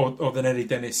or than Eddie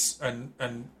Dennis and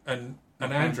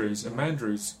Andrews and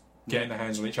Mandrews getting their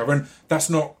hands on each other. And that's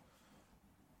not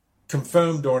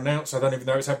confirmed or announced. I don't even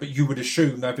know it's happened, but you would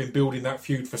assume they've been building that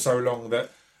feud for so long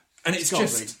that, and it's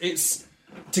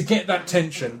to get that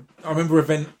tension. I remember an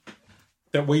event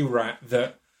that we were at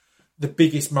that the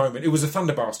biggest moment, it was a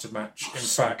Thunder Bastard match, in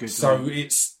fact. So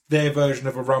it's their version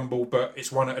of a Rumble, but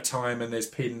it's one at a time, and there's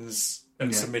pins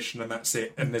and submission, and that's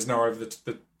it. And there's no over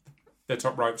the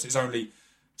top ropes. It's only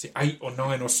 8 or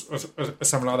 9 or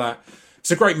something like that.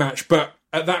 It's a great match, but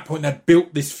at that point they'd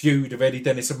built this feud of Eddie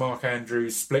Dennis and Mark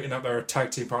Andrews splitting up their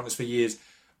tag team partners for years,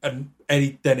 and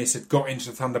Eddie Dennis had got into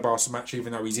the Thunder Bastard match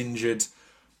even though he's injured,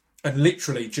 and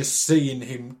literally just seeing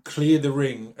him clear the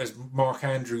ring as Mark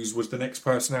Andrews was the next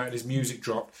person out and his music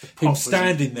dropped, him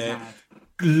standing there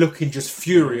looking just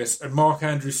furious, and Mark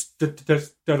Andrews stood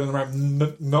on the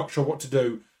ramp not sure what to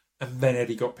do. And then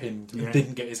Eddie got pinned and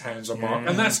didn't get his hands on Mark.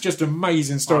 And that's just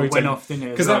amazing storytelling.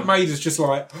 Because that made us just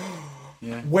like,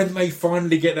 when they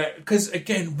finally get that. Because,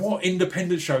 again, what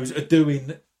independent shows are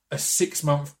doing a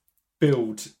 6-month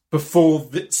build before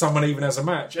someone even has a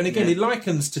match? And again, it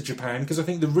likens to Japan, because I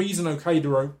think the reason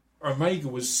Okada Omega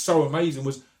was so amazing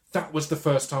was that was the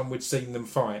first time we'd seen them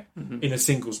fight in a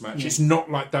singles match. It's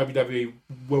not like WWE,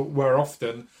 where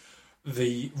often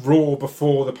the Raw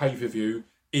before the pay-per-view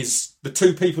is the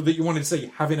two people that you wanted to see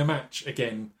having a match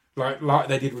again, like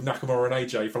they did with Nakamura and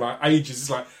AJ for like ages. It's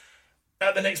like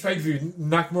at the next pay-per-view,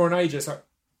 Nakamura and AJ, it's like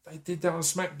they did that on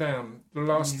SmackDown the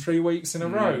last 3 weeks in a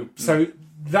row. So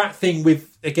that thing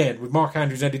with Mark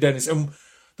Andrews and Eddie Dennis, and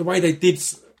the way they did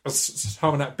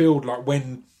some of that build, like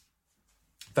when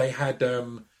they had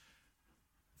the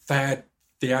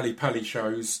Ali Pali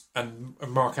shows and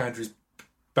Mark Andrews'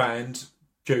 band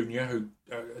Junior, who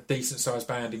a decent sized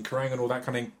band in Kerrang and all that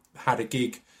kind of thing, had a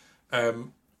gig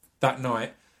that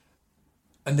night,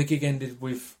 and the gig ended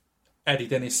with Eddie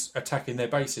Dennis attacking their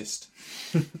bassist.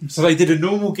 So they did a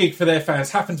normal gig for their fans,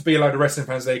 happened to be a load of wrestling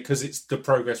fans there because it's the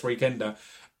Progress Weekender,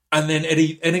 and then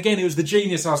Eddie, and again it was the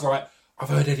genius. I was like, I've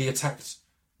heard Eddie attacked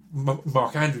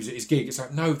Mark Andrews at his gig. It's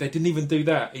like, no, they didn't even do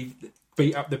that. He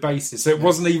beat up the bassist. So it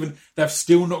wasn't even, they've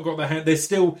still not got their hand. They're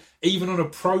still, even on a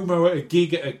promo at a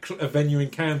gig at a venue in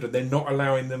Camden, they're not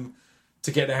allowing them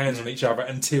to get their hands on each other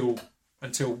until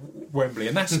Wembley.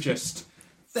 And that's just,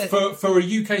 for a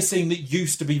UK scene that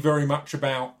used to be very much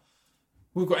about,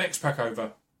 we've got X-Pac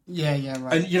over. Yeah,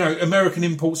 right. And, American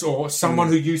imports or someone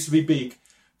who used to be big.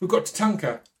 We've got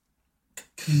Tatanka.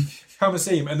 Come and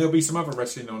see him. And there'll be some other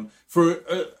wrestling on. For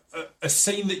a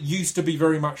scene that used to be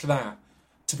very much that,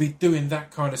 to be doing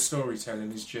that kind of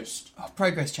storytelling is just...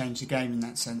 Progress changed the game in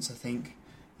that sense, I think.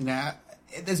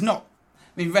 There's not...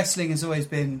 I mean, wrestling has always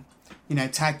been,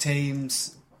 tag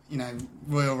teams,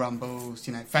 Royal Rumbles,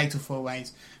 Fatal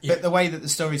 4-Ways. Yeah. But the way that the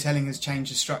storytelling has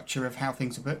changed the structure of how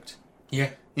things are booked. Yeah.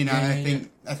 I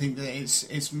think that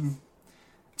it's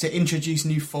to introduce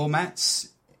new formats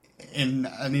in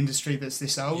an industry that's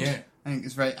this old. Yeah. I think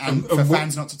it's very... And for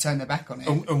fans not to turn their back on it.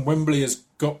 And Wembley has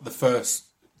got the first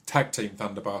tag team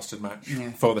Thunder Bastard match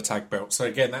for the tag belt. So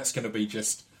again, that's going to be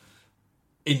just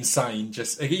insane.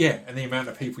 Just and the amount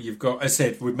of people you've got. As I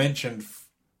said, we mentioned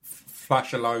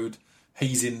Flash Alode.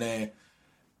 He's in there.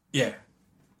 Yeah.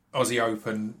 Aussie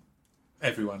Open.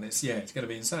 Everyone. It's going to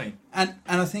be insane. And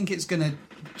I think it's going to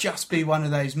just be one of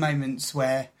those moments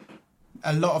where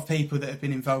a lot of people that have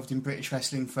been involved in British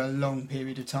wrestling for a long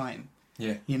period of time,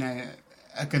 are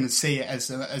going to see it as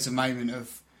a moment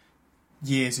of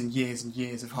years and years and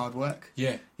years of hard work.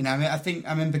 Yeah. I think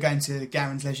I remember going to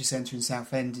Garen's Leisure Centre in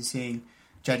Southend and seeing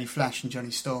Jody Flash and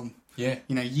Johnny Storm. Yeah.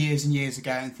 Years and years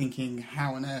ago, and thinking,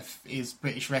 how on earth is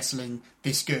British wrestling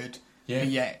this good? Yeah. But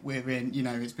yet we're in,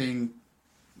 it's being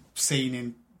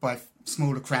seen by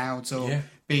smaller crowds or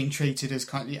being treated as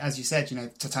kind of, as you said,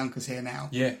 Tatanka's here now.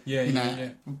 Yeah.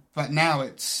 But now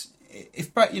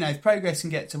if Progress can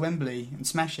get to Wembley and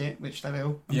smash it, which they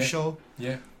will, I'm sure.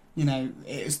 Yeah.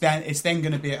 It's then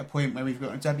going to be at a point where we've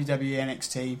got a WWE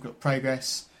NXT, we've got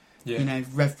Progress,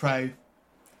 Rev Pro,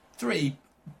 3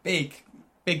 big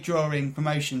drawing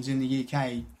promotions in the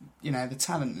UK. The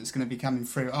talent that's going to be coming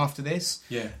through after this.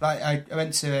 Yeah. Like I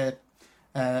went to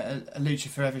a Lucha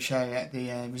Forever show at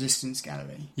the Resistance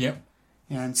Gallery. Yep.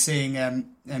 And seeing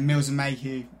Mills and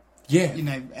Mayhew. Yeah.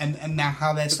 And now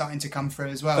how they're starting to come through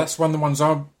as well. That's one of the ones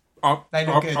I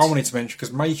good. wanted to mention,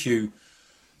 because Mayhew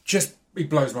he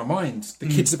blows my mind. The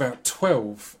kid's about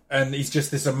 12 and he's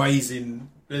just this amazing,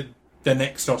 the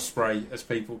next Osprey, as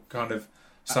people kind of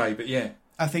say. But yeah.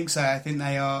 I think so. I think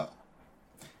they are,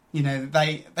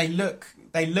 they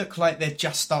look like they're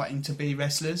just starting to be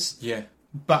wrestlers. Yeah.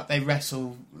 But they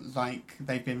wrestle like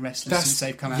they've been wrestlers since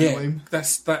they've come out of the womb.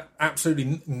 That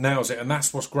absolutely nails it, and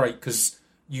that's what's great, because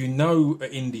at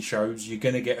indie shows you're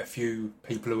going to get a few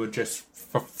people who are just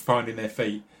finding their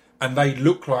feet, and they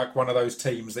look like one of those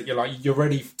teams that you're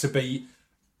ready to be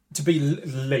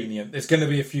lenient. There's going to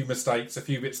be a few mistakes, a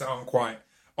few bits that aren't quite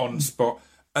on spot,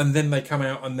 and then they come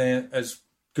out and they're as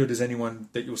good as anyone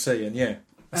that you'll see. And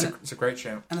it's a great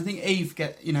shout. And I think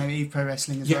Eve Pro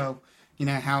Wrestling as well.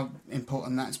 How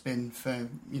important that's been for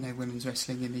women's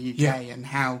wrestling in the UK, and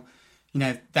how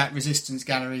that Resistance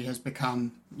Gallery has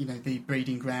become the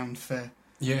breeding ground for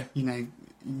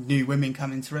new women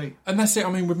coming through. And that's it. I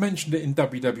mean, we've mentioned it in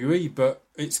WWE, but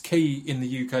it's key in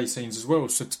the UK scenes as well.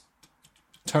 So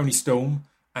Tony Storm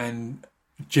and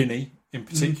Ginny in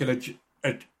particular,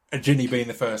 Ginny being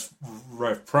the first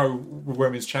Rev Pro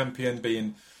women's champion,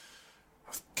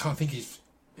 I can't think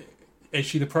is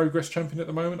she the Progress champion at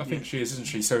the moment? I think she is, isn't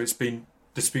she? So it's been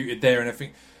disputed there and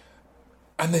everything.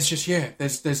 And there's just,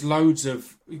 there's loads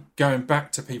of going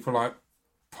back to people like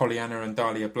Pollyanna and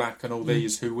Dahlia Black and all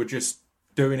these who were just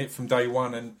doing it from day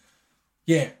one. And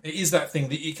it is that thing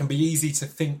that it can be easy to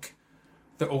think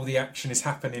that all the action is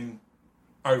happening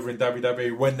over in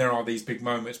WWE when there are these big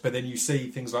moments, but then you see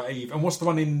things like Eve. And what's the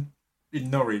one in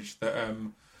Norwich that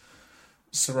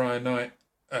Saraya Knight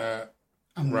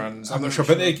runs? I'm not sure.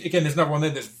 But again, there's another one there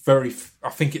that's very, I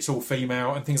think it's all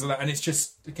female and things like that. And it's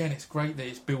just, again, it's great that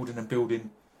it's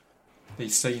building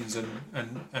these scenes and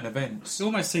events. It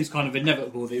almost seems kind of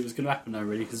inevitable that it was going to happen though,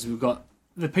 really, because we've got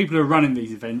the people who are running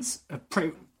these events are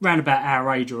pretty round about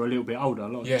our age or a little bit older. A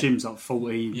lot of gyms like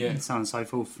 40 and so on and so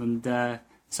forth. And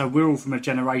so we're all from a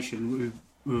generation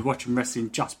who were watching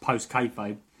wrestling just post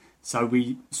kayfabe. So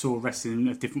we saw wrestling in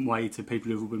a different way to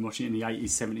people who've been watching it in the 80s,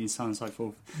 70s, so on and so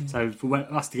forth. So for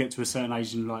us to get to a certain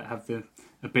age and have the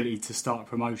ability to start a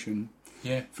promotion,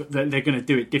 they're going to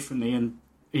do it differently and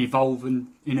evolve and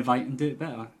innovate and do it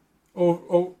better.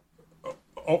 Or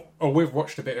we've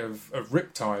watched a bit of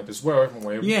Riptide as well, haven't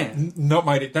we? Yeah. Not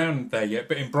made it down there yet,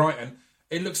 but in Brighton,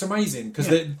 it looks amazing because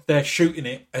they're shooting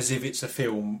it as if it's a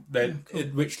film.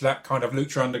 Which that kind of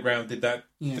Lucha Underground did that,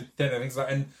 things like that.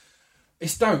 And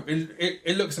it's dope.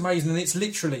 It looks amazing, and it's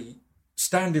literally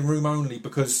standing room only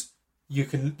because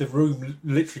the room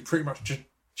literally pretty much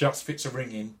just fits a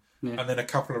ring in, and then a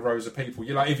couple of rows of people.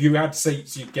 You're like, if you had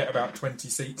seats, you'd get about 20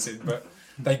 seats in, but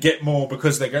they get more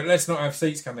because they go, let's not have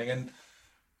seats coming, and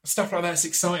stuff like that. It's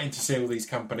exciting to see all these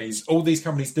companies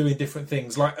doing different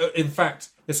things. Like, in fact,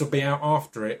 this will be out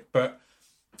after it, but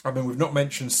I mean, we've not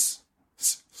mentioned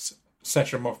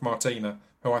Session Moff Martina,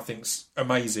 who I think's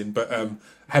amazing, but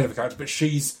hell of a character. But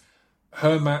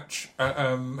her match at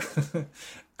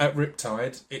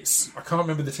Riptide. I can't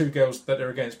remember the two girls that they're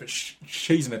against, but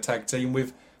she's in a tag team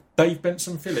with Dave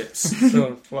Benson Phillips,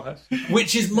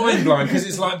 which is mind blowing because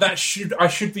it's like that. I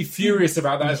should be furious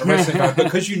about that as a wrestling fan,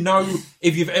 because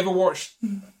if you've ever watched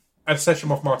a Session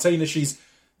Moff Martina, she's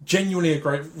genuinely a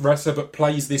great wrestler, but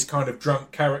plays this kind of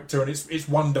drunk character, and it's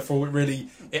wonderful. It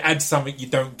adds something you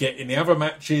don't get in the other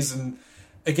matches. And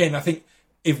again, I think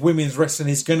if women's wrestling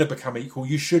is going to become equal,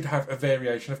 you should have a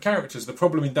variation of characters. The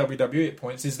problem in WWE at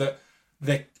points is that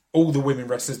all the women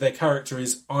wrestlers, their character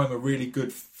is, I'm a really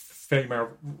good female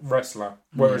wrestler,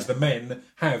 whereas the men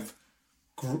have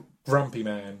grumpy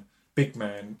man, big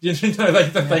man. You know,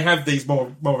 they have these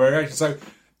more variations. So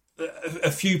a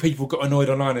few people got annoyed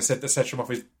online and said that Session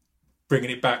is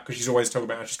bringing it back because she's always talking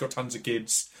about how she's got tons of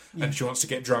kids and she wants to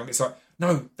get drunk. It's like,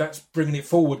 no, that's bringing it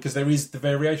forward because there is the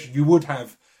variation. You would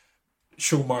have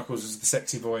Shawn Michaels as the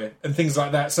sexy boy and things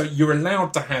like that. So you're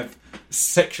allowed to have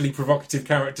sexually provocative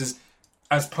characters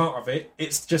as part of it.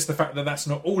 It's just the fact that that's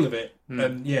not all of it.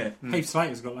 And Heath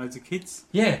Slater's got loads of kids.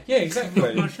 Yeah,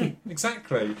 exactly.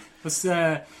 Exactly.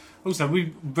 But also,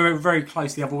 we very, very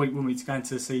close the other week when we were going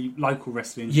to see local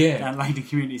wrestling down Leyden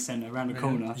Community Centre around the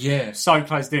corner. Yeah. So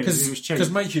close to it. It was cheap.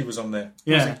 Because Mayhew was on there.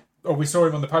 Yeah. Oh, we saw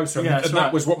him on the poster, and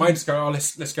that was what made us go,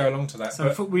 let's go along to that.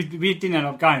 So we didn't end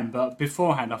up going, but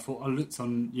beforehand I thought I looked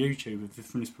on YouTube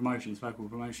from this local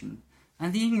promotion,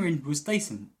 and the in-ring was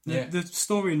decent. The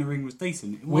story in the ring was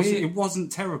decent. It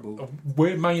wasn't terrible.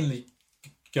 We're mainly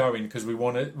going because we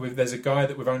want to. There's a guy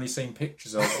that we've only seen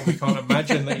pictures of, and we can't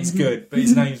imagine that he's good, but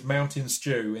his name's Mountain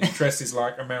Stew, and he dresses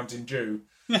like a Mountain Dew.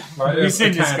 Like a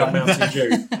can of Mountain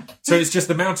Dew. So it's just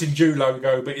the Mountain Dew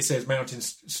logo, but it says Mountain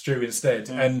Stew instead.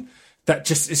 Yeah. And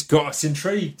that it's got us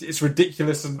intrigued. It's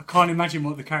ridiculous. And I can't imagine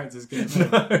what the character's going to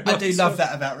be. I do love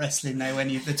that about wrestling, though, when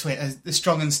you the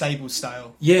strong and stable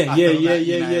style. Yeah.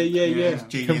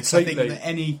 Genius.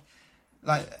 Completely.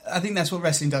 I think that's what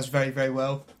wrestling does very, very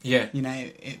well. Yeah. You know,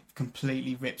 it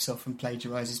completely rips off and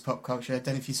plagiarises pop culture. I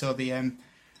don't know if you saw the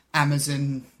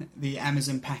Amazon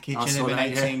package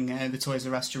eliminating the Toys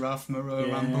R Us giraffe from a Royal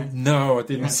Rumble. No, I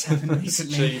didn't. That's happened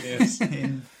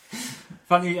recently.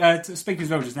 Funny, to speak as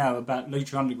well just now about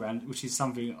Lucha Underground, which is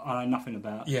something I know nothing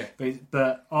about. Yeah.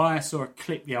 But I saw a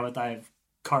clip the other day of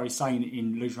Kairi Sane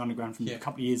in Lucha Underground from a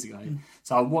couple of years ago.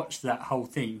 So I watched that whole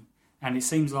thing, and it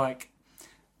seems like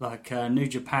New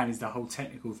Japan is the whole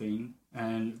technical thing,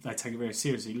 and they take it very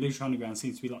seriously. Lucha Underground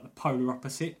seems to be like the polar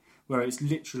opposite, where it's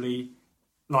literally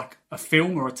like a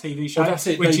film or a TV show,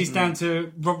 which is down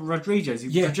to Robert Rodriguez, who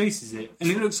produces it,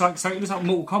 and it looks like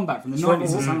Mortal Kombat from the 90s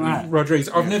or something like that. Rodriguez,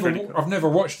 I've never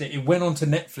watched it. It went on to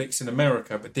Netflix in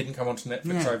America, but didn't come onto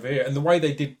Netflix over here. And the way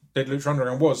they did Lucha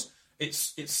Underground was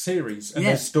it's series and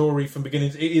there's story from beginning.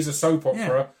 It is a soap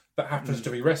opera. That happens to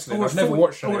be wrestling. I've never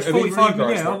watched it. I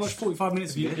watched 45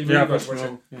 minutes of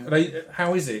it.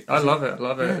 How is it? I love it.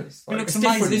 It's looks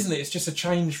different, amazing, isn't it? It's just a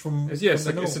change from. It's a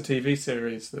TV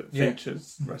series that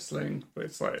features wrestling, but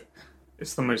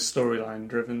it's the most storyline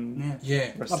driven.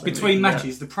 Like between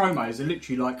matches, the promos are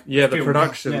literally like the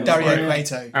production. Dario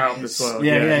Cueto out as well.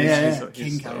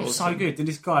 King It was so good. And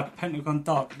this guy Pentagon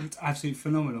Dark looked absolutely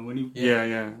phenomenal when he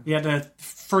had a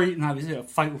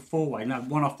fatal four-way,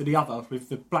 one after the other with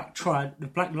the Black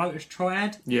Lotus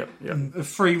Triad. Of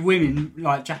three women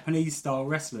like Japanese style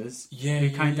wrestlers who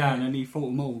came down and he fought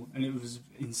them all, and it was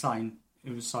insane.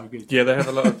 It was so good. Yeah, they have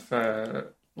a lot of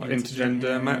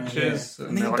intergender matches,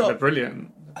 and they're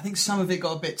brilliant. I think some of it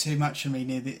got a bit too much for me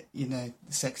near the the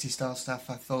sexy style stuff.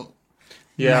 I thought,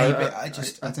 I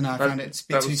don't know. I found it a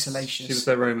bit too salacious. She was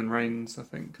their Roman Reigns, I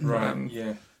think. Right.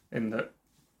 In that,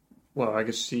 I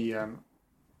guess she. I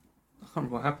can't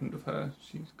remember what happened with her.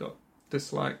 She got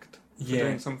disliked for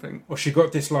doing something. Well, she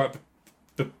got disliked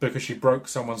because she broke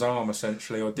someone's arm,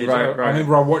 essentially, or did. Right. I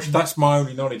remember I watched. That's my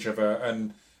only knowledge of her,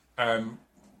 and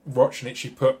watching it, she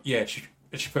put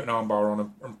an armbar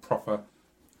on and proper.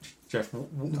 Jeff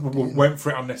went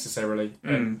for it unnecessarily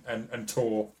and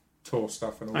tore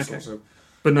stuff and all sorts of.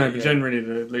 But generally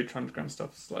the Lucha Underground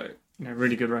stuff is like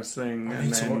really good wrestling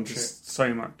and then just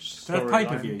so much storyline. Do they have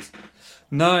pay-per-views?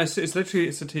 No, it's literally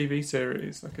a TV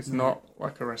series. Like it's not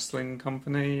like a wrestling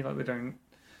company. Like they don't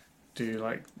do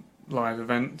like live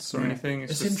events or anything.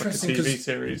 It's just like a TV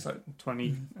series, like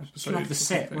 20 episodes. It's like the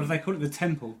set. What do they call it? The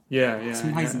temple. Yeah. It's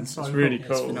amazing. It's really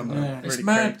cool. It's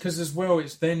mad because as well,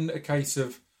 it's then a case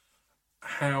of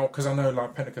how, because I know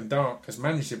like Pentagon Dark has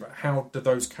managed it, but how do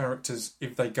those characters,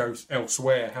 if they go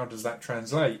elsewhere, how does that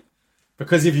translate?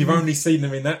 Because if you've only seen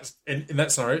them in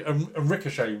that scenario, and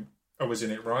Ricochet was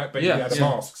in it, right? But he had a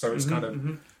mask, so it's kind of.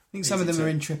 I think some of them are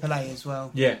in AAA as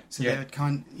well. Yeah, so they would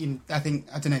I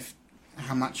don't know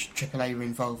how much AAA were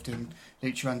involved in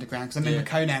Lucha Underground, because I remember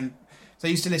Conan. So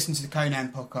I used to listen to the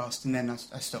Conan podcast, and then I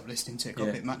stopped listening to it. It got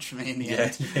a bit much for me in the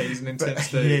end. Yeah, he's an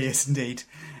intense dude. Yes, indeed.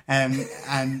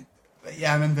 And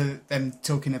Yeah, I remember them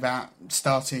talking about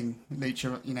starting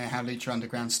Lucha, how Lucha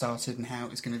Underground started and how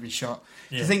it was going to be shot.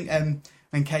 Yeah. I think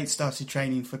when Kate started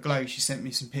training for Glow, she sent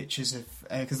me some pictures of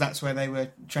because that's where they were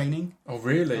training. Oh,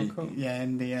 really? Oh, cool. Yeah,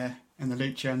 in the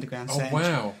Lucha Underground set. Oh,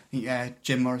 wow.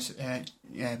 Jim Morrison.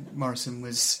 Morrison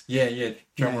was.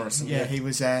 John Morrison. Yeah,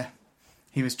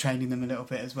 he was training them a little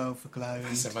bit as well for Glow.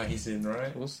 That's amazing,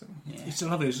 right? Awesome. Yeah. You still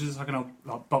love it. It's just like an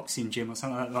old boxing gym or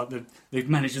something like that. Like the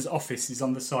manager's office is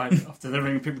on the side after the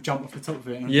ring, and people jump off the top of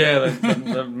it. Yeah,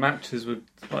 the matches would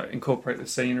like incorporate the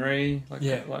scenery. Like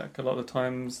a lot of the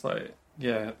times, the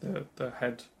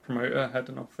head promoter had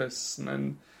an office, and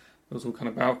then there was all kind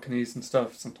of balconies and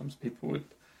stuff. Sometimes people would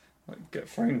like get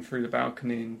thrown through the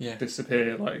balcony and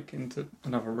disappear like into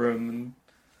another room and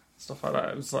stuff like that.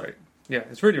 It was like. Yeah,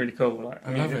 it's really, really cool. Like,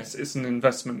 I mean, it's an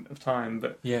investment of time,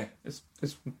 but it's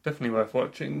definitely worth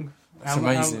watching. It's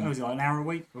amazing. Was it like an hour a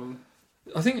week? Or?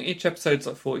 I think each episode's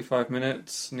like 45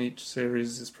 minutes, and each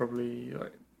series is probably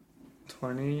like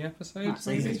 20 episodes,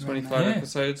 maybe 25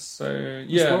 episodes. So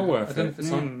yeah, well worth I don't know if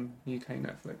it's on UK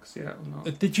Netflix yet or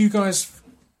not. Did you guys,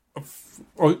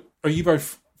 or you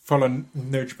both follow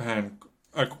New Japan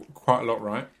quite a lot,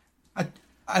 right?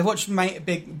 I watch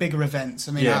bigger events.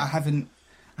 I mean, I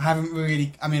haven't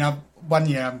really. I mean, one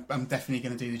year I'm definitely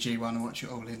going to do the G1 and watch it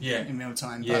all in real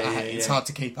time. But it's hard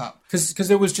to keep up because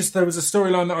there was a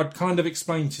storyline that I'd kind of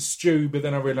explained to Stu, but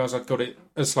then I realised I'd got it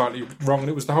slightly wrong, and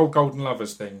it was the whole Golden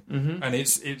Lovers thing. Mm-hmm. And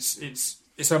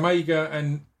it's Omega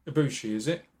and Ibushi, is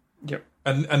it? Yep.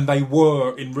 And they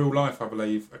were in real life, I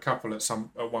believe, a couple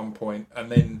at one point,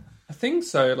 and then I think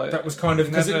so. Like that was kind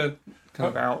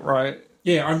of outright.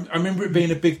 Yeah, I remember it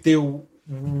being a big deal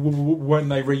when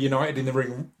they reunited in the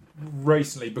ring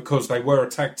recently because they were a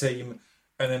tag team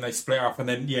and then they split up and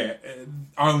then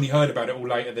I only heard about it all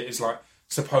later that it's like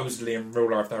supposedly in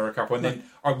real life they were a couple and then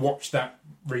I watched that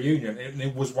reunion and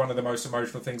it was one of the most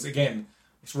emotional things. Again,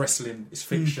 it's wrestling, it's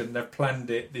fiction, they've planned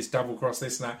it, this double cross,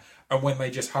 this and that, and when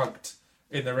they just hugged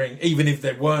in the ring, even if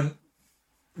they weren't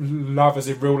lovers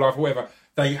in real life or whatever,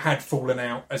 they had fallen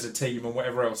out as a team and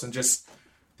whatever else, and just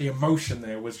the emotion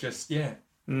there was just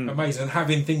amazing. And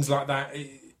having things like that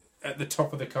at the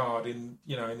top of the card in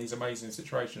these amazing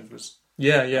situations was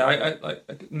I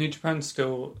New Japan's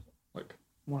still like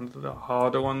one of the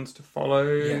harder ones to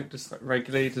follow just like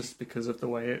regularly, just because of the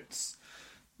way it's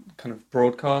kind of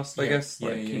broadcast. I guess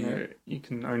you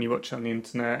can only watch it on the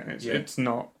internet. And it's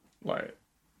not like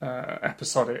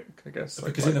episodic, I guess.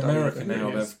 Because in America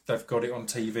now they've got it on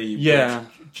TV. Yeah,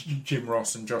 Jim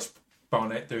Ross and Josh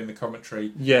Barnett doing the commentary.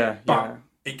 But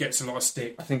it gets a lot of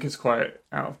stick. I think it's quite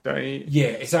out of date. Yeah,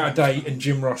 it's out of date, and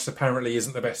Jim Ross apparently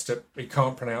isn't the best at. He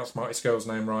can't pronounce Marty Scurll's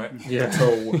name right at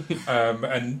all.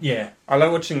 I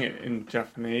like watching it in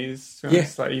Japanese.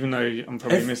 Like, even though I'm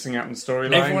probably missing out on the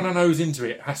storyline. Everyone I know who's into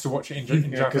it has to watch it in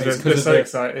Japanese because they're so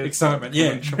excited. Excitement.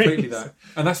 Yeah, completely that.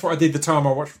 And that's what I did the time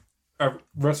I watched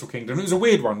Wrestle Kingdom. It was a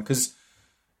weird one because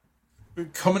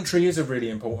commentary is a really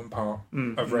important part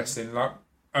of wrestling. Like.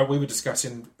 We were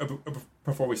discussing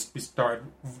before we started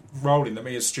rolling that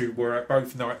me and Stu were at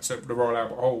both nights at the Royal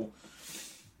Albert Hall,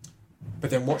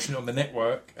 but then watching it on the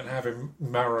network and having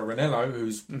Mauro Ranallo,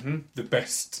 who's the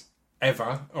best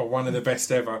ever or one of the best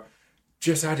ever,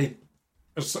 just added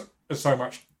so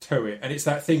much to it. And it's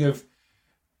that thing of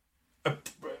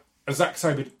Zack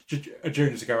Sabre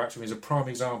Jr. to go out to me is a prime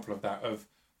example of that. Of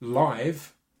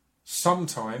live,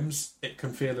 sometimes it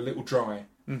can feel a little dry.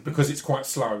 Because it's quite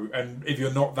slow, and if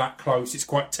you're not that close, it's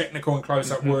quite technical and close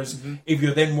up. Whereas if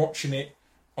you're then watching it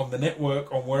on the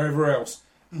network, on wherever else,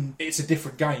 it's a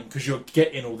different game because you're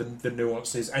getting all the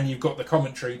nuances, and you've got the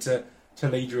commentary to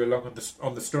lead you along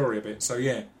on the story a bit. So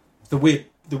the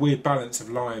weird balance of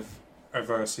live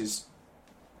versus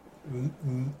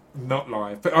not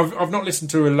live. But I've not listened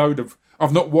to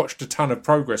I've not watched a ton of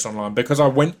Progress online because I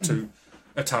went to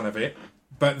a ton of it,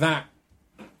 but that.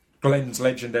 Glenn's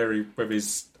legendary with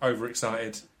his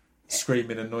overexcited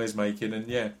screaming and noise making,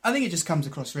 and I think it just comes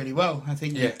across really well. I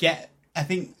think I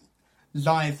think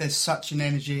live there's such an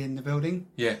energy in the building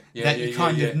that you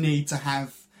kind of need to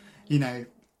have,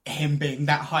 him being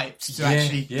that hyped to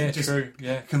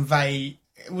actually convey,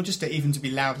 just even to be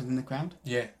louder than the crowd.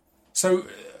 Yeah. So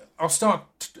I'll start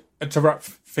to wrap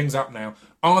things up now.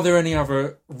 Are there any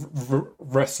other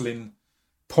wrestling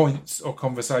points or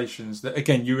conversations that,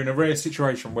 again, you're in a rare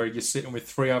situation where you're sitting with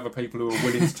three other people who are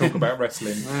willing to talk about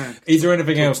wrestling? Is there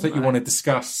anything else that you want to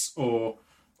discuss or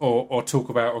talk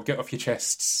about or get off your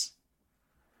chests?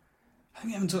 I think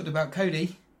we haven't talked about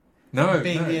Cody. No,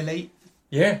 being the Elite.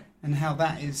 Yeah. And how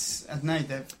that is, I don't know,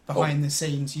 the behind the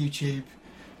scenes YouTube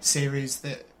series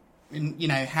that you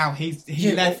know, how he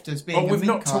left as being. We've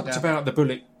not talked about the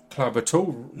Bullet Club at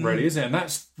all, really, is it? And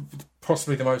that's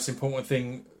possibly the most important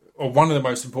thing, or one of the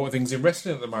most important things in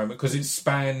wrestling at the moment, because it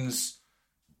spans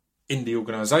indie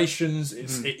organisations.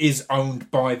 It is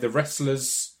owned by the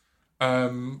wrestlers.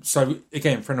 So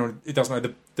again, for anyone who doesn't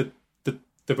know,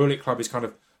 the Bullet Club is kind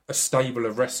of a stable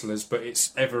of wrestlers, but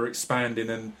it's ever expanding,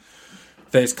 and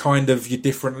there's kind of your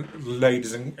different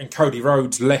ladies, and Cody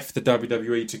Rhodes left the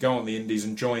WWE to go on the indies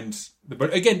and joined the.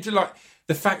 But again, like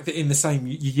the fact that in the same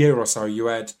year or so you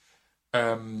had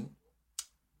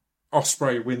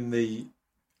Ospreay win the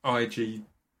IG,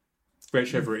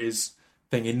 whichever it is,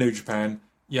 thing in New Japan.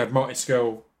 You had Marty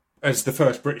Scurll as the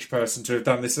first British person to have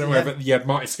done this. But you had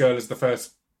Marty Scurll as the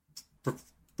first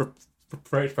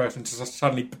British person to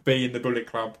suddenly be in the Bullet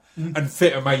Club and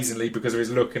fit amazingly because of his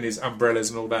look and his umbrellas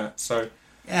and all that. So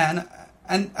yeah,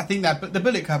 and I think that the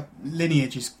Bullet Club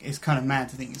lineage is kind of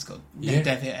mad. I think it's got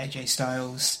Devitt, AJ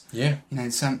Styles, you know,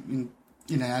 some,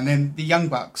 you know, and then the Young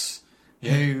Bucks,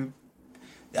 who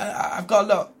I've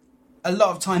got a lot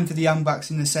of time for the Young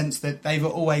Bucks in the sense that they've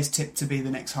always tipped to be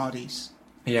the next Hardys.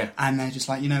 Yeah, and they're just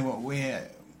like, you know what,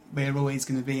 we're always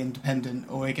going to be independent,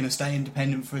 or we're going to stay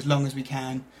independent for as long as we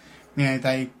can. You know,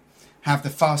 they have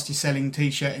the fastest selling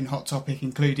T-shirt in Hot Topic,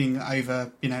 including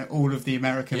over, you know, all of the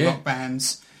American rock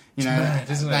bands. You know, mad,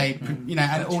 isn't it? You know,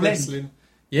 and All In.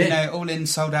 You know, All In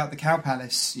sold out the Cow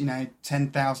Palace. You know,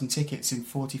 10,000 tickets in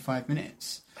 45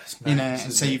 minutes. That's mad, you know,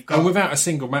 and so you've got, and without a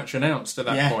single match announced at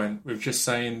that point, we're just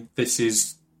saying this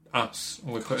is us,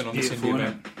 and we're putting on this indie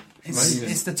event.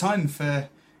 It's the time for,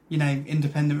 you know,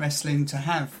 independent wrestling to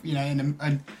have, you know,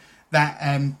 and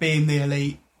that being the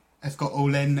Elite has got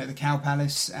All In at the Cow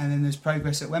Palace, and then there's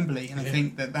Progress at Wembley, and I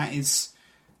think that is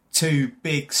two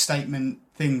big statement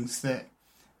things that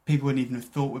people wouldn't even have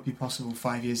thought would be possible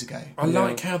 5 years ago. I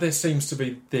like how there seems to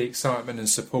be the excitement and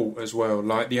support as well.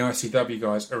 Like the ICW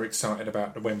guys are excited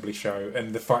about the Wembley show,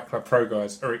 and the Fight Club Pro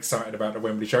guys are excited about the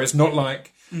Wembley show. It's not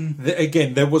like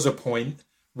again, there was a point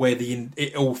where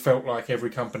it all felt like every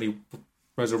company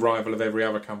was a rival of every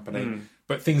other company,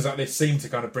 but things like this seem to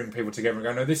kind of bring people together and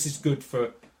go, no, this is good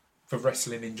for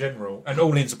wrestling in general. And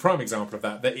All In's a prime example of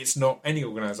that it's not any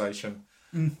organisation.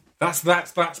 That's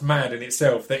mad in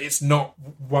itself, that it's not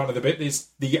one of the bits.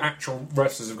 The actual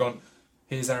wrestlers have gone,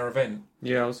 here's our event.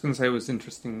 Yeah, I was going to say it was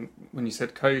interesting when you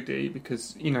said Cody,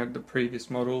 because, you know, the previous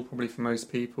model, probably for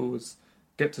most people, was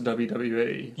get to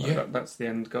WWE. Like that's the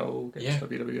end goal, get to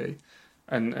WWE.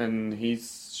 And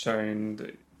he's shown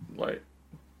that, like,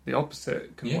 the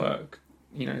opposite can work.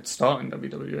 You know, start in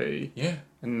WWE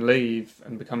and leave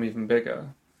and become even bigger.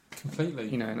 Completely.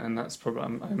 You know, and that's probably,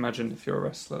 I imagine if you're a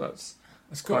wrestler, that's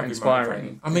quite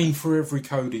inspiring. I mean, for every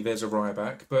Cody, there's a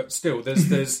Ryback, but still,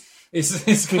 there's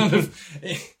it's kind of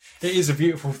it is a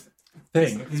beautiful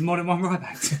thing. There's more than one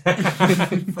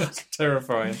Ryback. That's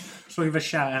terrifying. So give a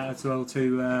shout out as well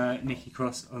to Nikki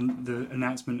Cross on the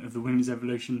announcement of the Women's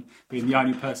Evolution, being the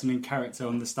only person in character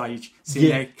on the stage, sitting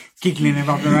there giggling and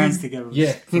rubbing their hands together.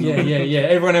 Yeah.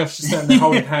 Everyone else just standing there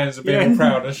holding hands and being all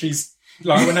proud, and she's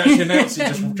like, when she announced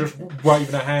it, just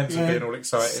waving her hands and being all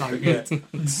excited. So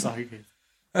good. So good.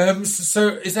 So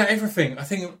is that everything? I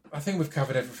think we've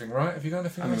covered everything, right? Have you got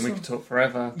anything else? I mean, we could talk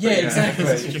forever. Yeah, exactly.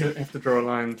 You have to draw a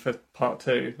line for part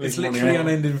 2. It's literally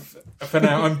unending for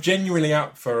now. I'm genuinely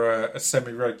up for a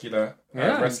semi-regular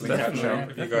wrestling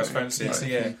catch-up if you guys fancy it. So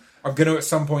yeah, I'm going to at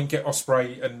some point get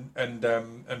Ospreay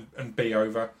and B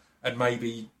over, and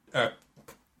maybe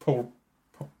Paul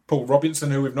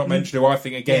Robinson, who we've not mentioned, who I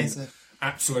think again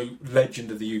absolute legend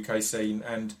of the UK scene,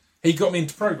 and he got me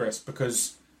into Progress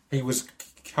because he was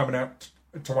coming out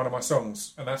to one of my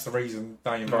songs, and that's the reason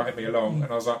they invited me along.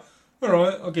 And I was like, all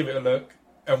right, I'll give it a look.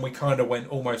 And we kind of went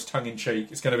almost tongue-in-cheek.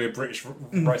 It's going to be a British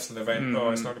wrestling event.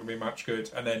 Oh, it's not going to be much good.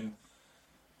 And then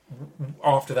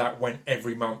after that, went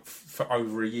every month for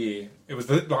over a year. It was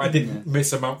like I didn't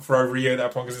miss a month for over a year at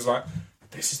that point, because it was like,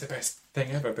 this is the best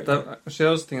thing ever. But actually,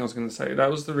 that was the thing I was going to say. That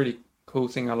was the really cool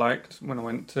thing I liked when I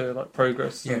went to like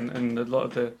Progress and a lot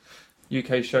of the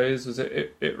UK shows. Was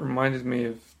it reminded me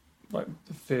of like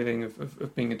the feeling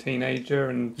of being a teenager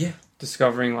and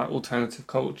discovering like alternative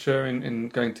culture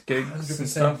and going to gigs 100%. And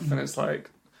stuff. And it's like,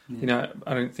 you know,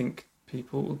 I don't think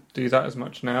people do that as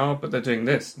much now, but they're doing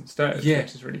this instead, which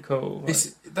is really cool. Like,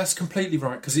 that's completely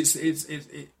right, because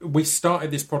we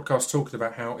started this podcast talking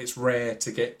about how it's rare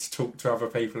to get to talk to other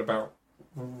people about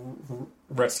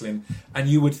wrestling, and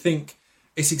you would think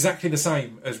it's exactly the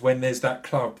same as when there's that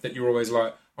club that you're always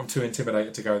like, I'm too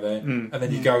intimidated to go there, and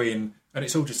then you go in and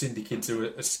it's all just indie kids who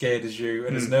are as scared as you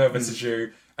and as nervous as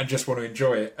you and just want to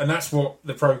enjoy it. And that's what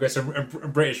the Progress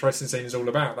and British wrestling scene is all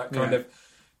about, that kind of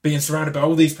being surrounded by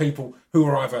all these people who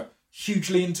are either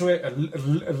hugely into it, a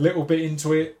little bit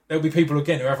into it. There'll be people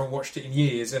again who haven't watched it in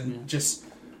years, and just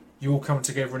you all come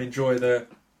together and enjoy the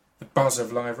buzz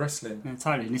of live wrestling. Yeah,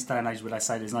 totally. In this day and age where they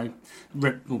say there's no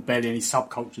barely any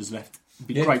subcultures left, it'd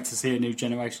be great to see a new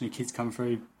generation of kids come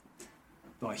through,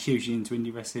 like hugely into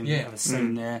indie wrestling. Have a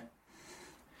scene there.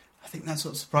 I think that's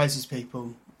what surprises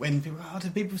people. When people, do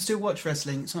people still watch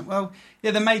wrestling? It's like, well,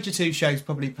 the major two shows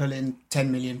probably pull in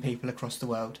 10 million people across the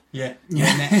world. Yeah.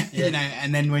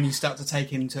 And then when you start to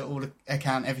take into all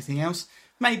account everything else,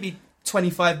 maybe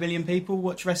 25 million people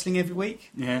watch wrestling every week.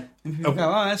 Yeah. And people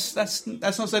go, that's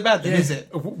not so bad then, is it?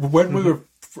 When we were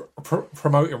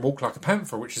promoting Walk Like a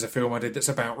Panther, which is a film I did that's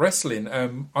about wrestling, I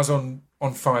was on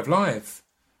 5 Live,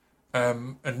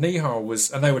 and Nihal was,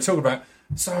 and they were talking about,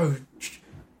 so do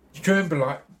you remember,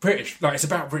 like, British, like, it's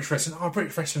about British wrestling. Oh,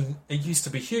 British wrestling, it used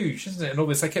to be huge, isn't it? And all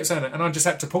this, they kept saying it. And I just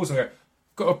had to pause and go,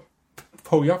 got to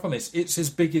pull you up on this. It's as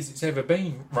big as it's ever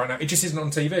been right now. It just isn't on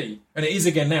TV. And it is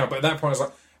again now, but at that point I was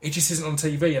like, it just isn't on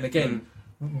TV. And again,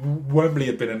 Wembley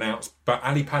had been announced, but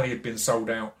Ali Pali had been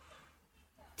sold out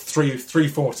 4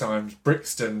 times.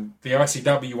 Brixton, the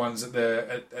ICW ones at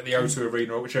the O2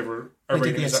 Arena, or whichever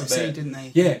arena was up there. Didn't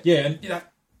they? Yeah.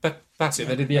 And that's it.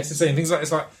 They did the SSC and things like that.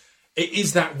 It's like, it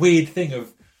is that weird thing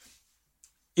of,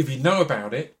 if you know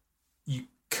about it, you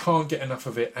can't get enough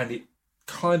of it, and it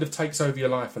kind of takes over your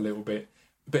life a little bit.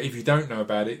 But if you don't know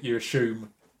about it, you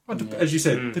assume, as you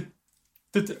said,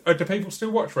 do people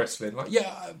still watch wrestling? Like,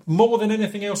 more than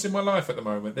anything else in my life at the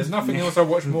moment. There's nothing else I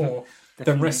watch more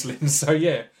than wrestling. So,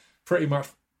 pretty much.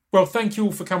 Well, thank you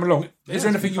all for coming along. Is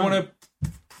there anything you want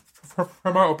to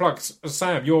promote or plug?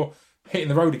 Sam, you're hitting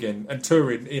the road again and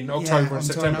touring in October and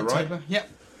September, right? Yep.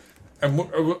 And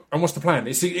what's the plan?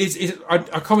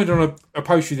 I commented on a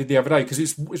post you did the other day, because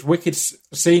it's wicked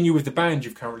seeing you with the band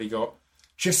you've currently got,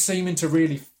 just seeming to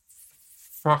really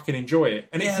fucking enjoy it.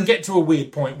 And it can get to a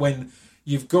weird point when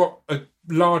you've got a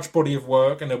large body of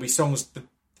work and there'll be songs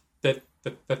that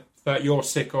you're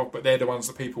sick of, but they're the ones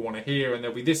that people want to hear, and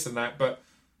there'll be this and that. But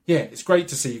it's great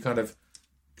to see you kind of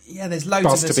there's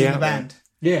loads of us in the band.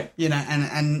 Yeah,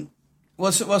 and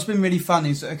what's been really fun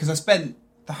is because I spent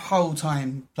the whole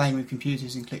time playing with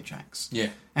computers and click tracks. Yeah.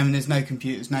 And when there's no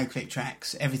computers, no click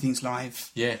tracks, everything's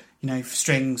live. Yeah.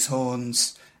 Strings,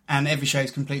 horns, and every show is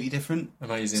completely different.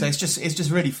 Amazing. So it's just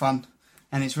really fun.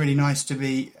 And it's really nice to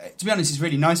be honest, it's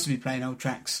really nice to be playing old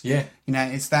tracks. Yeah.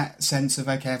 It's that sense of,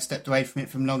 okay, I've stepped away from it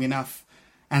from long enough,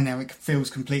 and now it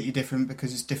feels completely different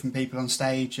because it's different people on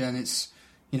stage, and it's,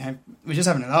 we're just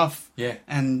having a laugh. Yeah.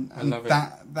 And I love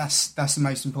that's the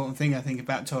most important thing, I think,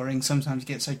 about touring. Sometimes you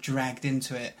get so dragged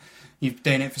into it. You've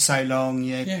been doing it for so long,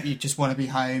 you just want to be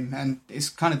home, and it's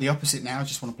kind of the opposite now. I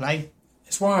just want to play.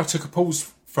 It's why I took a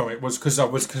pause from it, was because I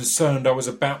was concerned I was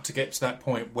about to get to that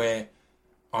point where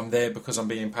I'm there because I'm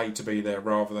being paid to be there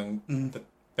rather than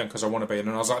because I want to be. And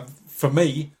I was like, for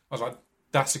me,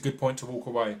 that's a good point to walk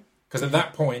away. Because at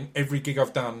that point, every gig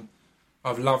I've done,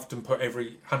 I've loved and put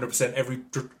 100%, every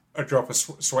drop of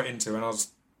sweat into, and I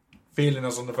was feeling I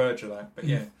was on the verge of that. But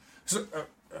so,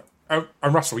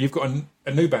 and Russell, you've got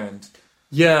a new band.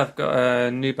 Yeah, I've got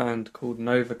a new band called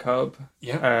Nova Cub.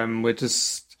 Yeah.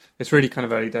 It's really kind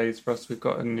of early days for us. We've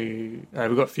got we've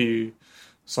got a few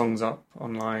songs up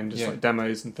online, just like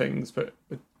demos and things, but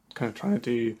we're kind of trying to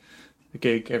do a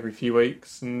gig every few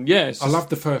weeks. And I love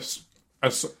the first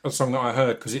a song that I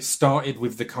heard, because it started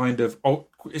with the kind of,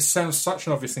 it sounds such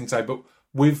an obvious thing to say, but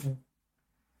with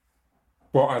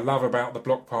what I love about the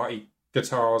Block Party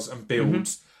guitars and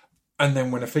builds, and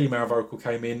then when a female vocal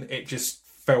came in, it just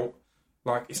felt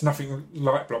like it's nothing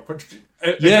like Block Party.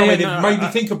 It made me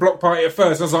think of Block Party at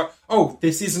first. I was like, oh,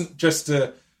 this isn't just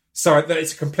so that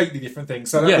it's a completely different thing.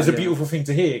 So that was a beautiful thing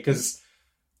to hear, because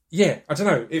I don't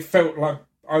know, it felt like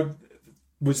I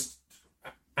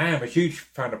am a huge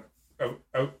fan of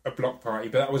a Block Party,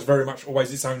 but that was very much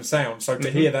always its own sound. So to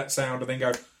hear that sound and then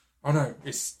go, oh no,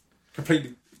 it's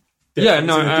completely different.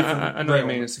 I know what you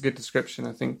mean. It's a good description.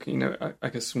 I think, I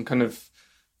guess I'm kind of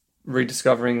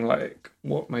rediscovering like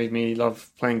what made me love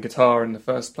playing guitar in the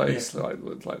first place, like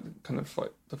kind of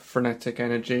like the frenetic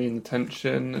energy and the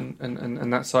tension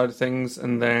and that side of things,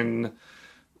 and then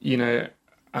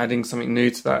adding something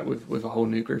new to that with a whole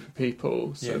new group of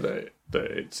people, so that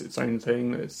it's its own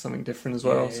thing, that it's something different as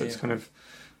well. So it's kind of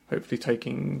hopefully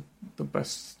taking the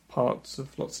best parts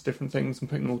of lots of different things and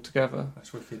putting them all together.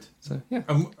 That's wicked. So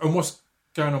and what's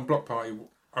going on Block Party?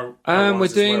 We're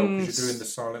doing you're doing the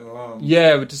Silent Alarm.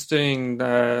 Yeah, we're just doing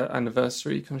the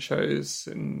anniversary kind of shows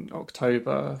in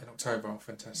October.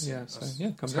 Fantastic. Yeah, so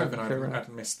come I was down. hoping I'd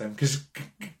missed them, because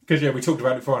we talked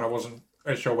about it before and I wasn't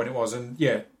sure when it was, and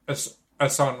a A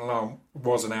Silent Alarm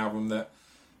was an album that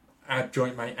our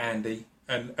joint mate Andy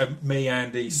and me,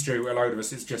 Andy, Stu, a load of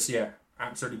us, it's just,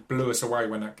 absolutely blew us away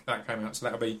when that came out. So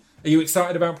that'll be... Are you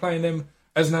excited about playing them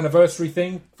as an anniversary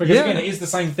thing? Because again, it is the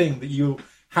same thing that you'll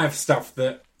have stuff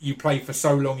that you play for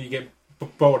so long you get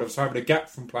bored of, so having a gap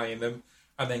from playing them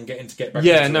and then get back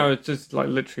into it. It's just like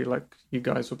literally like you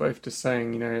guys were both just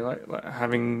saying, like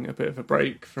having a bit of a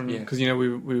break from, because we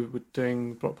were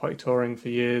doing Block Party touring for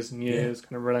years and years,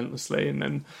 kind of relentlessly, and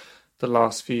then the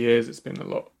last few years it's been a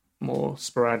lot more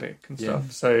sporadic and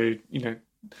stuff. So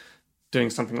doing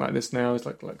something like this now is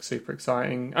like super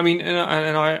exciting. I mean, and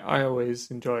I always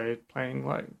enjoy playing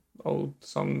like old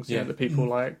songs that people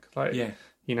like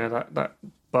that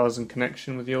buzz and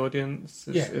connection with the audience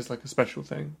is like a special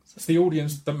thing. It's the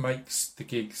audience that makes the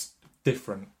gigs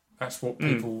different. That's what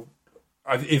people...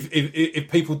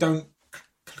 If people don't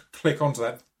click onto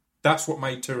that, that's what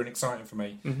made touring exciting for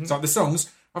me. Mm-hmm. It's like the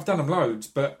songs, I've done them loads,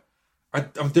 but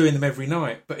I'm doing them every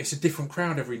night, but it's a different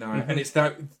crowd every night, and it's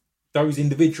those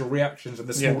individual reactions and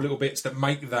the small little bits that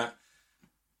make that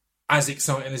as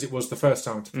exciting as it was the first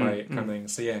time to play it, kind of thing.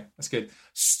 So that's good.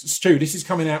 Stu, this is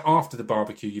coming out after the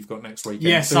barbecue you've got next weekend.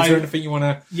 Yeah, so is there anything you want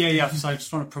to... Yeah, so I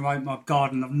just want to promote my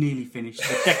garden. I've nearly finished.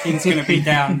 The decking's going to be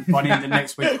down by the end of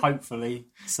next week, hopefully.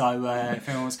 So if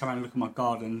anyone wants to come out and look at my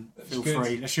garden, feel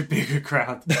free. There should be a good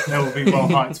crowd. There will be well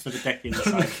hyped for the decking.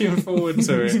 So. Looking forward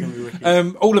to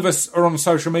it. All of us are on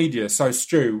social media, so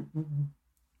Stu...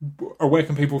 where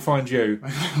can people find you?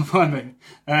 Find me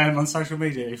on social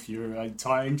media if you're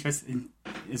interested in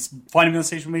finding me on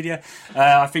social media.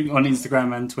 I think on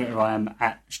Instagram and Twitter I am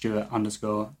at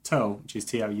Stuart_Turle, which is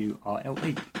TOURLE.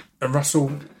 And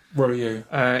Russell, where are you?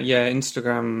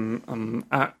 Instagram I'm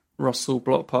at Russell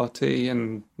Block Party,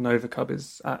 and Nova Cub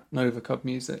is at Nova Cub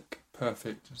Music.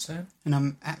 Perfect. Sam? And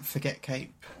I'm at Forget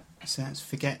Cape. So that's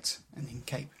Forget and then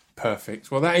Cape.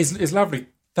 Perfect. Well, that is lovely.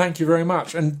 Thank you very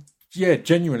much. And yeah,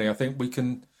 genuinely, I think we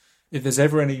can, if there's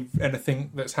ever anything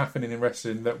that's happening in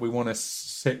wrestling that we want to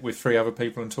sit with 3 other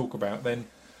people and talk about, then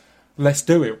let's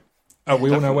do it.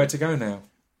 We all know where to go now.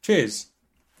 Cheers.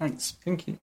 Thanks. Thank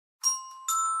you.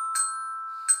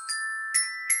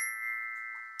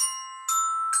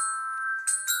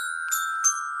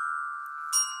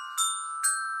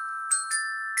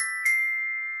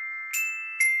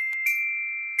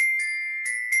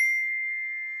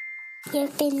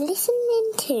 You've been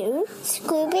listening to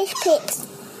Scroobius Pip's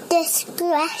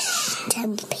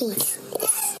Discretion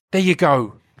Pieces. There you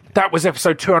go. That was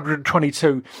episode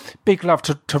 222. Big love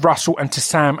to Russell and to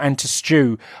Sam and to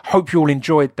Stu. Hope you all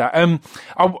enjoyed that.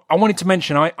 I wanted to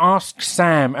mention, I asked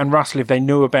Sam and Russell if they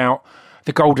knew about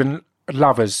the Golden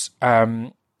Lovers,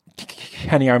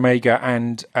 Kenny Omega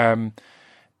and who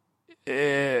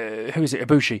is it,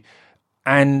 Ibushi.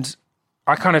 And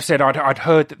I kind of said I'd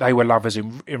heard that they were lovers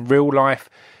in real life.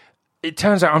 It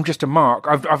turns out I'm just a mark.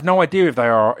 I've no idea if they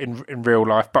are in real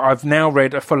life, but I've now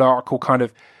read a full article kind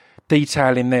of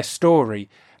detailing their story,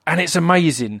 and it's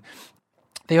amazing.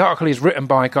 The article is written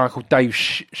by a guy called Dave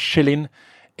Schilling.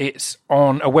 It's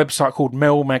on a website called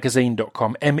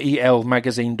melmagazine.com,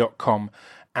 melmagazine.com,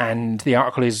 and the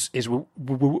article is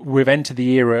we've entered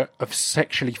the era of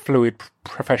sexually fluid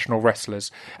professional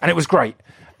wrestlers, and it was great.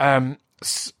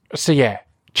 So yeah,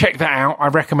 check that out. I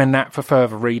recommend that for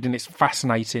further reading. It's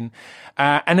fascinating.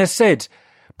 And as said,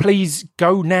 please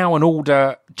go now and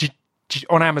order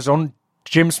on Amazon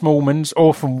Jim Smallman's,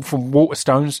 or from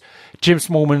Waterstones, Jim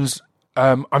Smallman's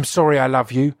I'm Sorry I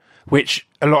Love You, which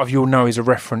a lot of you will know is a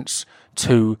reference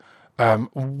to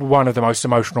one of the most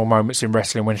emotional moments in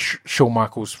wrestling when Shawn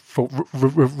Michaels fought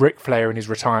Ric Flair in his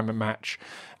retirement match,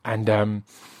 and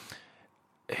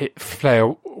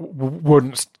Flair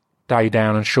wouldn't stay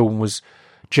down, and Shawn was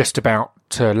just about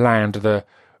to land the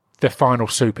final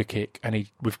super kick, and he,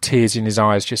 with tears in his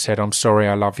eyes, just said, "I'm sorry,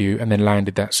 I love you," and then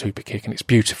landed that super kick, and it's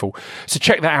beautiful. So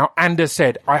check that out. And as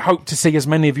said, I hope to see as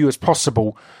many of you as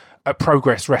possible at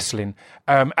Progress Wrestling.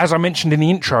 As I mentioned in the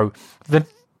intro, the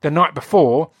night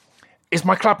before is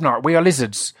my club night. We Are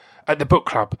Lizards at the book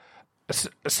club.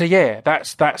 So yeah,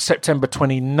 that's September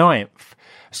 29th.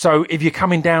 So if you're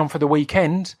coming down for the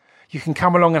weekend, you can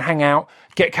come along and hang out.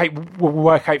 Get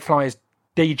Work 8 Flyers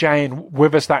DJing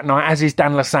with us that night, as is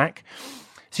Dan Lasac.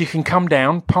 So you can come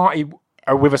down, party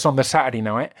with us on the Saturday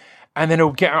night, and then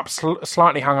he'll get up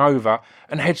slightly hungover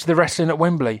and head to the wrestling at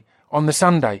Wembley on the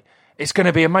Sunday. It's going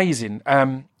to be amazing.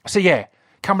 So yeah,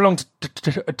 come along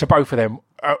to both of them.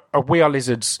 We Are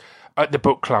Lizards at the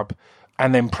book club,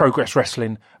 and then Progress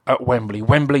Wrestling at Wembley.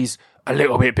 Wembley's a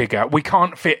little bit bigger. We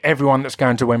can't fit everyone that's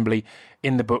going to Wembley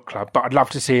in the book club, but I'd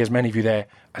love to see as many of you there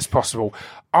as possible.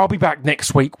 I'll be back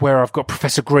next week where I've got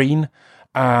Professor Green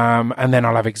And then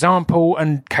I'll have Example,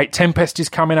 and Kate Tempest is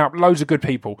coming up. Loads of good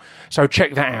people. So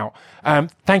check that out.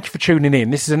 Thank you for tuning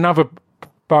in. This is another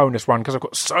bonus one because I've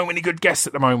got so many good guests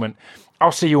at the moment.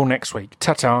 I'll see you all next week.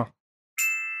 Ta-ta.